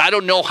the guys. I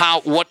don't know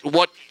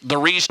what the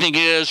reasoning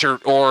is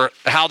or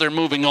how they're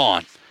moving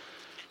on.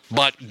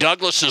 But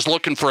Douglas is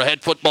looking for a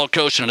head football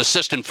coach and an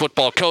assistant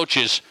football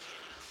coaches.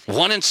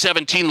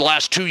 1-17 the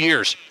last 2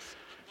 years.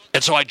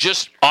 And so I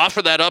just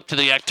offer that up to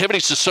the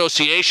Activities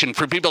Association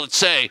for people that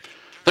say,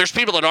 there's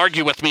people that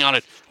argue with me on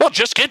it. Well,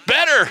 just get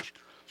better.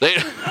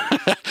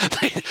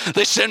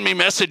 They send me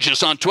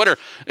messages on Twitter.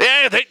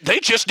 Yeah, they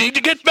just need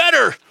to get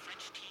better.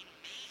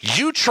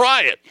 You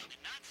try it.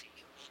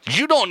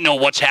 You don't know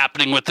what's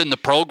happening within the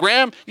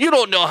program. You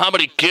don't know how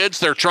many kids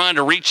they're trying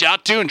to reach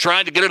out to and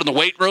trying to get into the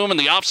weight room and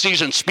the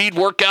off-season speed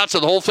workouts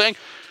and the whole thing.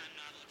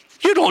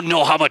 You don't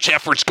know how much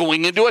effort's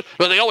going into it.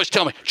 But they always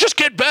tell me, just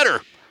get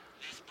better.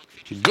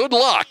 Good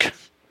luck.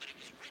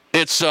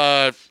 It's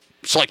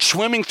It's like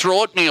swimming through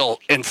oatmeal,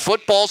 and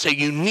football's a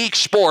unique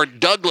sport.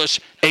 Douglas,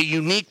 a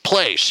unique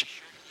place.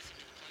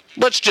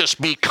 Let's just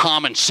be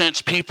common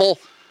sense, people.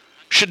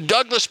 Should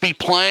Douglas be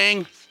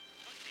playing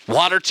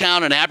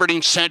Watertown and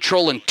Aberdeen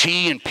Central and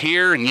T and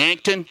Pier and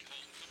Yankton?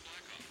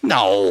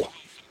 No,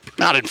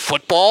 not in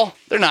football.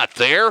 They're not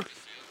there.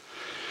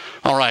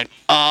 All right,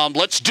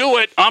 let's do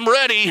it. I'm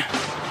ready.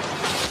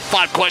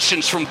 5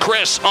 questions from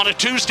Chris on a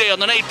Tuesday on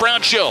the Nate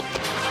Brown Show.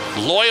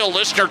 Loyal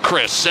listener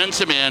Chris sends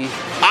them in.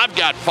 I've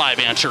got 5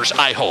 answers,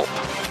 I hope.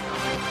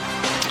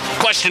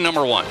 Question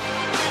number 1.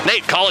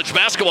 Nate, college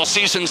basketball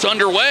season's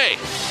underway.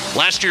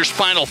 Last year's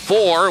Final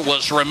Four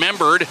was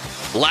remembered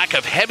lack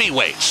of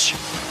heavyweights.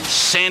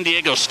 San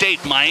Diego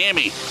State,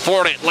 Miami,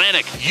 Florida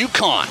Atlantic,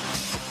 UConn.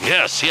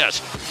 Yes.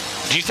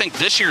 Do you think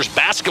this year's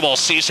basketball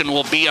season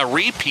will be a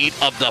repeat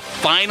of the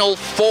Final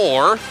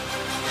Four?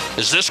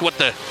 Is this what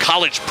the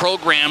college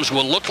programs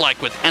will look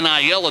like with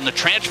NIL and the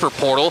transfer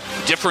portal,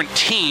 different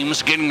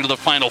teams getting to the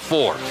Final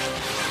Four?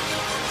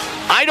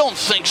 I don't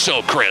think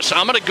so, Chris.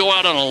 I'm going to go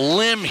out on a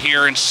limb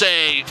here and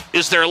say,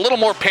 is there a little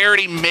more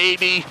parity?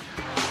 Maybe.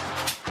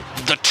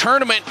 The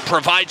tournament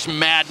provides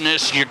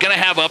madness. You're going to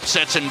have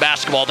upsets in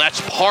basketball.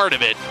 That's part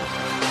of it.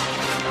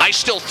 I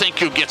still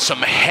think you'll get some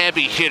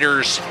heavy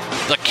hitters,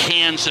 the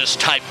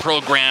Kansas-type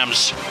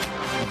programs,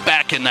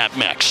 back in that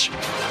mix.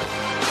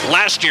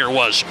 Last year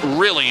was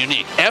really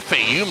unique.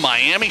 FAU,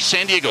 Miami,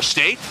 San Diego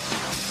State.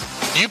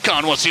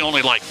 UConn was the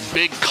only,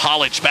 big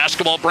college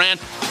basketball brand.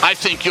 I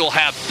think you'll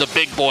have the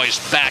big boys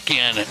back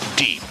in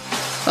deep.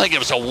 I think it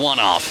was a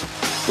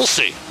one-off. We'll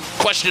see.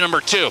 Question number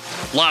 2.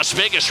 Las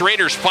Vegas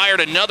Raiders fired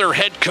another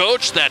head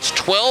coach. That's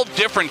 12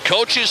 different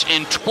coaches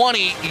in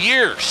 20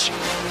 years.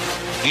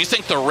 Do you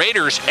think the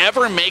Raiders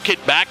ever make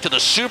it back to the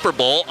Super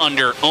Bowl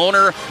under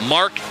owner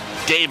Mark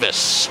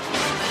Davis?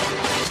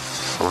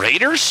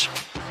 Raiders?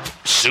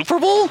 Super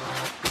Bowl?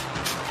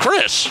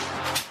 Chris,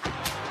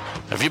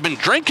 have you been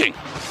drinking?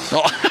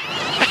 Oh.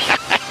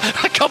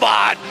 Come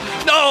on.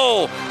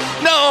 No.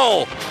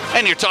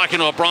 And you're talking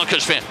to a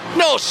Broncos fan.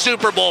 No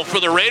Super Bowl for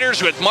the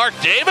Raiders with Mark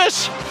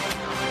Davis?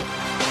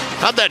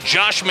 How'd that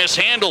Josh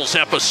Mishandles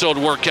episode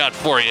work out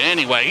for you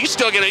anyway? He's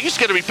gonna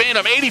be paying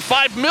them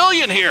 $85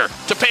 million here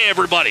to pay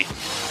everybody.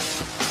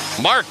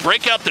 Mark,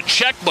 break out the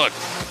checkbook.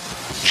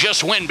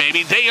 Just win,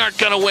 baby. They aren't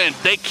going to win.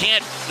 They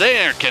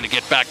aren't going to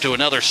get back to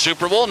another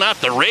Super Bowl,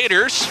 not the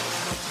Raiders.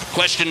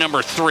 Question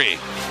number 3.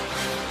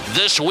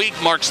 This week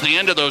marks the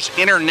end of those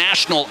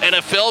international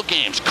NFL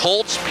games.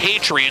 Colts,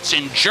 Patriots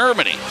in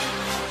Germany.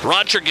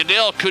 Roger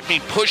Goodell could be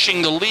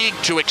pushing the league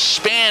to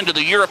expand to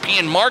the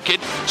European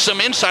market.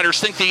 Some insiders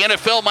think the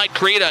NFL might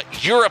create a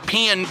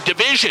European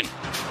division.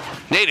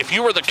 Nate, if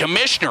you were the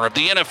commissioner of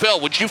the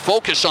NFL, would you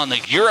focus on the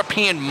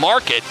European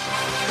market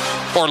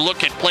or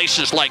look at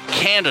places like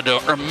Canada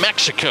or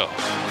Mexico?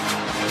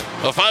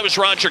 If I was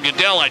Roger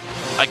Goodell,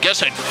 I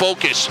guess I'd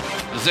focus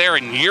there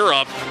in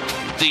Europe.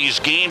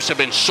 These games have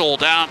been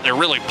sold out. They're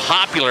really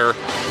popular.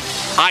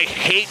 I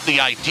hate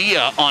the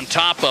idea on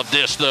top of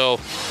this, though,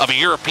 of a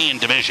European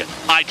division.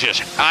 I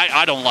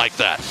don't like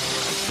that.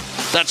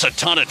 That's a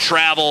ton of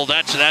travel.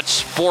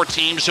 That's 4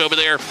 teams over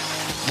there.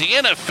 The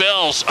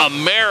NFL's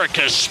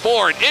America's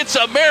sport. It's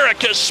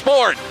America's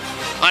sport.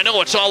 I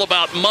know it's all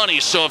about money,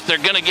 so if they're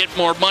going to get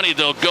more money,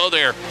 they'll go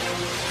there.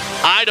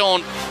 I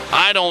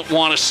don't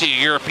want to see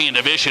a European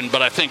division,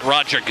 but I think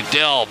Roger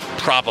Goodell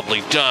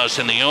probably does,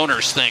 and the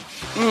owners think,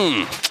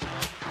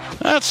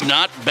 that's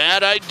not a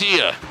bad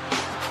idea.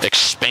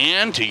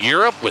 Expand to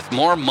Europe with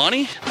more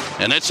money,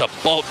 and it's a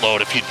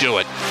boatload if you do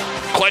it.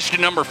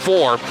 Question number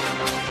 4.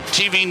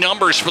 TV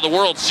numbers for the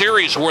World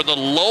Series were the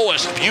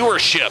lowest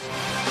viewership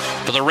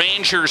for the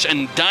Rangers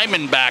and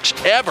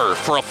Diamondbacks ever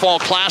for a fall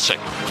classic.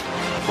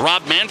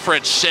 Rob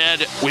Manfred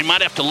said we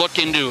might have to look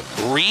into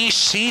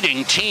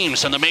reseeding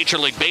teams in the Major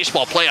League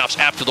Baseball playoffs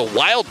after the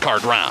wild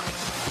card round.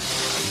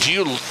 Do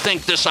you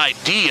think this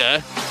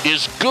idea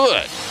is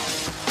good?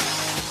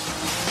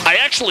 I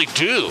actually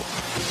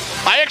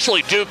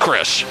do,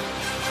 Chris.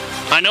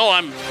 I know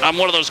I'm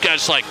one of those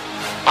guys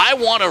I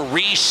want to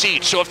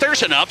reseed. So if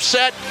there's an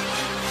upset,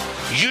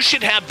 you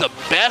should have the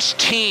best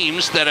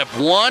teams that have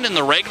won in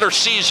the regular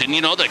season,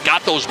 that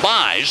got those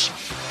buys.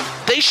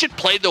 They should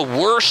play the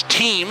worst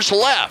teams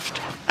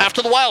left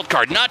after the wild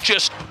card, not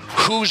just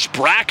who's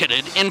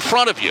bracketed in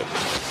front of you.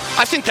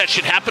 I think that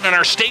should happen in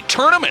our state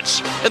tournaments,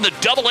 in the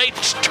AA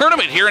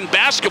tournament here in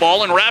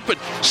basketball in Rapid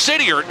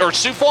City or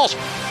Sioux Falls.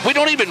 We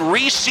don't even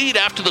reseed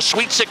after the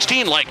Sweet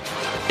 16.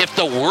 If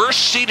the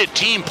worst seeded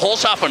team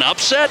pulls off an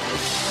upset,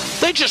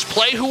 they just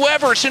play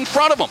whoever's in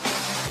front of them.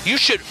 You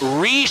should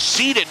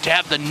reseed it to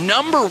have the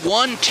number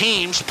 1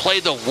 teams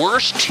play the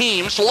worst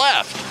teams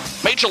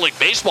left. Major League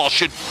Baseball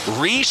should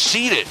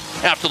reseed it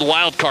after the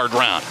wild card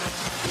round.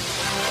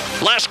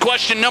 Last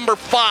question, number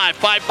 5.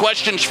 5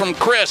 questions from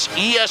Chris.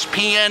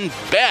 ESPN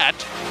Bet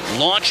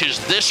launches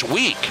this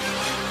week.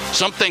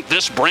 Some think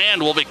this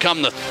brand will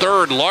become the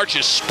 3rd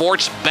largest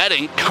sports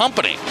betting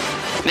company.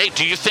 Nate,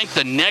 do you think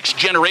the next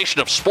generation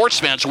of sports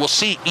fans will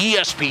see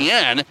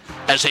ESPN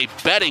as a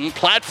betting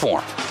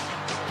platform?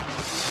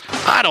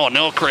 I don't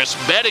know, Chris.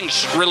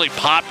 Betting's really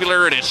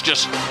popular, and it's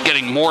just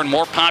getting more and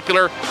more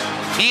popular.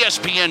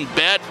 ESPN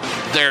Bet,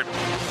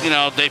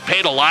 they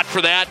paid a lot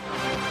for that.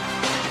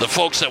 The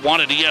folks that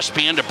wanted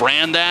ESPN to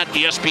brand that,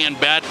 ESPN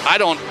Bet,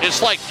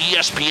 it's like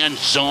ESPN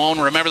Zone.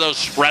 Remember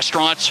those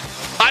restaurants?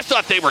 I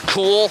thought they were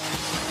cool.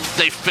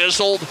 They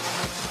fizzled.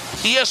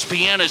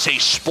 ESPN is a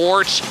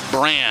sports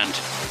brand,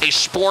 a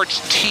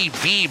sports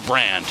TV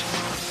brand.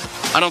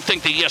 I don't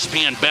think the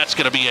ESPN Bet's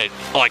going to be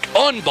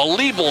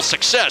unbelievable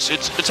success.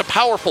 It's a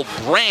powerful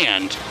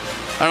brand.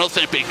 I don't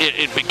think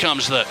it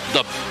becomes the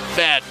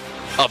bet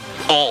of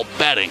all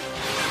betting.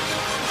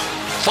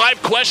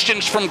 5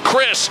 questions from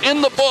Chris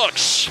in the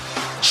books.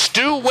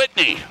 Stu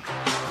Whitney,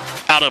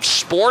 out of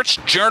sports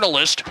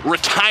journalist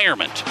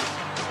retirement.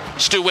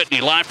 Stu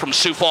Whitney, live from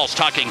Sioux Falls,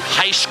 talking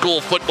high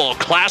school football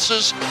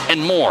classes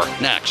and more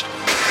next.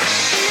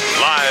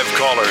 Live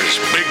callers,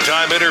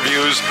 big-time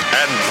interviews,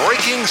 and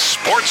breaking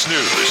sports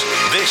news.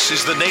 This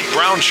is the Nate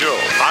Brown Show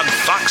on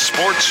Fox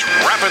Sports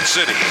Rapid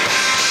City.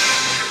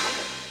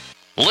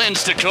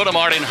 Lynn's Dakota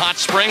Mart in Hot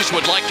Springs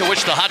would like to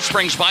wish the Hot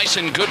Springs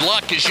Bison good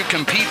luck as you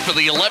compete for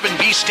the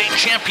 11B State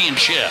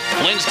Championship.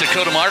 Lynn's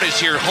Dakota Mart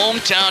is your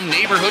hometown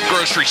neighborhood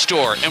grocery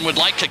store and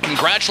would like to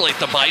congratulate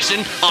the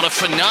Bison on a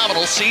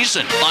phenomenal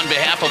season. On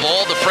behalf of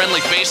all the friendly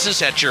faces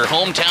at your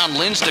hometown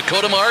Lynn's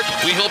Dakota Mart,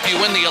 we hope you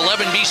win the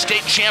 11B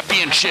State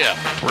Championship.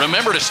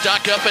 Remember to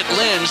stock up at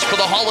Lynn's for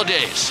the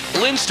holidays.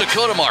 Lynn's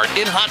Dakota Mart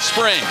in Hot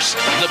Springs,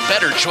 the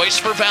better choice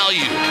for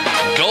value.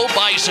 Go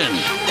Bison!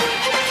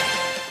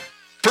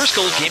 First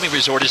Gold Gaming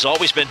Resort has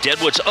always been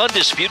Deadwood's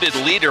undisputed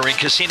leader in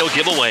casino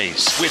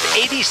giveaways, with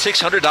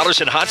 $8,600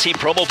 in hot seat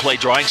promo play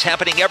drawings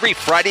happening every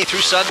Friday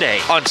through Sunday.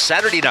 On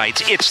Saturday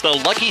nights, it's the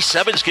Lucky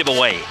Sevens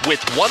giveaway, with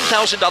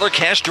 $1,000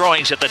 cash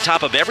drawings at the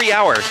top of every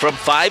hour from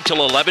 5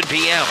 till 11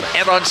 p.m.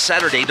 And on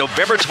Saturday,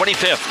 November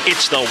 25th,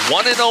 it's the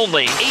one and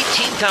only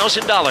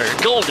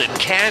 $18,000 Golden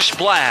Cash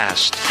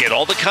Blast. Get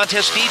all the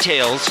contest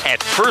details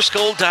at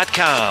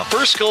firstgold.com.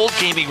 First Gold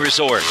Gaming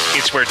Resort.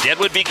 It's where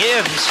Deadwood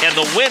begins, and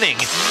the winning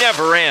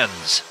never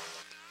ends.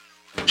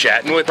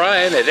 Chatting with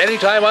Brian at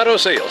Anytime Auto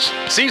Sales.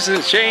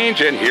 Seasons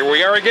change, and here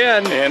we are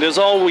again. And as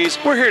always,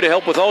 we're here to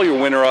help with all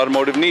your winter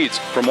automotive needs.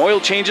 From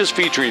oil changes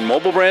featuring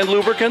mobile brand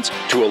lubricants,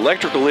 to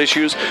electrical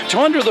issues, to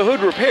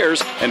under-the-hood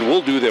repairs, and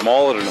we'll do them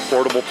all at an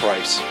affordable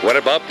price. What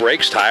about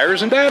brakes,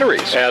 tires, and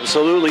batteries?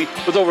 Absolutely.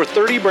 With over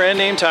 30 brand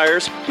name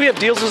tires, we have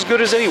deals as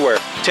good as anywhere.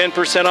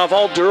 10% off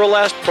all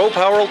Duralast Pro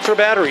Power Ultra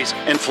batteries.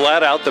 And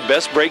flat out, the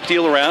best brake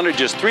deal around at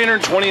just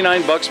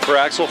 $329 per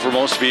axle for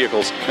most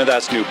vehicles. And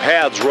that's new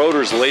pads,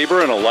 rotors,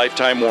 labor, and a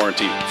lifetime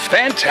warranty.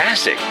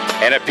 Fantastic!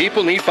 And if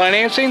people need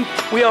financing,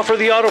 we offer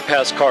the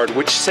AutoPass card,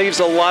 which saves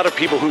a lot of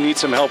people who need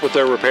some help with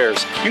their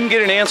repairs. You can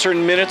get an answer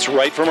in minutes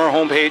right from our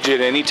homepage at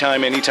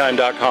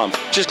anytime.com.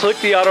 Just click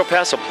the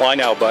AutoPass Apply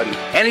Now button.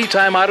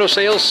 Anytime Auto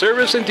Sales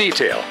Service and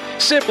Detail.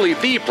 Simply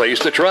the place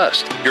to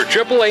trust. Your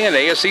AAA and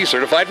ASC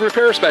certified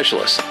repair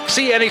specialists.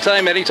 See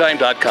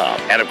anytime.com.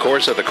 And of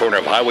course at the corner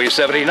of Highway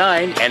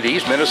 79 and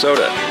East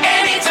Minnesota.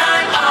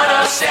 Anytime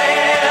Auto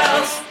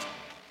Sales.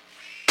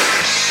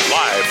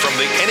 Live from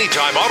the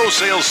Anytime Auto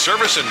Sales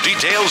Service and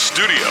Details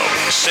Studio.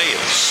 Sales,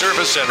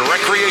 service, and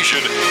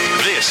recreation.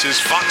 This is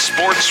Fox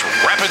Sports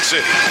Rapid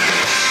City.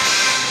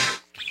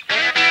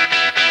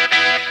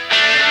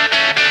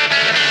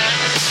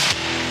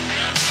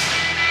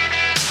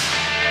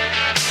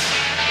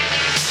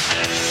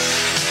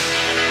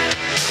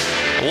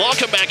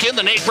 Welcome back in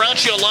the Nate Brown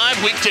Show live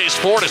weekdays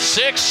 4 to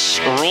 6,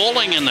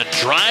 rolling in the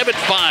Drive at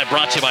 5,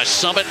 brought to you by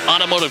Summit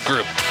Automotive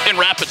Group in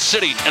Rapid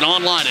City and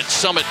online at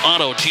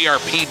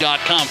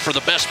summitautogrp.com for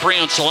the best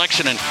pre-owned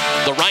selection and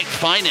the right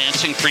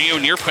financing for you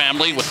and your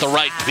family with the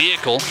right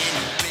vehicle.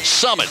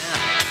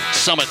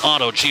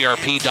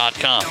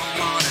 summitautogrp.com.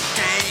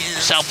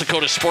 South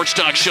Dakota Sports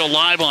Talk Show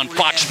live on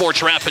Fox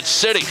Sports Rapid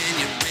City.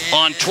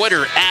 On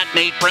Twitter, at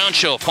Nate Brown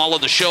Show. Follow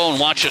the show and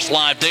watch us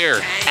live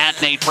there,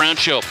 at Nate Brown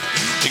Show.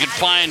 You can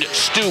find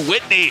Stu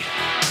Whitney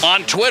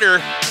on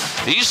Twitter.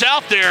 He's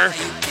out there.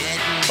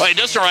 Well, he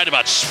doesn't write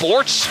about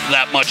sports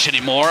that much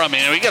anymore. I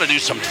mean, we got to do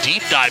some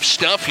deep dive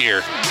stuff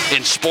here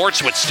in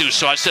sports with Stu.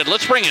 So I said,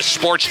 let's bring his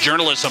sports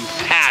journalism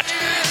hat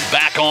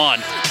back on.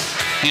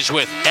 He's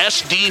with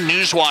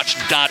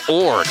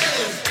sdnewswatch.org.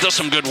 Does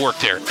some good work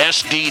there.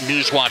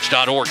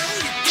 sdnewswatch.org.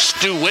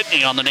 Stu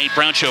Whitney on the Nate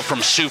Brown Show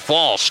from Sioux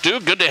Falls. Stu,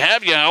 good to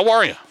have you. How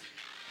are you?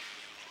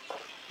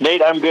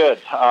 Nate, I'm good.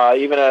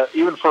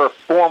 Even for a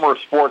former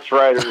sports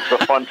writer, it's a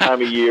fun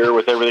time of year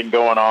with everything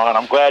going on.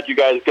 I'm glad you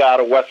guys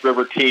got a West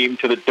River team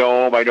to the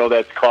Dome. I know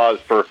that's cause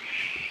for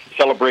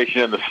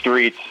celebration in the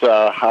streets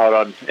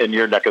out in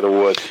your neck of the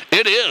woods.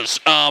 It is.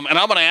 And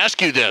I'm going to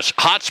ask you this.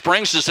 Hot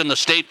Springs is in the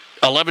state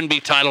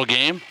 11B title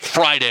game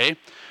Friday.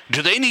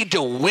 Do they need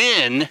to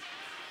win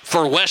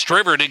for West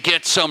River to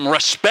get some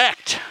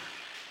respect?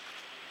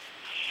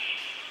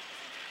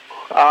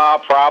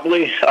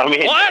 Probably. I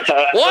mean, what?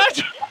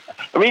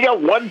 I mean, you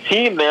got one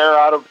team there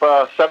out of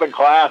 7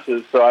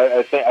 classes, so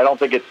I don't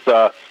think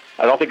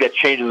that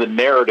changes the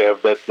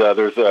narrative that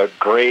there's a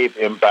grave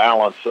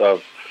imbalance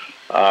of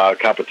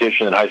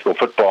competition in high school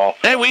football.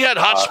 Hey, we had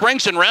Hot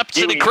Springs and Rapid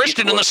City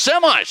Christian in the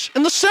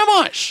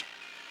semis.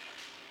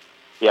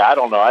 Yeah, I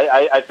don't know.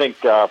 I think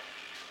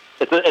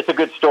it's a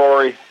good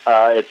story.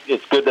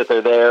 It's good that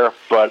they're there,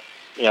 but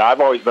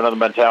I've always been of the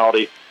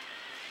mentality: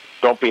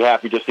 don't be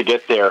happy just to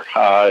get there.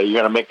 You're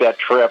going to make that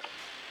trip,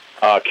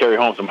 carry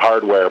home some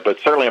hardware. But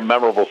certainly a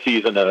memorable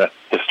season and a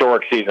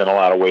historic season in a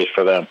lot of ways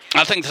for them.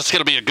 I think this is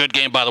going to be a good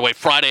game, by the way.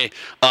 Friday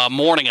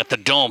morning at the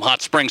Dome,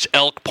 Hot Springs,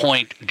 Elk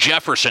Point,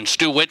 Jefferson.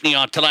 Stu Whitney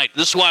on tonight.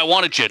 This is why I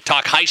wanted you to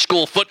talk high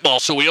school football,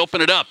 so we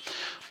open it up.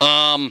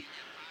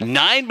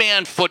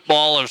 9-man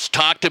football was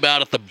talked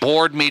about at the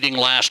board meeting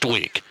last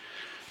week.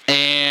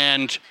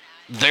 And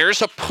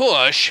there's a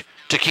push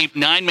to keep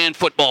 9-man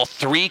football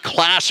 3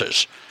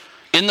 classes.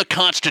 In the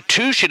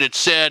Constitution, it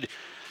said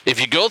if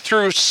you go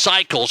through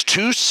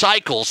 2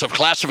 cycles of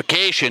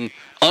classification,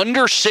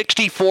 under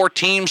 64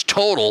 teams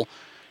total,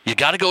 you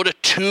got to go to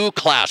 2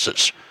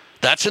 classes.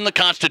 That's in the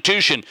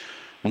Constitution.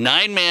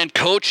 9-man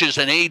coaches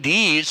and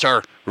ADs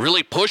are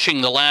really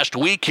pushing the last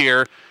week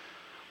here.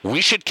 We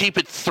should keep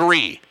it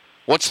 3.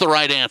 What's the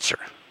right answer?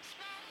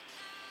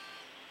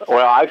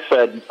 Well, I've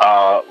said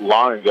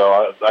long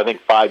ago, I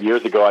think 5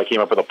 years ago, I came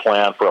up with a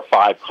plan for a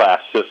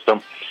 5-class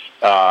system.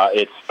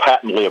 It's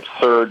patently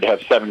absurd to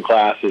have 7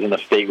 classes in a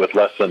state with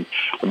less than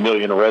 1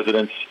 million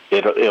residents.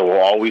 It will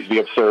always be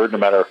absurd, no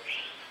matter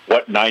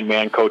what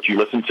 9-man coach you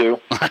listen to.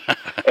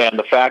 And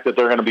the fact that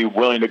they're going to be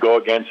willing to go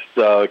against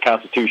the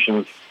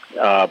Constitution's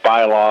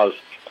bylaws,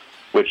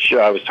 which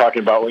I was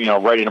talking about,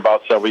 writing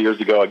about several years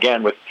ago,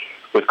 again with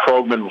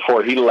Krogman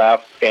before he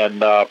left,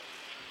 and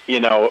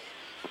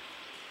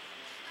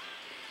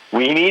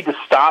we need to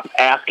stop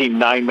asking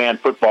 9-man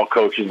football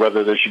coaches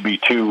whether there should be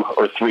 2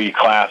 or 3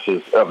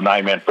 classes of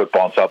 9-man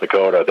football in South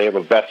Dakota. They have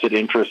a vested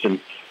interest in,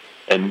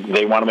 and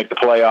they want to make the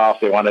playoffs.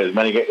 They want as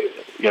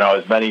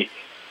many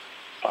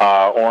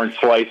orange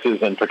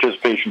slices and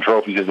participation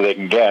trophies as they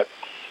can get.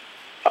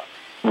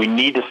 We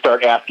need to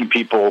start asking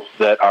people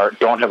that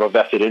don't have a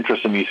vested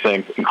interest in these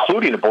things,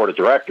 including the board of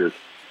directors,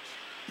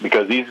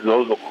 because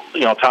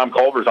Tom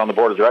Culver's on the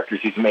board of directors.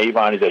 He's from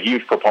Avon. He's a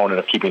huge proponent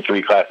of keeping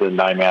 3 classes in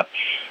 9-man.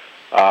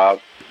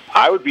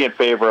 I would be in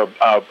favor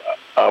of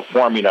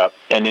forming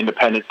an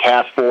independent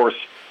task force.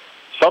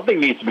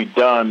 Something needs to be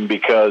done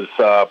because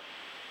high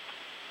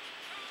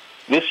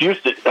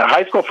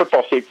school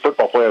state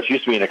football playoffs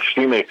used to be an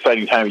extremely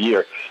exciting time of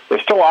year. They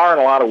still are in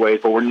a lot of ways,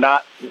 but we're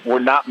not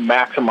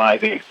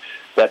maximizing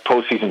that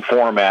postseason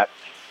format.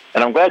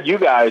 And I'm glad you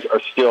guys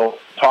are still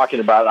talking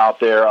about it out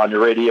there on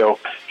your radio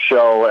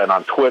show and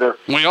on Twitter.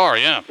 We are,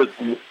 yeah.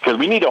 Because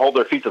we need to hold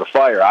their feet to the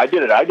fire. I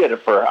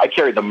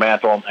carried the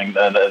mantle and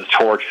the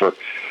torch for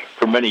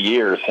many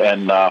years,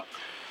 and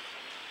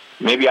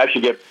maybe I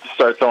should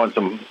start doing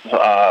some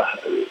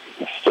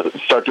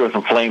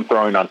flame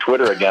throwing on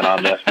Twitter again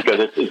on this,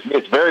 because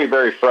it's very,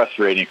 very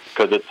frustrating,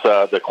 because it's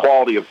the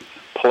quality of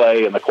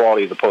play and the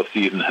quality of the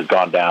postseason has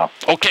gone down.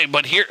 Okay,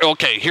 but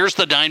here's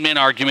the 9-man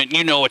argument.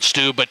 You know it,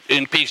 Stu, but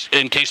in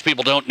case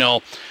people don't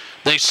know,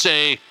 they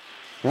say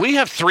we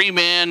have 3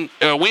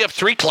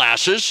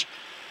 classes.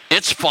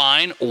 It's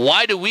fine.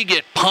 Why do we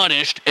get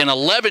punished and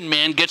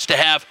 11-man gets to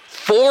have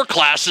 4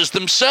 classes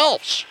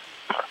themselves?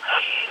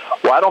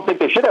 Well, I don't think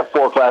they should have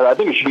 4 classes. I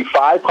think it should be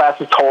 5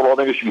 classes total. I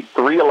think it should be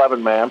 3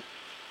 11-man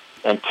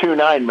and 2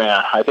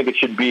 9-man. I think it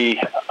should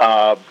be,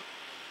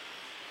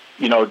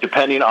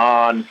 depending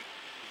on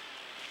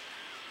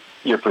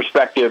your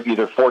perspective,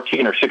 either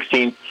 14 or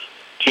 16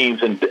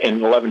 teams in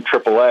 11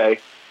 AAA,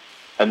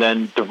 and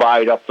then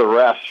divide up the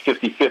rest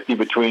 50-50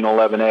 between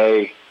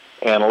 11A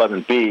and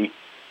 11B.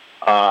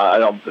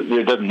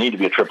 There doesn't need to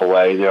be a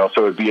AAA,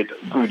 so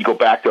we'd go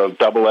back to a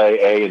AA,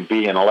 A, and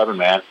B, and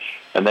 11-man,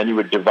 and then you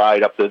would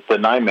divide up the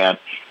 9-man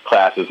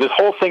classes. This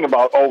whole thing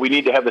about, we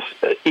need to have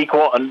this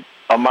equal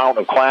amount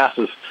of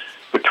classes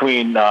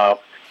between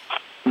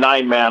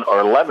 9-man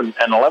or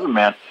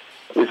 11-man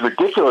is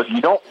ridiculous.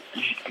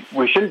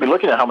 We shouldn't be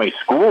looking at how many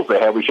schools they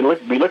have. We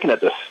should be looking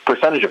at the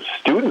percentage of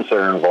students that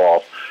are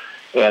involved,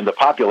 and the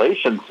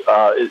populations.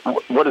 I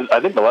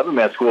think the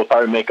 11-man schools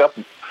probably make up,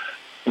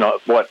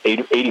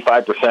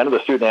 85% of the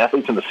student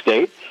athletes in the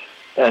state,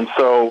 and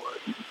so,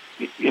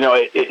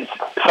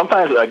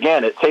 sometimes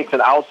again it takes an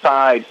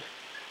outside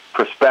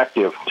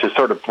perspective to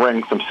sort of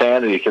bring some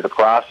sanity to the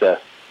process.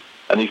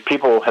 And these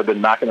people have been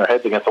knocking their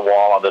heads against the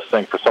wall on this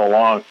thing for so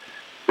long.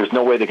 There's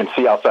no way they can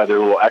see outside their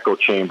little echo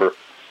chamber.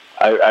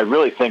 I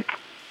really think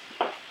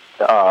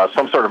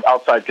some sort of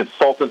outside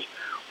consultant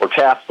or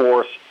task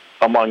force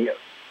among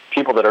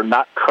people that are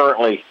not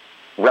currently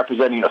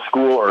representing a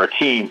school or a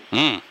team.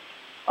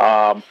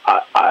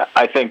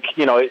 I think,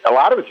 a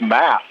lot of it's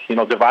math,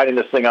 dividing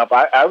this thing up.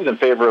 I was in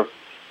favor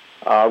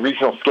of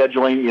regional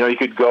scheduling.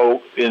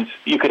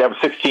 You could have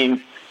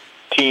 16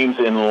 teams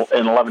in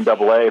 11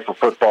 AA for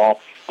football,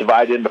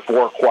 divided into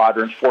 4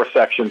 quadrants, 4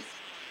 sections.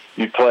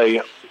 You'd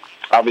play,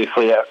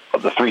 obviously,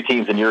 the 3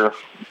 teams in your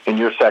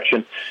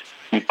section.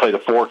 You'd play the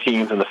 4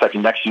 teams in the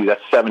section next to you.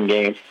 That's 7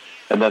 games.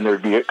 And then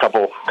there'd be a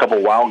couple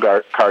wild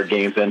card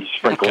games in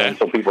sprinkled in,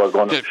 so people are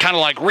going to... Kind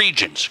of like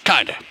regions,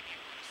 kind of.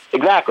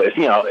 Exactly.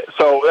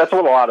 So that's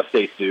what a lot of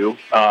states do.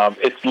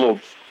 It's a little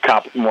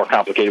more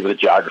complicated with the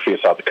geography of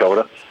South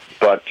Dakota,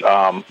 but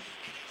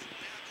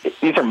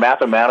these are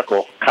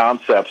mathematical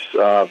concepts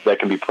that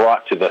can be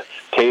brought to the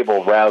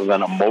table rather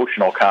than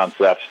emotional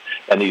concepts.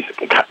 And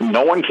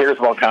no one cares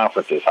about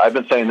conferences. I've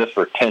been saying this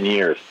for 10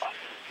 years.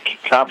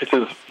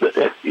 Conferences,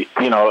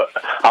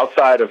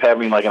 outside of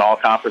having like an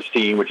all-conference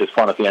team, which is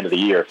fun at the end of the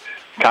year,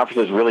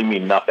 conferences really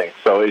mean nothing.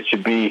 So it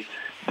should be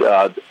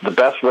the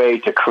best way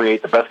to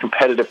create the best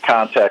competitive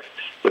context,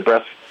 the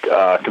best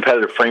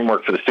competitive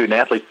framework for the student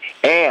athletes,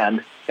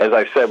 and, as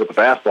I've said with the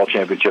basketball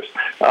championships,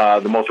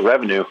 the most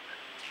revenue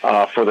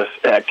for the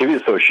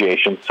activity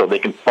association, so they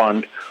can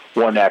fund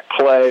one-act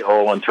play,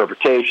 oral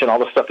interpretation, all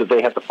the stuff that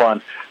they have to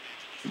fund.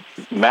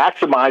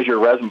 Maximize your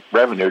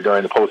revenue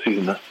during the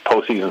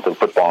postseasons of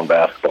football and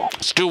basketball.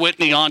 Stu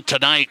Whitney on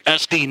tonight,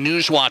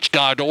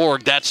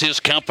 SDNewsWatch.org. That's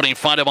his company.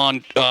 Find him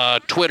on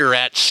Twitter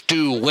at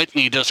Stu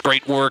Whitney. Does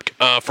great work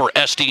for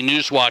SD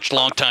Newswatch,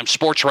 longtime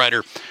sports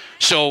writer.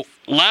 So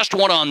last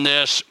one on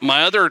this.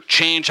 My other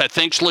change I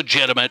think is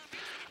legitimate.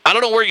 I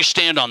don't know where you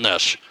stand on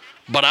this,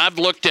 but I've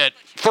looked at,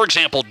 for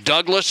example,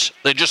 Douglas.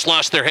 They just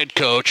lost their head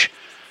coach.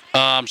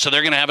 So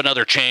they're going to have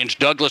another change.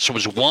 Douglas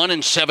was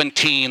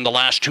 1-17 the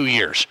last 2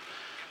 years.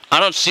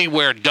 I don't see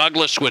where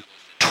Douglas, with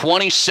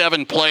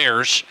 27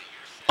 players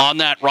on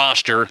that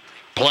roster,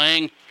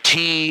 playing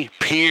T,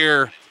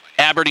 Pierre,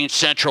 Aberdeen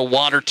Central,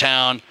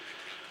 Watertown,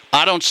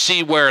 I don't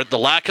see where the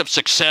lack of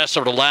success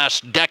over the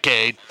last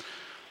decade,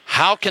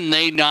 how can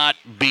they not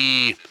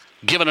be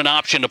given an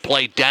option to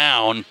play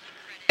down,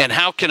 and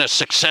how can a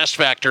success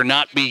factor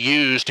not be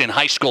used in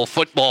high school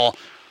football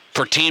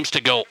for teams to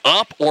go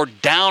up or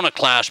down a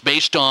class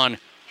based on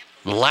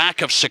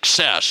lack of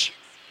success?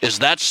 Is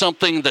that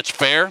something that's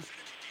fair?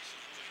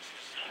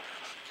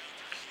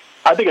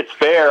 I think it's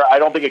fair. I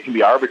don't think it can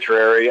be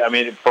arbitrary. I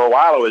mean, for a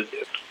while,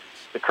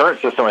 the current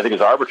system, I think,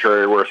 is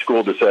arbitrary, where a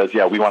school just says,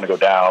 yeah, we want to go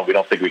down, we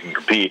don't think we can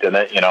compete, and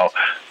then,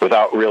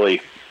 without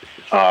really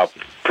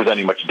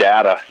presenting much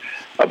data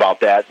about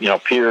that.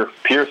 Pierre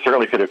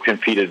certainly could have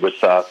competed with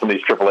some of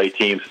these AAA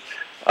teams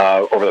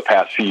over the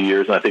past few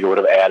years, and I think it would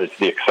have added to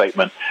the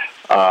excitement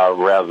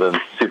rather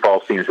than Sioux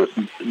Falls teams just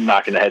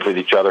knocking heads with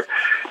each other.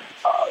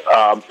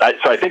 So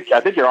I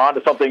think you're on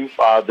to something.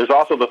 There's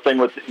also the thing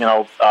with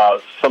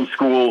some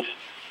schools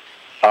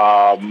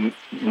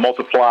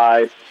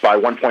multiply by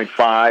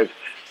 1.5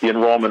 the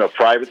enrollment of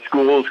private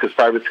schools, because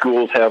private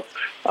schools have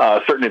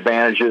certain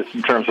advantages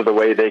in terms of the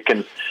way they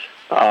can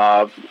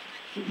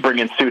bring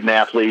in student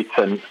athletes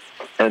and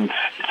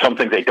some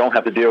things they don't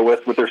have to deal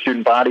with their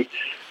student body.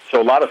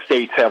 So a lot of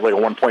states have like a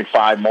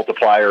 1.5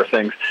 multiplier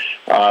things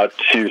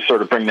to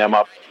sort of bring them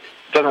up.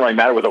 It doesn't really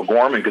matter with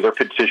O'Gorman because they're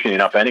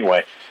petitioning up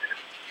anyway.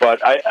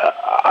 But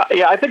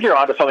I think you're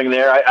onto something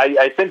there.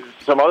 I think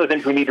some other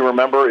things we need to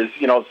remember is,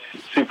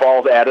 Sioux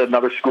Falls added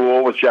another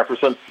school with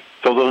Jefferson,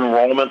 so those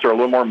enrollments are a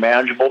little more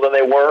manageable than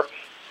they were.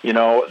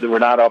 We're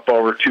not up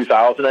over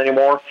 2,000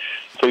 anymore.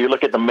 So you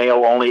look at the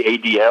male-only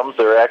ADMs,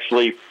 they're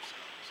actually,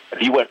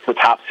 if you went to the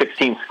top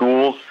 16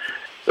 schools,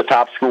 the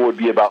top school would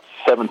be about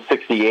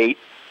 768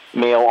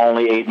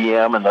 male-only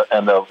ADM,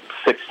 and the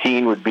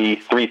 16 would be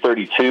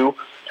 332,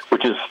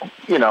 which is,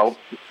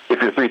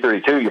 if you're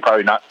 332, you're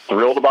probably not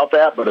thrilled about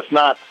that, but it's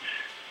not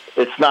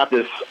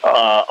this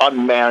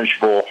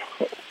unmanageable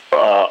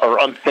or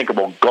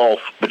unthinkable gulf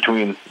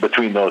between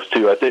those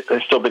two. I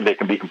still think they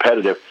can be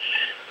competitive.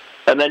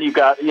 And then you've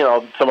got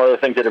some other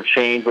things that have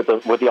changed with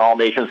the All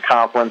Nations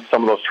Conference.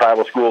 Some of those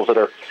tribal schools that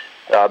are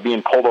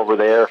being pulled over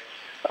there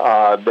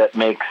that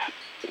makes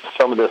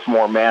some of this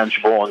more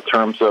manageable in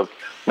terms of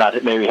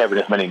not maybe having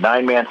as many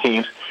 9-man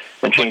teams.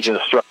 And changing the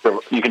structure,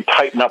 you can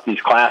tighten up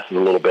these classes a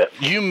little bit.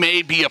 You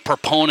may be a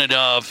proponent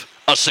of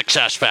a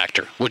success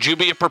factor. Would you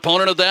be a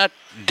proponent of that?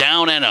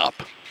 Down and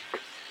up.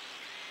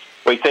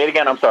 Wait, say it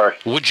again. I'm sorry.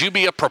 Would you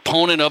be a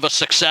proponent of a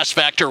success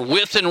factor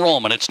with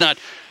enrollment? It's not,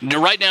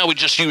 right now we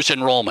just use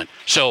enrollment.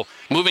 So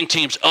moving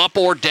teams up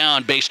or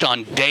down based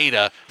on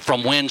data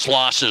from wins,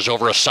 losses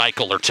over a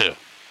cycle or two.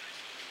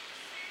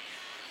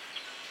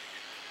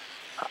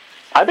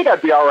 I think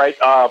I'd be all right.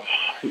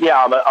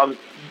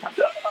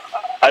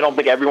 I don't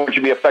think everyone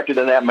should be affected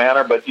in that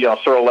manner, but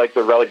sort of like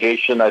the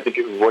relegation, I think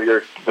it was what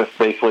you're just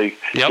basically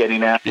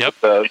getting at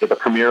with the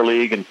Premier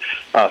League, and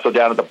so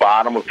down at the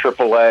bottom of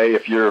AAA,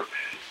 if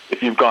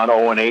you've gone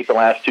 0-8 the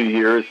last 2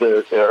 years,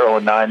 or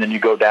 0-9, then you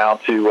go down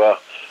to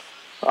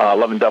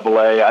 11 AA.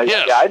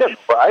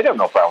 I'd have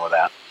no problem with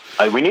that.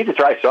 We need to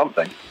try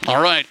something.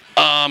 All right.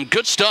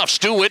 Good stuff.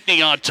 Stu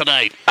Whitney on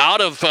tonight. Out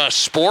of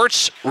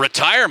sports,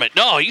 retirement.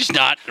 No, he's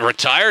not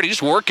retired.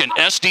 He's working.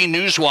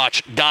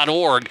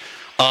 SDNewsWatch.org.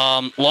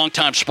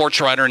 Longtime sports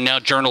writer and now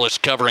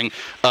journalist covering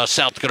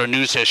South Dakota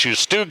news issues.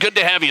 Stu, good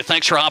to have you.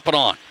 Thanks for hopping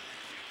on.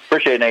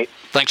 Appreciate it, Nate.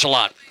 Thanks a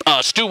lot.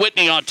 Stu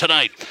Whitney on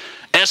tonight.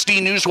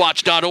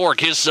 SDNewsWatch.org.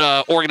 His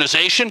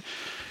organization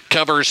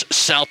covers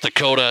South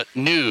Dakota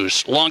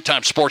news.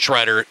 Longtime sports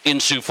writer in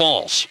Sioux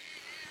Falls.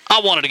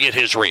 I wanted to get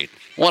his read.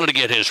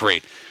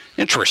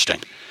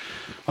 Interesting.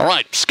 All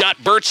right, Scott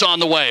Burt's on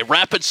the way.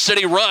 Rapid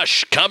City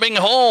Rush coming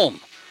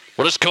home.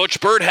 What does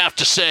Coach Burt have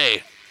to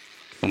say?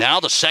 Now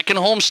the second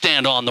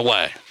homestand on the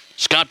way.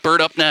 Scott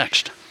Burt up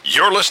next.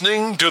 You're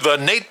listening to The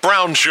Nate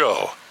Brown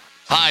Show.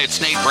 Hi,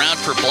 it's Nate Brown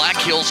for Black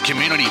Hills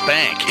Community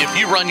Bank. If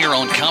you run your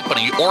own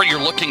company or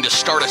you're looking to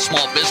start a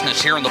small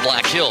business here in the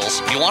Black Hills,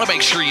 you want to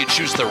make sure you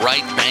choose the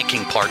right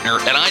banking partner.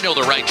 And I know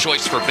the right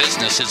choice for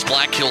business is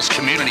Black Hills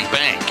Community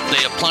Bank. They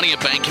have plenty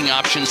of banking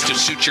options to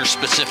suit your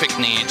specific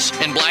needs.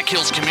 And Black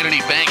Hills Community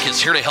Bank is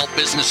here to help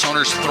business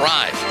owners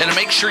thrive and to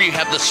make sure you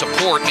have the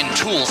support and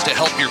tools to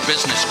help your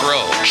business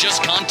grow.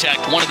 Just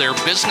contact one of their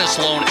business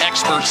loan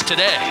experts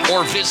today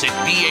or visit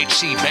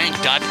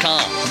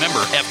bhcbank.com.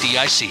 Member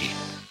FDIC.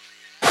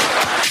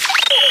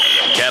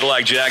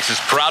 Cadillac Jacks is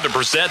proud to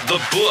present The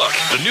Book,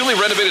 the newly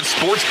renovated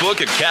sports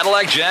book at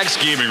Cadillac Jacks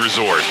Gaming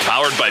Resort.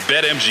 Powered by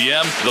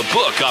BetMGM, The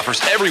Book offers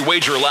every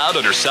wager allowed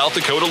under South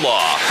Dakota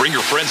law. Bring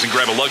your friends and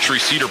grab a luxury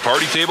cedar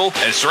party table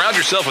and surround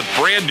yourself with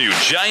brand new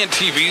giant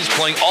TVs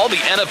playing all the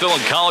NFL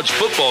and college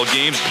football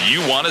games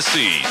you want to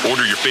see.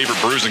 Order your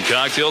favorite brews and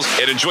cocktails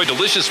and enjoy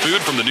delicious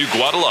food from the new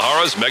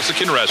Guadalajara's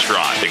Mexican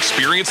restaurant.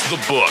 Experience The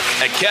Book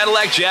at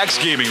Cadillac Jacks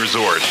Gaming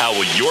Resort. How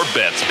will your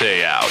bets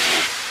pay out?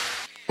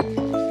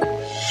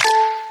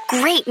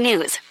 Great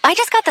news. I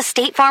just got the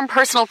State Farm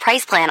personal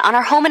price plan on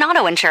our home and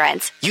auto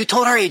insurance. You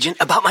told our agent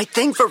about my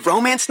thing for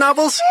romance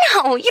novels?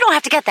 No, you don't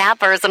have to get that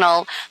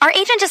personal. Our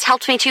agent just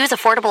helped me choose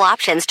affordable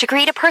options to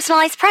create a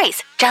personalized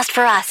price just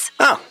for us.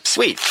 Oh,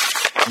 sweet.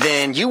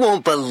 Then you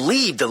won't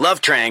believe the love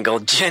triangle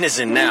Jen is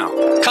in now.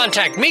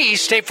 Contact me,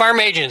 State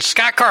Farm agent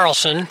Scott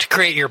Carlson, to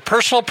create your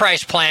personal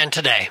price plan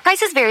today.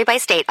 Prices vary by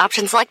state.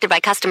 Options selected by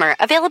customer.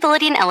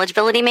 Availability and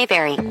eligibility may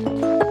vary.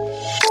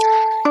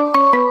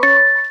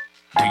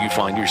 Do you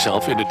find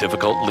yourself in a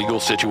difficult legal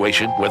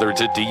situation? Whether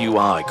it's a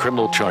DUI,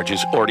 criminal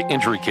charges, or an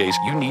injury case,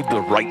 you need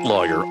the right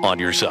lawyer on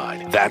your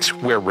side. That's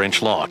where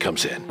Wrench Law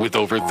comes in. With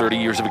over 30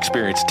 years of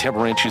experience, Tim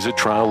Wrench is a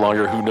trial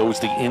lawyer who knows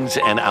the ins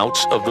and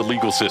outs of the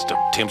legal system.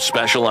 Tim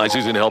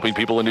specializes in helping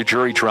people in a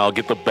jury trial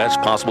get the best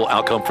possible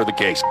outcome for the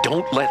case.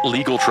 Don't let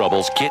legal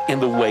troubles get in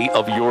the way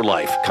of your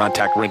life.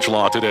 Contact Wrench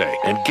Law today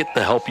and get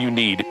the help you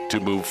need to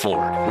move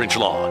forward. Wrench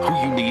Law, who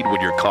you need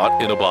when you're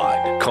caught in a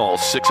bind. Call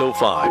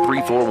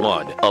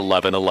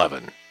 605-341-1111.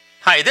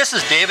 Hi, this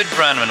is David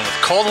Brenneman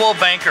with Coldwell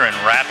Banker in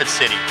Rapid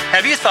City.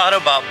 Have you thought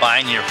about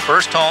buying your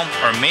first home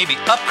or maybe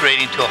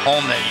upgrading to a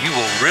home that you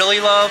will really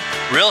love?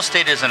 Real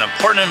estate is an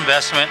important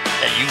investment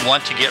that you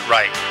want to get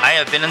right. I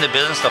have been in the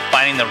business of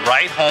finding the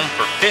right home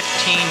for 15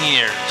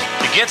 years.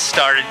 To get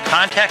started,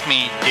 contact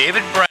me,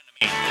 David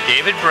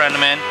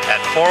Brenneman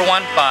at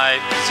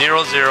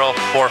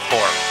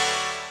 415-0044.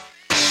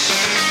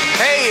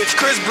 Hey, it's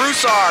Chris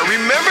Broussard.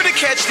 Remember to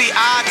catch the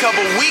Odd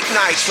Couple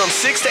weeknights from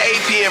 6 to 8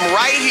 p.m.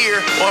 right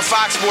here on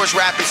Fox Sports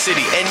Rapid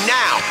City. And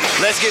now,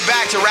 let's get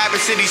back to Rapid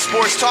City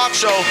Sports Talk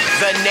Show,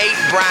 The Nate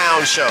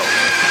Brown Show.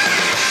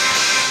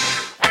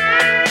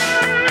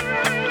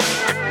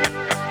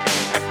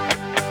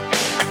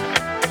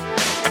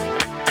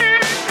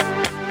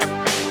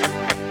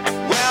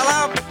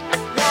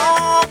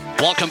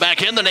 Welcome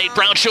back in the Nate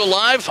Brown Show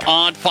live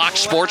on Fox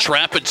Sports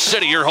Rapid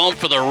City. Your home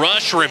for the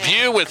Rush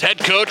review with head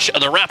coach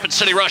of the Rapid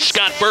City Rush,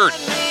 Scott Burt.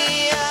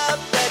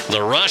 The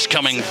Rush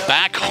coming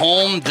back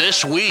home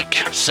this week.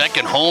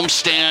 Second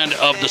homestand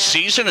of the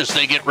season as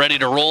they get ready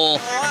to roll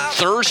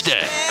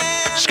Thursday.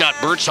 Scott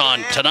Burt's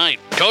on tonight.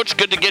 Coach,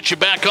 good to get you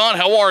back on.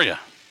 How are you?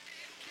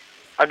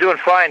 I'm doing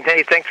fine.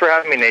 Hey, thanks for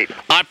having me, Nate.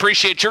 I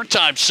appreciate your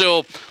time.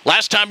 So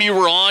last time you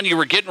were on, you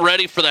were getting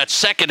ready for that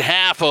second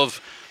half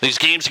of these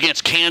games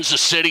against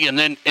Kansas City and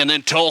then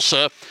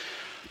Tulsa.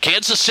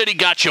 Kansas City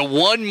got you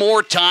one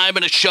more time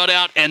in a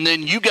shutout, and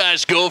then you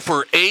guys go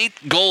for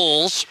 8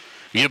 goals.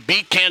 You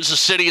beat Kansas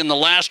City in the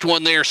last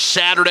one there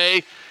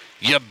Saturday.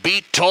 You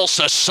beat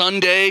Tulsa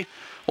Sunday.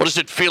 What does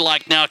it feel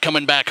like now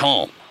coming back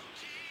home?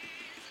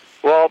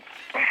 Well,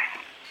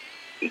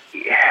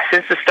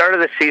 since the start of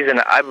the season,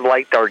 I've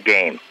liked our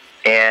game,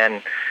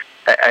 and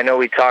I know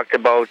we talked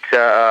about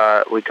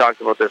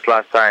this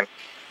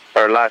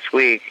last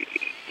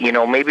week. You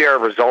know, maybe our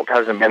result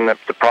hasn't been that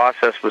the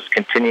process was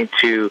continuing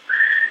to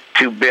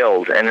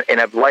build, and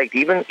I've liked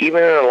even in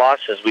the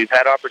losses, we've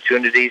had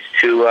opportunities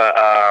to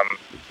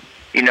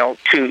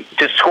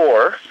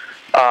score,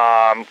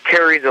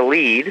 carry the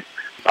lead,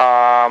 and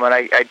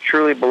I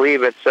truly believe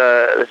this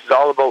is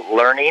all about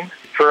learning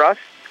for us,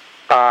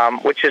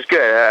 which is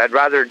good. I'd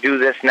rather do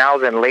this now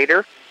than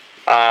later.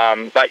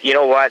 But you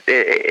know what?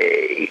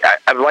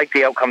 I've liked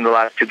the outcome of the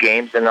last 2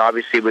 games, and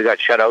obviously we got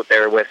shut out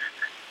there with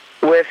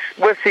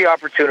the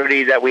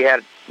opportunity that we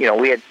had. We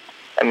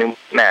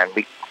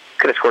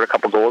could have scored a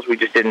couple goals. We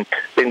just didn't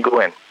go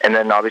in. And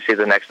then obviously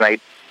the next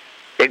night,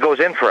 it goes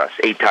in for us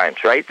 8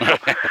 times, right? So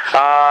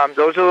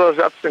those are those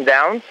ups and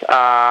downs.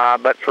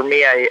 But for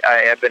me, I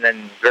have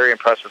been very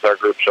impressed with our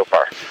group so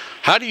far.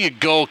 How do you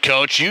go,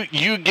 Coach?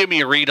 You give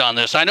me a read on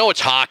this. I know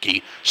it's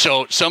hockey,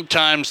 so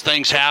sometimes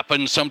things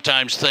happen,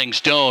 sometimes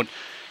things don't.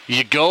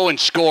 You go and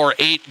score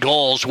 8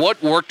 goals.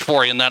 What worked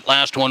for you in that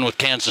last one with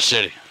Kansas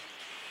City?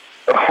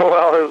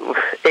 Well,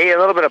 a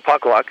little bit of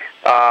puck luck.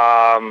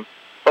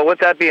 But with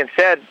that being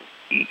said,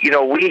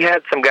 we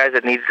had some guys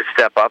that needed to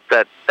step up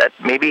that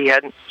maybe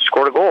hadn't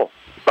scored a goal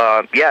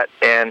yet.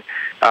 And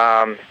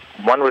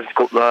one was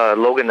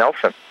Logan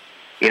Nelson.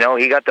 He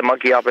got the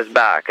monkey off his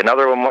back.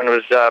 Another one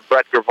was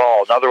Brett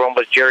Gerval. Another one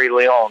was Jerry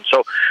Leon.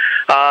 So,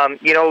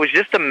 it was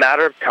just a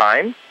matter of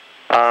time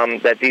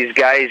that these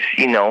guys,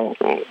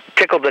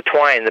 tickled the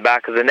twine in the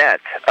back of the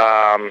net.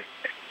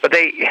 But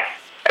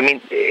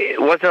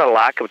it wasn't a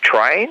lack of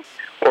trying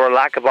or a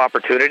lack of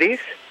opportunities.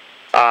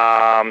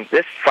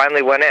 This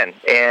finally went in,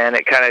 and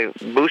it kind of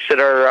boosted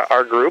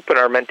our group and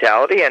our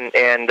mentality, and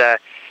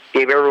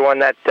gave everyone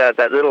that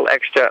little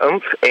extra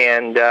oomph,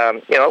 and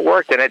it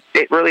worked, and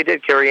it really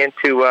did carry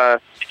into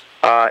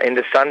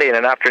Sunday in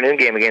an afternoon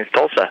game against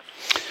Tulsa.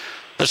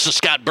 This is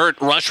Scott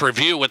Burt, Rush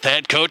Review with the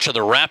head coach of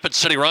the Rapid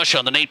City Rush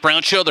on the Nate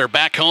Brown Show. They're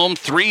back home,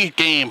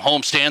 3-game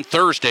homestand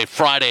Thursday,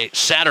 Friday,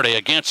 Saturday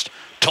against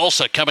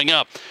Tulsa coming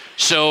up.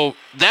 So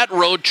that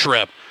road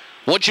trip,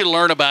 what'd you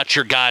learn about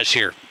your guys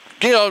here?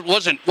 It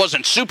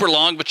wasn't super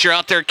long, but you're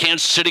out there,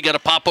 Kansas City, got to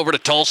pop over to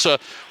Tulsa.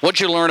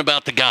 What'd you learn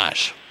about the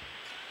guys?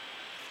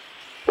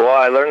 Well,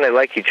 I learned they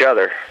like each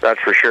other, that's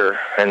for sure,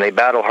 and they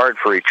battle hard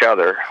for each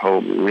other.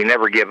 We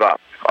never give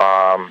up.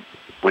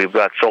 We've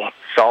got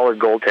solid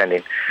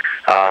goaltending.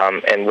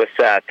 And with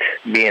that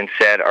being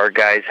said, our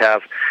guys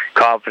have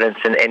confidence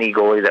in any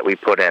goalie that we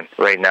put in.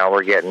 Right now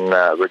we're getting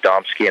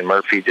Radomski and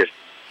Murphy just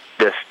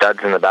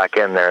studs in the back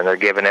end there, and they're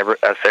giving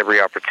us every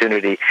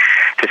opportunity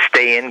to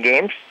stay in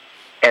games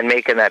and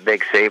making that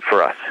big save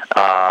for us.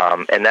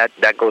 And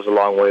that goes a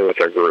long way with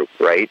our group,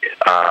 right?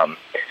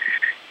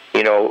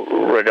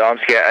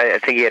 Radomski, I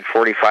think he had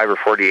 45 or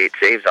 48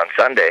 saves on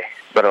Sunday,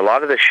 but a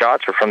lot of the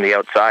shots were from the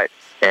outside.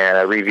 And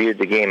I reviewed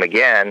the game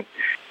again.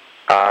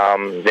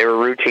 They were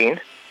routine.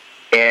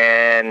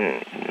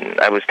 And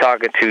I was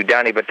talking to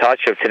Danny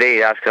Batachev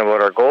today, asking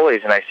about our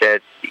goalies, and I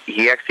said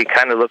he actually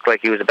kind of looked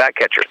like he was a back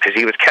catcher because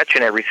he was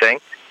catching everything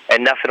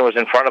and nothing was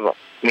in front of him,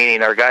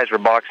 meaning our guys were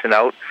boxing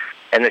out,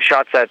 and the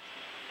shots that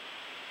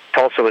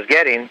Tulsa was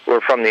getting were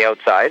from the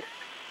outside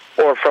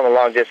or from a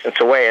long distance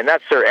away, and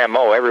that's their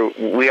MO.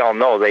 We all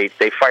know they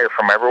fire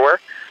from everywhere.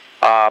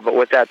 But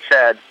with that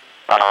said,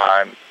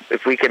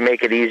 if we can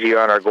make it easier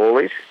on our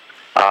goalies,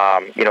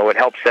 it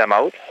helps them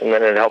out, and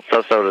then it helps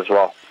us out as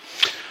well.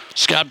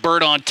 Scott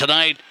Burt on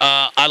tonight.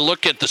 I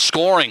look at the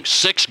scoring,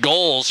 6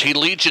 goals. He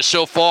leads you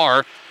so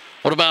far.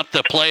 What about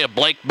the play of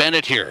Blake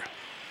Bennett here?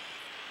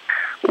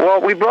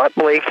 Well, we brought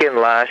Blake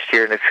in last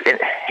year, and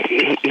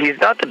he's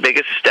not the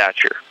biggest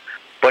stature,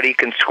 but he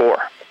can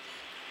score.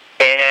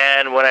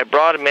 And when I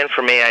brought him in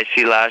from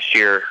AIC last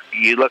year,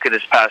 you look at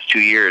his past 2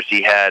 years,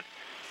 he had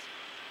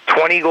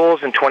 20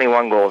 goals and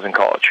 21 goals in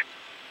college.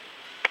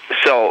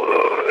 So,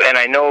 and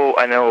I know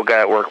a guy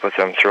that worked with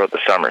him throughout the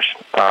summers.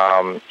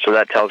 So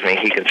that tells me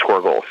he can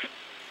score goals.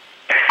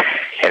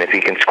 And if he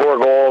can score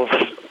goals,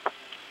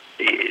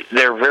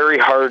 they're very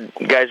hard.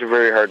 Guys are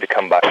very hard to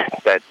come by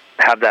that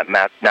have that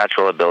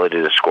natural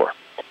ability to score.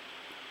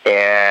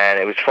 And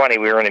it was funny.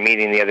 We were in a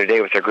meeting the other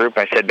day with our group,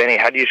 and I said, "Benny,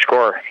 how do you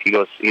score?" He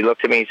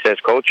looked at me, he says,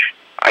 "Coach,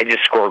 I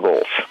just score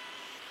goals."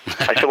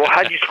 I said, "Well,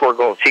 how do you score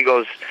goals?" He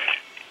goes,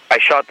 "I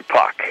shot the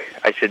puck."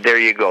 I said, "There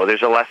you go.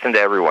 There's a lesson to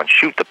everyone.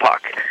 Shoot the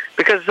puck."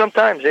 Because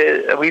sometimes,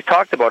 we've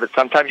talked about it,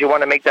 sometimes you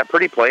want to make that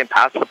pretty play and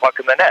pass the puck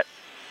in the net.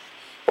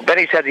 Well,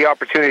 Benny's had the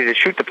opportunity to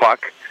shoot the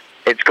puck.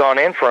 It's gone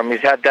in for him.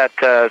 He's had that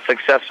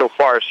success so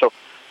far. So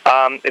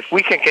if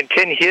we can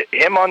continue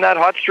him on that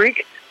hot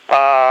streak,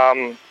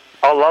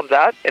 I'll love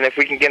that. And if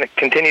we can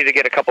continue to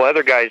get a couple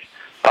other guys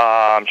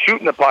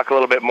shooting the puck a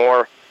little bit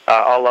more,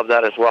 I'll love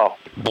that as well.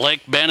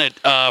 Blake Bennett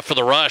for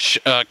the Rush,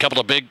 a couple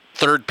of big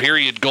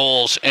third-period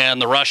goals,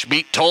 and the Rush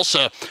beat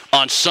Tulsa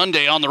on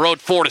Sunday on the road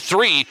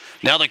 4-3.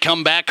 Now they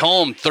come back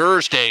home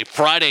Thursday,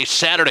 Friday,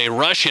 Saturday.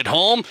 Rush at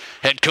home.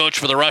 Head coach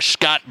for the Rush,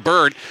 Scott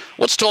Burt.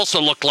 What's Tulsa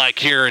look like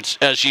here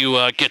as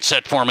you get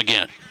set for him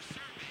again?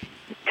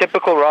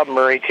 Typical Rob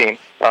Murray team.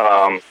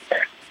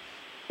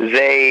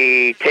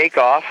 They take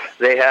off.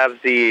 They have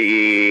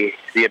the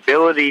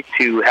ability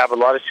to have a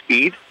lot of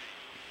speed,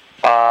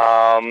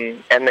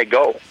 and they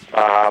go.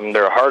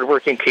 They're a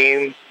hard-working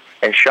team,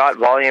 and shot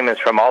volume is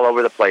from all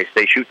over the place.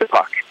 They shoot the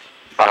puck.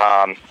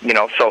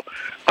 So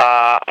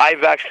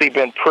I've actually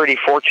been pretty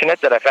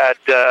fortunate that I've had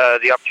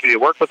the opportunity to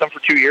work with him for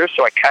 2 years,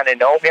 so I kind of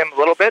know him a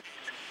little bit,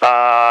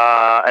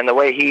 and the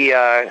way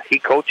he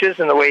coaches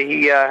and the way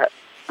he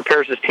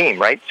prepares his team,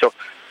 right? So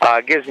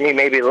it gives me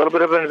maybe a little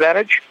bit of an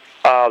advantage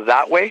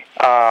that way,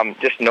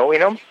 just knowing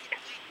him.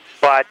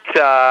 But,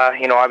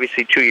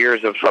 obviously 2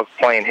 years of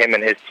playing him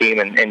and his team,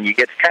 and you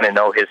get to kind of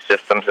know his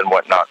systems and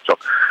whatnot. So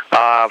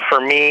for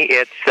me,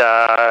 it's,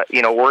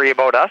 worry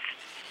about us,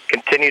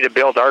 continue to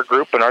build our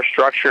group and our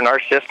structure and our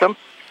system,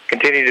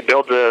 continue to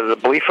build the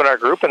belief in our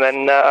group, and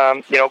then,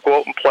 go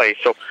out and play.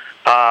 So,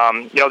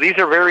 these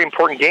are very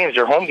important games.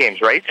 They're home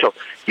games, right? So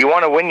you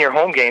want to win your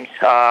home games,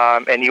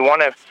 and you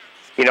want to,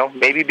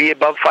 maybe be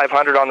above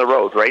 500 on the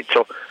road, right?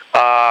 So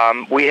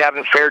we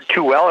haven't fared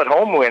too well at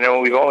home.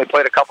 We've only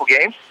played a couple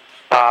games.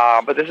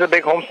 But this is a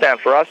big homestand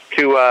for us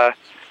to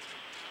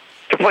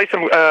play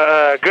some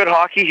good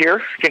hockey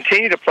here,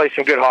 continue to play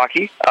some good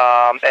hockey,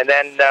 and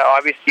then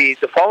obviously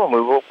the following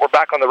move, we're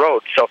back on the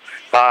road. So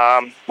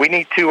we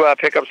need to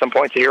pick up some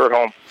points here at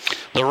home.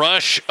 The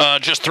Rush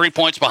just 3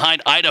 points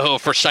behind Idaho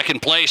for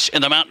second place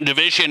in the Mountain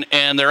Division,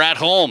 and they're at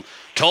home.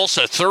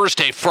 Tulsa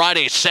Thursday,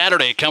 Friday,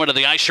 Saturday, coming to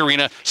the Ice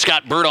Arena.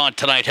 Scott Burt on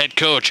tonight, head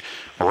coach,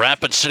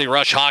 Rapid City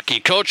Rush Hockey.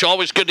 Coach,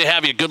 always good to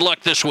have you. Good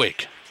luck this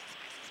week.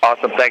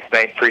 Awesome. Thanks,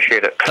 Nate.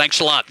 Appreciate it. Thanks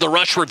a lot. The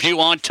Rush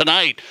Review on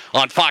tonight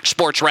on Fox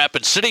Sports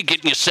Rapid City,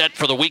 getting you set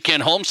for the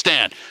weekend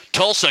homestand.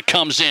 Tulsa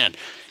comes in.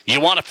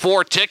 You want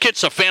 4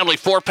 tickets, a family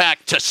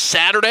 4-pack to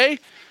Saturday?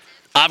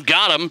 I've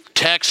got them.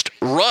 Text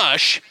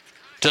RUSH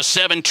to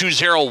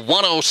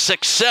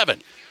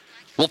 720-1067.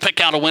 We'll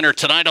pick out a winner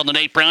tonight on the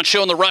Nate Brown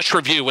Show and the Rush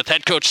Review with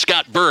head coach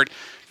Scott Burt.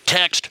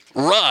 Text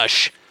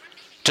RUSH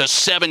to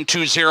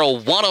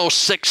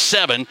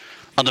 720-1067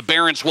 on the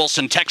Barron's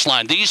Wilson text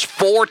line. These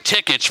 4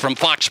 tickets from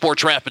Fox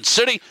Sports Rapid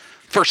City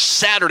for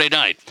Saturday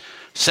night.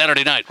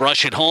 Saturday night,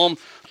 Rush at home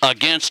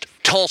against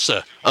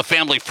Tulsa. A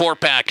family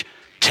 4-pack.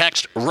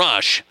 Text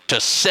RUSH to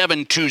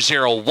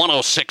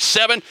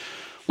 720-1067.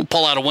 We'll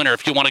pull out a winner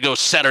if you want to go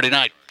Saturday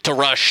night to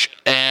Rush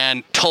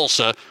and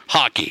Tulsa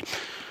hockey.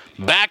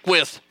 Back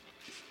with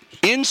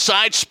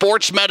Inside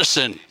Sports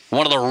Medicine.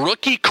 One of the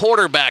rookie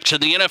quarterbacks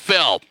in the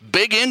NFL.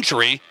 Big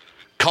injury.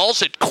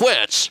 Calls it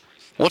quits.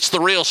 What's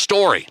the real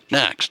story?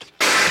 Next.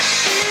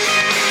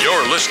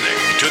 You're listening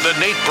to The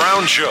Nate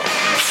Brown Show.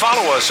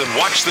 Follow us and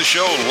watch the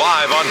show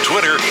live on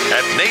Twitter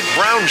at Nate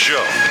Brown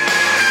Show.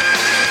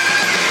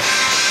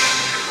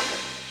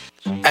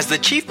 As the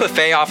chief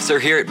buffet officer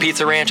here at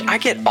Pizza Ranch, I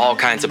get all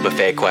kinds of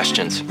buffet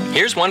questions.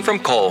 Here's one from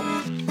Cole.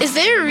 Is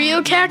there a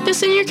real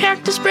cactus in your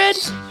cactus bread?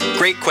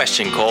 Great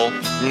question, Cole.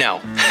 No,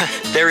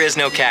 there is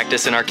no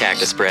cactus in our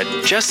cactus bread,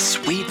 just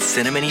sweet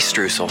cinnamony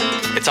streusel.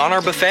 It's on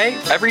our buffet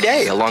every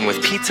day, along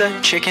with pizza,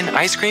 chicken,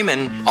 ice cream,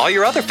 and all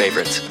your other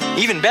favorites.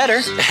 Even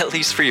better, at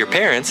least for your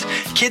parents,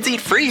 kids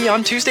eat free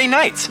on Tuesday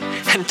nights.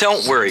 And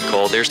don't worry,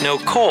 Cole, there's no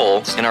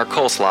coal in our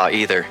coleslaw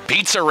either.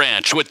 Pizza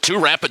Ranch with 2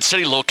 Rapid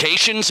City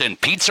locations and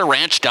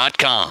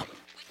pizzaranch.com.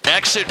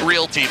 Exit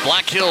Realty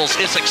Black Hills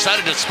is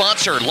excited to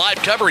sponsor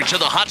live coverage of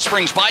the Hot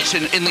Springs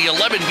Bison in the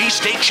 11B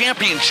State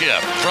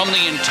Championship. From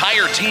the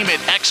entire team at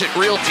Exit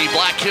Realty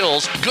Black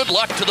Hills, good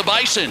luck to the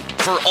Bison.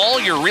 For all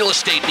your real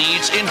estate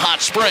needs in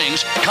Hot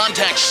Springs,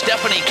 contact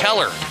Stephanie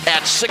Keller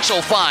at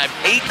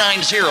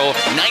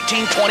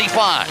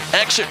 605-890-1925.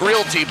 Exit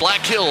Realty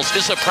Black Hills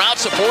is a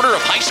proud supporter of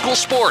high school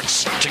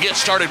sports. To get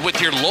started with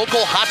your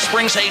local Hot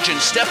Springs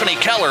agent, Stephanie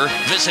Keller,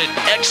 visit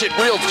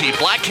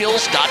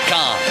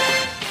exitrealtyblackhills.com.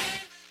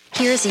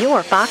 Here's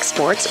your Fox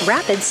Sports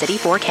Rapid City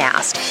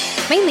forecast.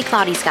 Mainly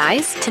cloudy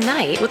skies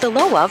tonight with a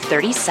low of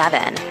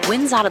 37.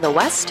 Winds out of the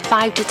west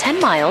 5 to 10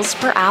 miles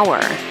per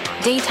hour.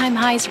 Daytime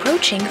highs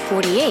approaching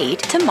 48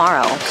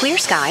 tomorrow. Clear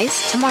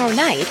skies tomorrow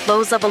night,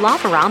 lows level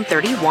off around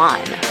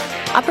 31.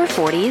 Upper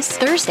 40s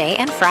Thursday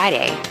and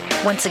Friday.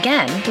 Once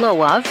again,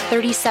 low of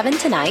 37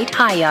 tonight,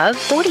 high of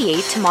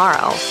 48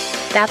 tomorrow.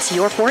 That's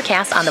your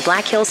forecast on the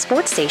Black Hills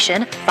Sports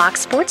Station, Fox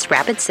Sports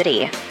Rapid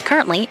City.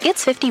 Currently,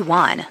 it's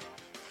 51.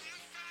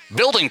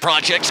 Building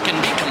projects can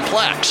be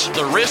complex.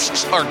 The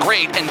risks are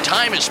great and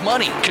time is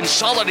money.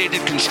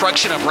 Consolidated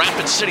Construction of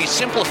Rapid City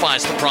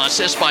simplifies the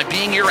process by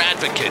being your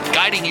advocate,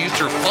 guiding you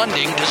through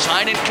funding,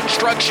 design, and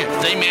construction.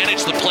 They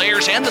manage the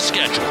players and the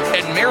schedule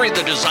and marry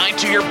the design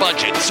to your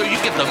budget so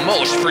you get the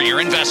most for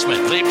your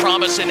investment. They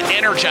promise an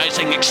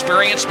energizing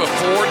experience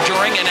before,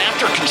 during, and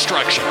after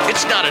construction.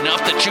 It's not enough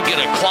that you get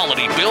a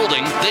quality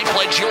building. They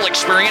pledge you'll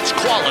experience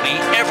quality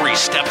every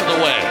step of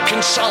the way.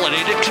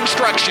 Consolidated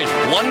Construction.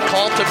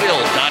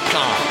 OneCallToBuild.com.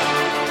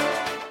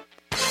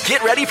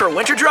 Get ready for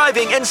winter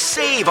driving and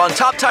save on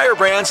top tire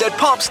brands at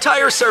Pomp's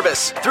Tire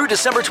Service. Through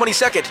December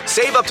 22nd,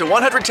 save up to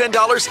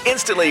 $110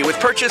 instantly with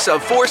purchase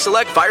of 4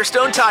 select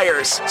Firestone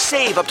tires.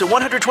 Save up to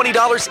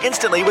 $120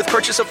 instantly with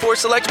purchase of 4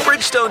 select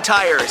Bridgestone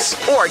tires.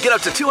 Or get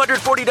up to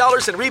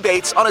 $240 in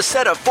rebates on a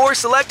set of 4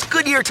 select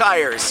Goodyear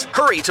tires.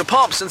 Hurry to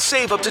Pomp's and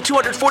save up to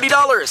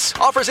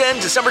 $240. Offers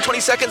end December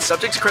 22nd,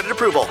 subject to credit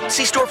approval.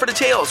 See store for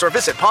details or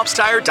visit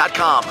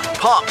pompstire.com.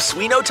 Pomp's,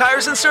 we know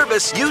tires and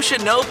service. You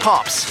should know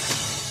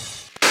Pomp's.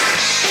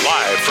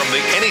 Live from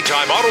the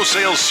Anytime Auto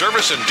Sales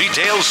Service and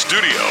Details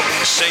Studio.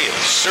 Sales,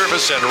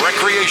 service, and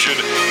recreation.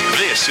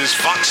 This is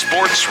Fox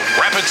Sports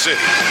Rapid City.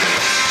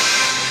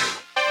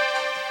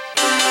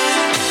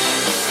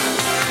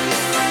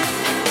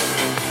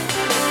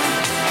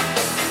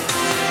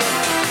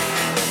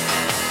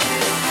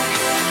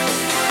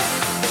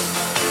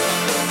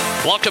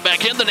 Welcome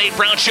back in the Nate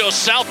Brown Show,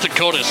 South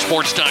Dakota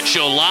Sports Talk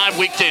Show, live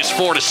weekdays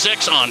 4 to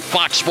 6 on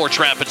Fox Sports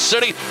Rapid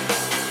City.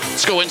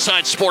 Let's go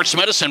inside Sports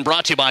Medicine,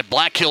 brought to you by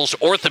Black Hills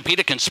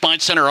Orthopedic and Spine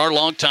Center, our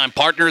longtime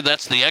partner.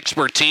 That's the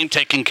expert team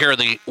taking care of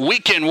the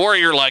weekend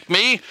warrior like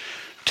me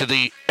to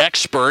the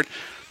expert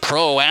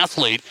pro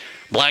athlete.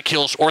 Black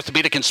Hills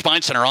Orthopedic and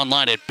Spine Center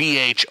online at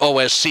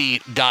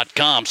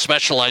bhosc.com,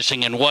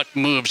 specializing in what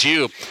moves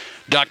you.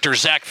 Dr.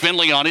 Zach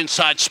Finley on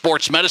Inside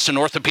Sports Medicine,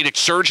 orthopedic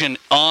surgeon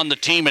on the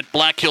team at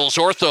Black Hills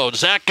Ortho.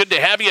 Zach, good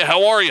to have you.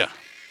 How are you?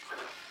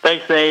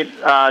 Thanks, Nate.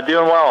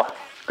 Doing well.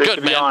 Good,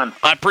 to be man. on.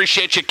 I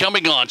appreciate you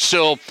coming on.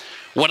 So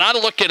when I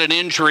look at an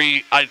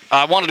injury,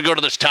 I wanted to go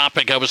to this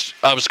topic. I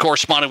was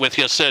corresponding with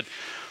you. I said,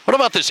 what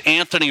about this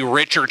Anthony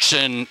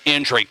Richardson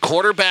injury?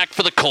 Quarterback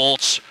for the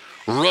Colts,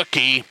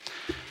 rookie,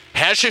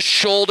 has a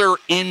shoulder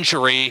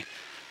injury.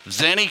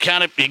 Then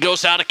he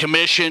goes out of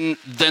commission.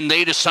 Then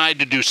they decide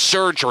to do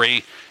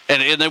surgery,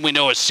 and then we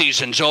know his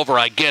season's over.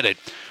 I get it.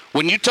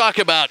 When you talk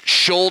about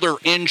shoulder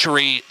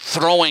injury,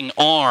 throwing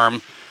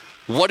arm,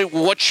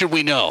 what should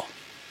we know?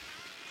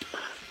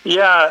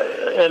 Yeah,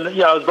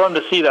 I was bummed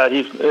to see that.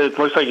 It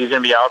looks like he's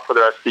going to be out for the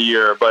rest of the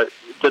year. But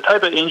the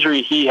type of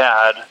injury he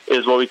had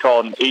is what we call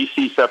an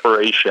AC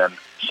separation.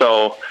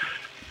 So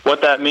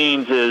what that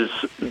means is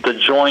the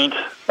joint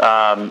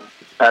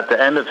at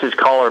the end of his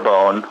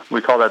collarbone, we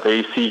call that the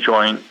AC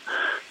joint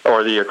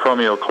or the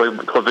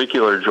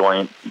acromioclavicular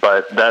joint,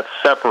 but that's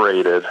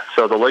separated.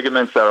 So the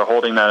ligaments that are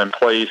holding that in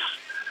place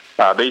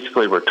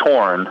basically were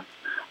torn.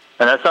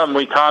 And that's something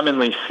we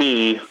commonly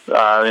see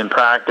in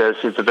practice.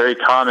 It's a very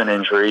common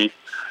injury.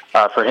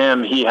 For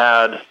him, he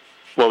had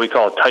what we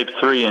call a type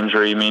 3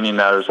 injury, meaning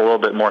that it was a little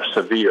bit more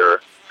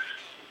severe.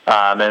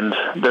 And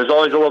there's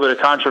always a little bit of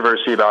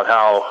controversy about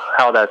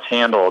how that's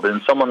handled.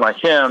 And someone like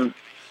him,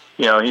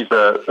 he's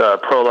a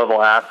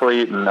pro-level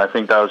athlete, and I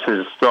think that was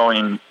his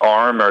throwing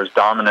arm or his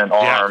dominant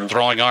arm. Yeah,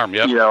 throwing arm,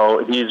 yep.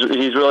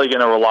 He's really going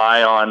to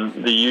rely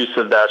on the use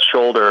of that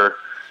shoulder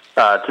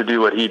to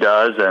do what he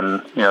does,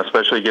 and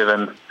especially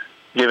given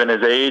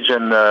his age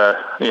and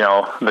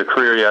the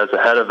career he has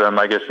ahead of him,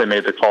 I guess they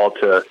made the call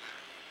to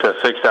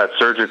fix that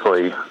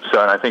surgically.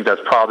 So, and I think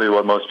that's probably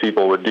what most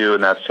people would do in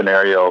that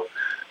scenario.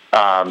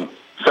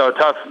 So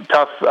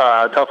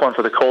tough one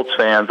for the Colts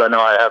fans. I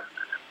know I have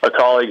a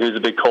colleague who's a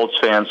big Colts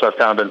fan, so I've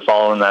kind of been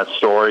following that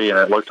story, and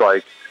it looked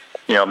like,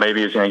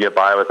 maybe he's going to get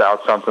by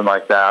without something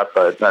like that,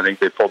 but I think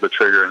they pulled the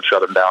trigger and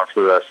shut him down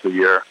for the rest of the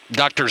year.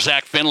 Dr.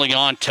 Zach Finley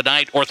on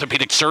tonight,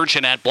 orthopedic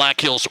surgeon at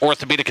Black Hills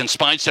Orthopedic and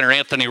Spine Center.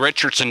 Anthony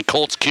Richardson,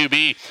 Colts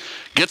QB,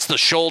 gets the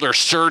shoulder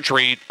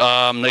surgery.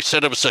 They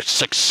said it was a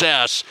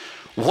success.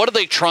 What are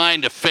they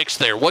trying to fix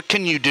there? What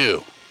can you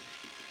do?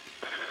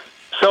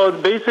 So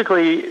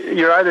basically,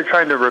 you're either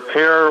trying to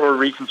repair or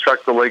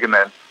reconstruct the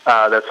ligament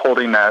that's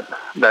holding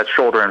that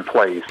shoulder in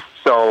place.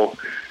 So,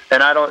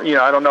 and I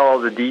don't know all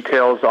the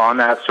details on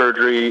that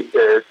surgery.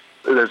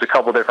 There's a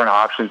couple different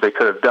options they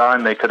could have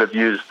done. They could have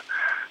used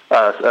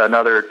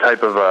another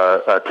type of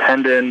a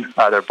tendon,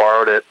 either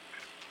borrowed it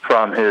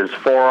from his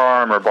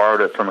forearm or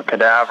borrowed it from a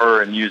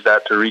cadaver and used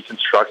that to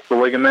reconstruct the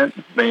ligament,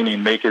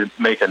 meaning make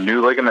a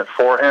new ligament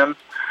for him.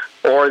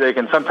 Or they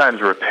can sometimes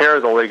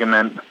repair the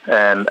ligament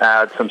and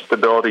add some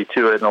stability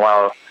to it and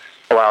allow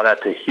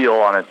that to heal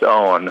on its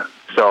own.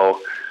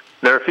 So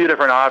there are a few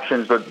different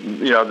options, but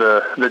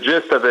the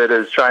gist of it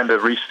is trying to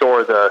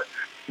restore the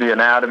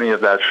anatomy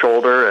of that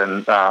shoulder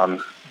and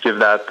give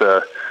that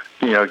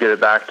get it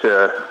back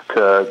to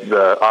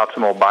the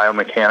optimal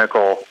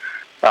biomechanical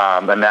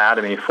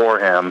anatomy for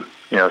him.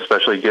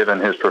 Especially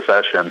given his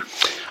profession.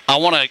 I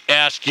want to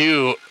ask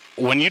you,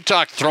 when you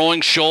talk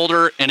throwing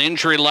shoulder, an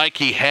injury like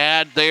he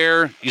had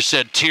there, you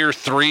said tier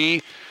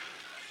 3.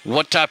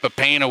 What type of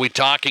pain are we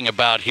talking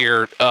about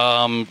here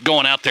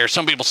going out there?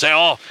 Some people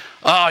say,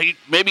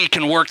 maybe he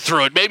can work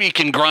through it. Maybe he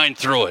can grind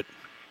through it.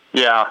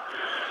 Yeah.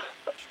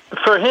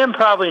 For him,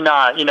 probably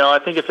not. I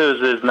think if it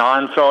was his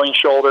non-throwing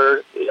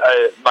shoulder,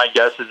 my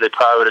guess is they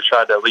probably would have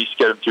tried to at least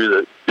get him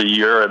through the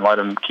year and let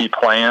him keep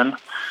playing.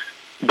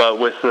 But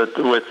with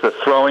the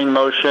throwing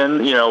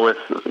motion, with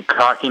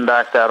cocking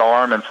back that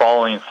arm and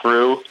following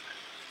through,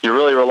 you're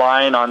really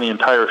relying on the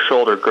entire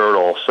shoulder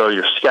girdle. So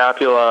your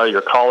scapula,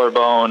 your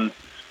collarbone,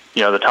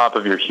 the top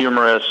of your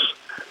humerus,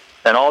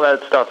 and all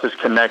that stuff is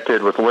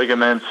connected with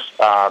ligaments,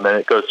 and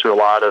it goes through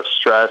a lot of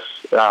stress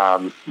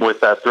with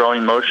that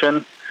throwing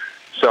motion.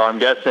 So I'm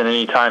guessing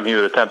any time he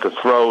would attempt to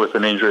throw with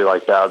an injury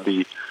like that would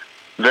be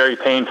very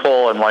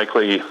painful and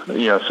likely,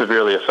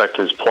 severely affect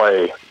his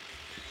play.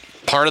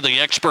 Part of the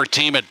expert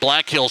team at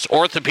Black Hills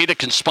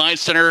Orthopedic and Spine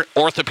Center,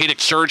 orthopedic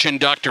surgeon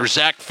Dr.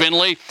 Zach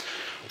Finley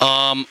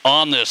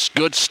on this.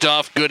 Good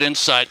stuff, good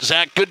insight.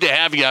 Zach, good to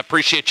have you. I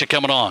appreciate you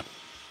coming on.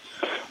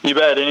 You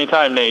bet.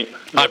 Anytime, Nate.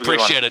 I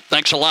appreciate it.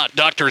 Thanks a lot.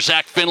 Dr.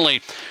 Zach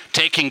Finley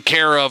taking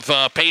care of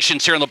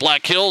patients here in the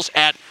Black Hills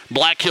at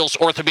Black Hills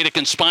Orthopedic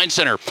and Spine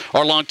Center,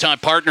 our longtime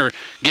partner,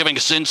 giving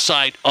us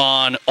insight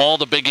on all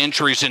the big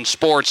injuries in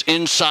sports.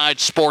 Inside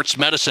Sports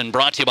Medicine,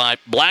 brought to you by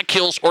Black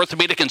Hills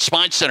Orthopedic and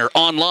Spine Center,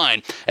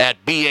 online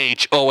at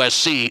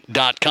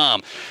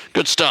bhosc.com.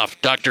 Good stuff,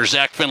 Dr.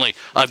 Zach Finley.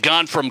 I've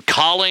gone from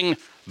calling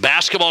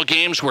basketball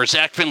games where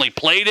Zach Finley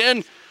played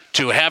in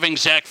to having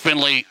Zach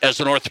Finley as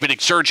an orthopedic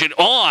surgeon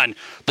on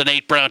the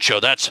Nate Brown Show.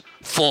 That's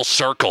full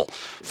circle.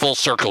 Full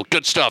circle.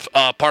 Good stuff.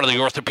 Part of the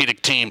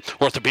orthopedic team,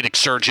 orthopedic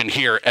surgeon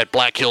here at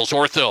Black Hills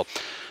Ortho.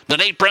 The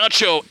Nate Brown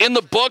Show in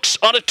the books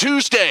on a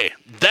Tuesday.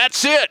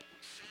 That's it.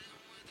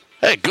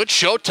 Hey, good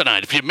show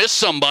tonight. If you missed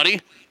somebody,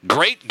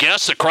 Great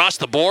guests across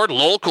the board,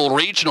 local,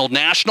 regional,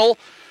 national.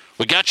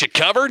 We got you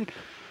covered.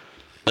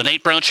 The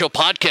Nate Brown Show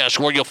podcast,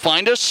 where you'll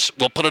find us.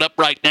 We'll put it up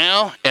right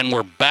now, and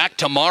we're back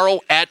tomorrow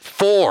at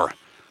 4.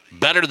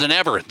 Better than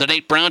ever. The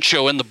Nate Brown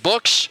Show in the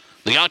books.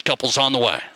 The Odd Couple's on the way.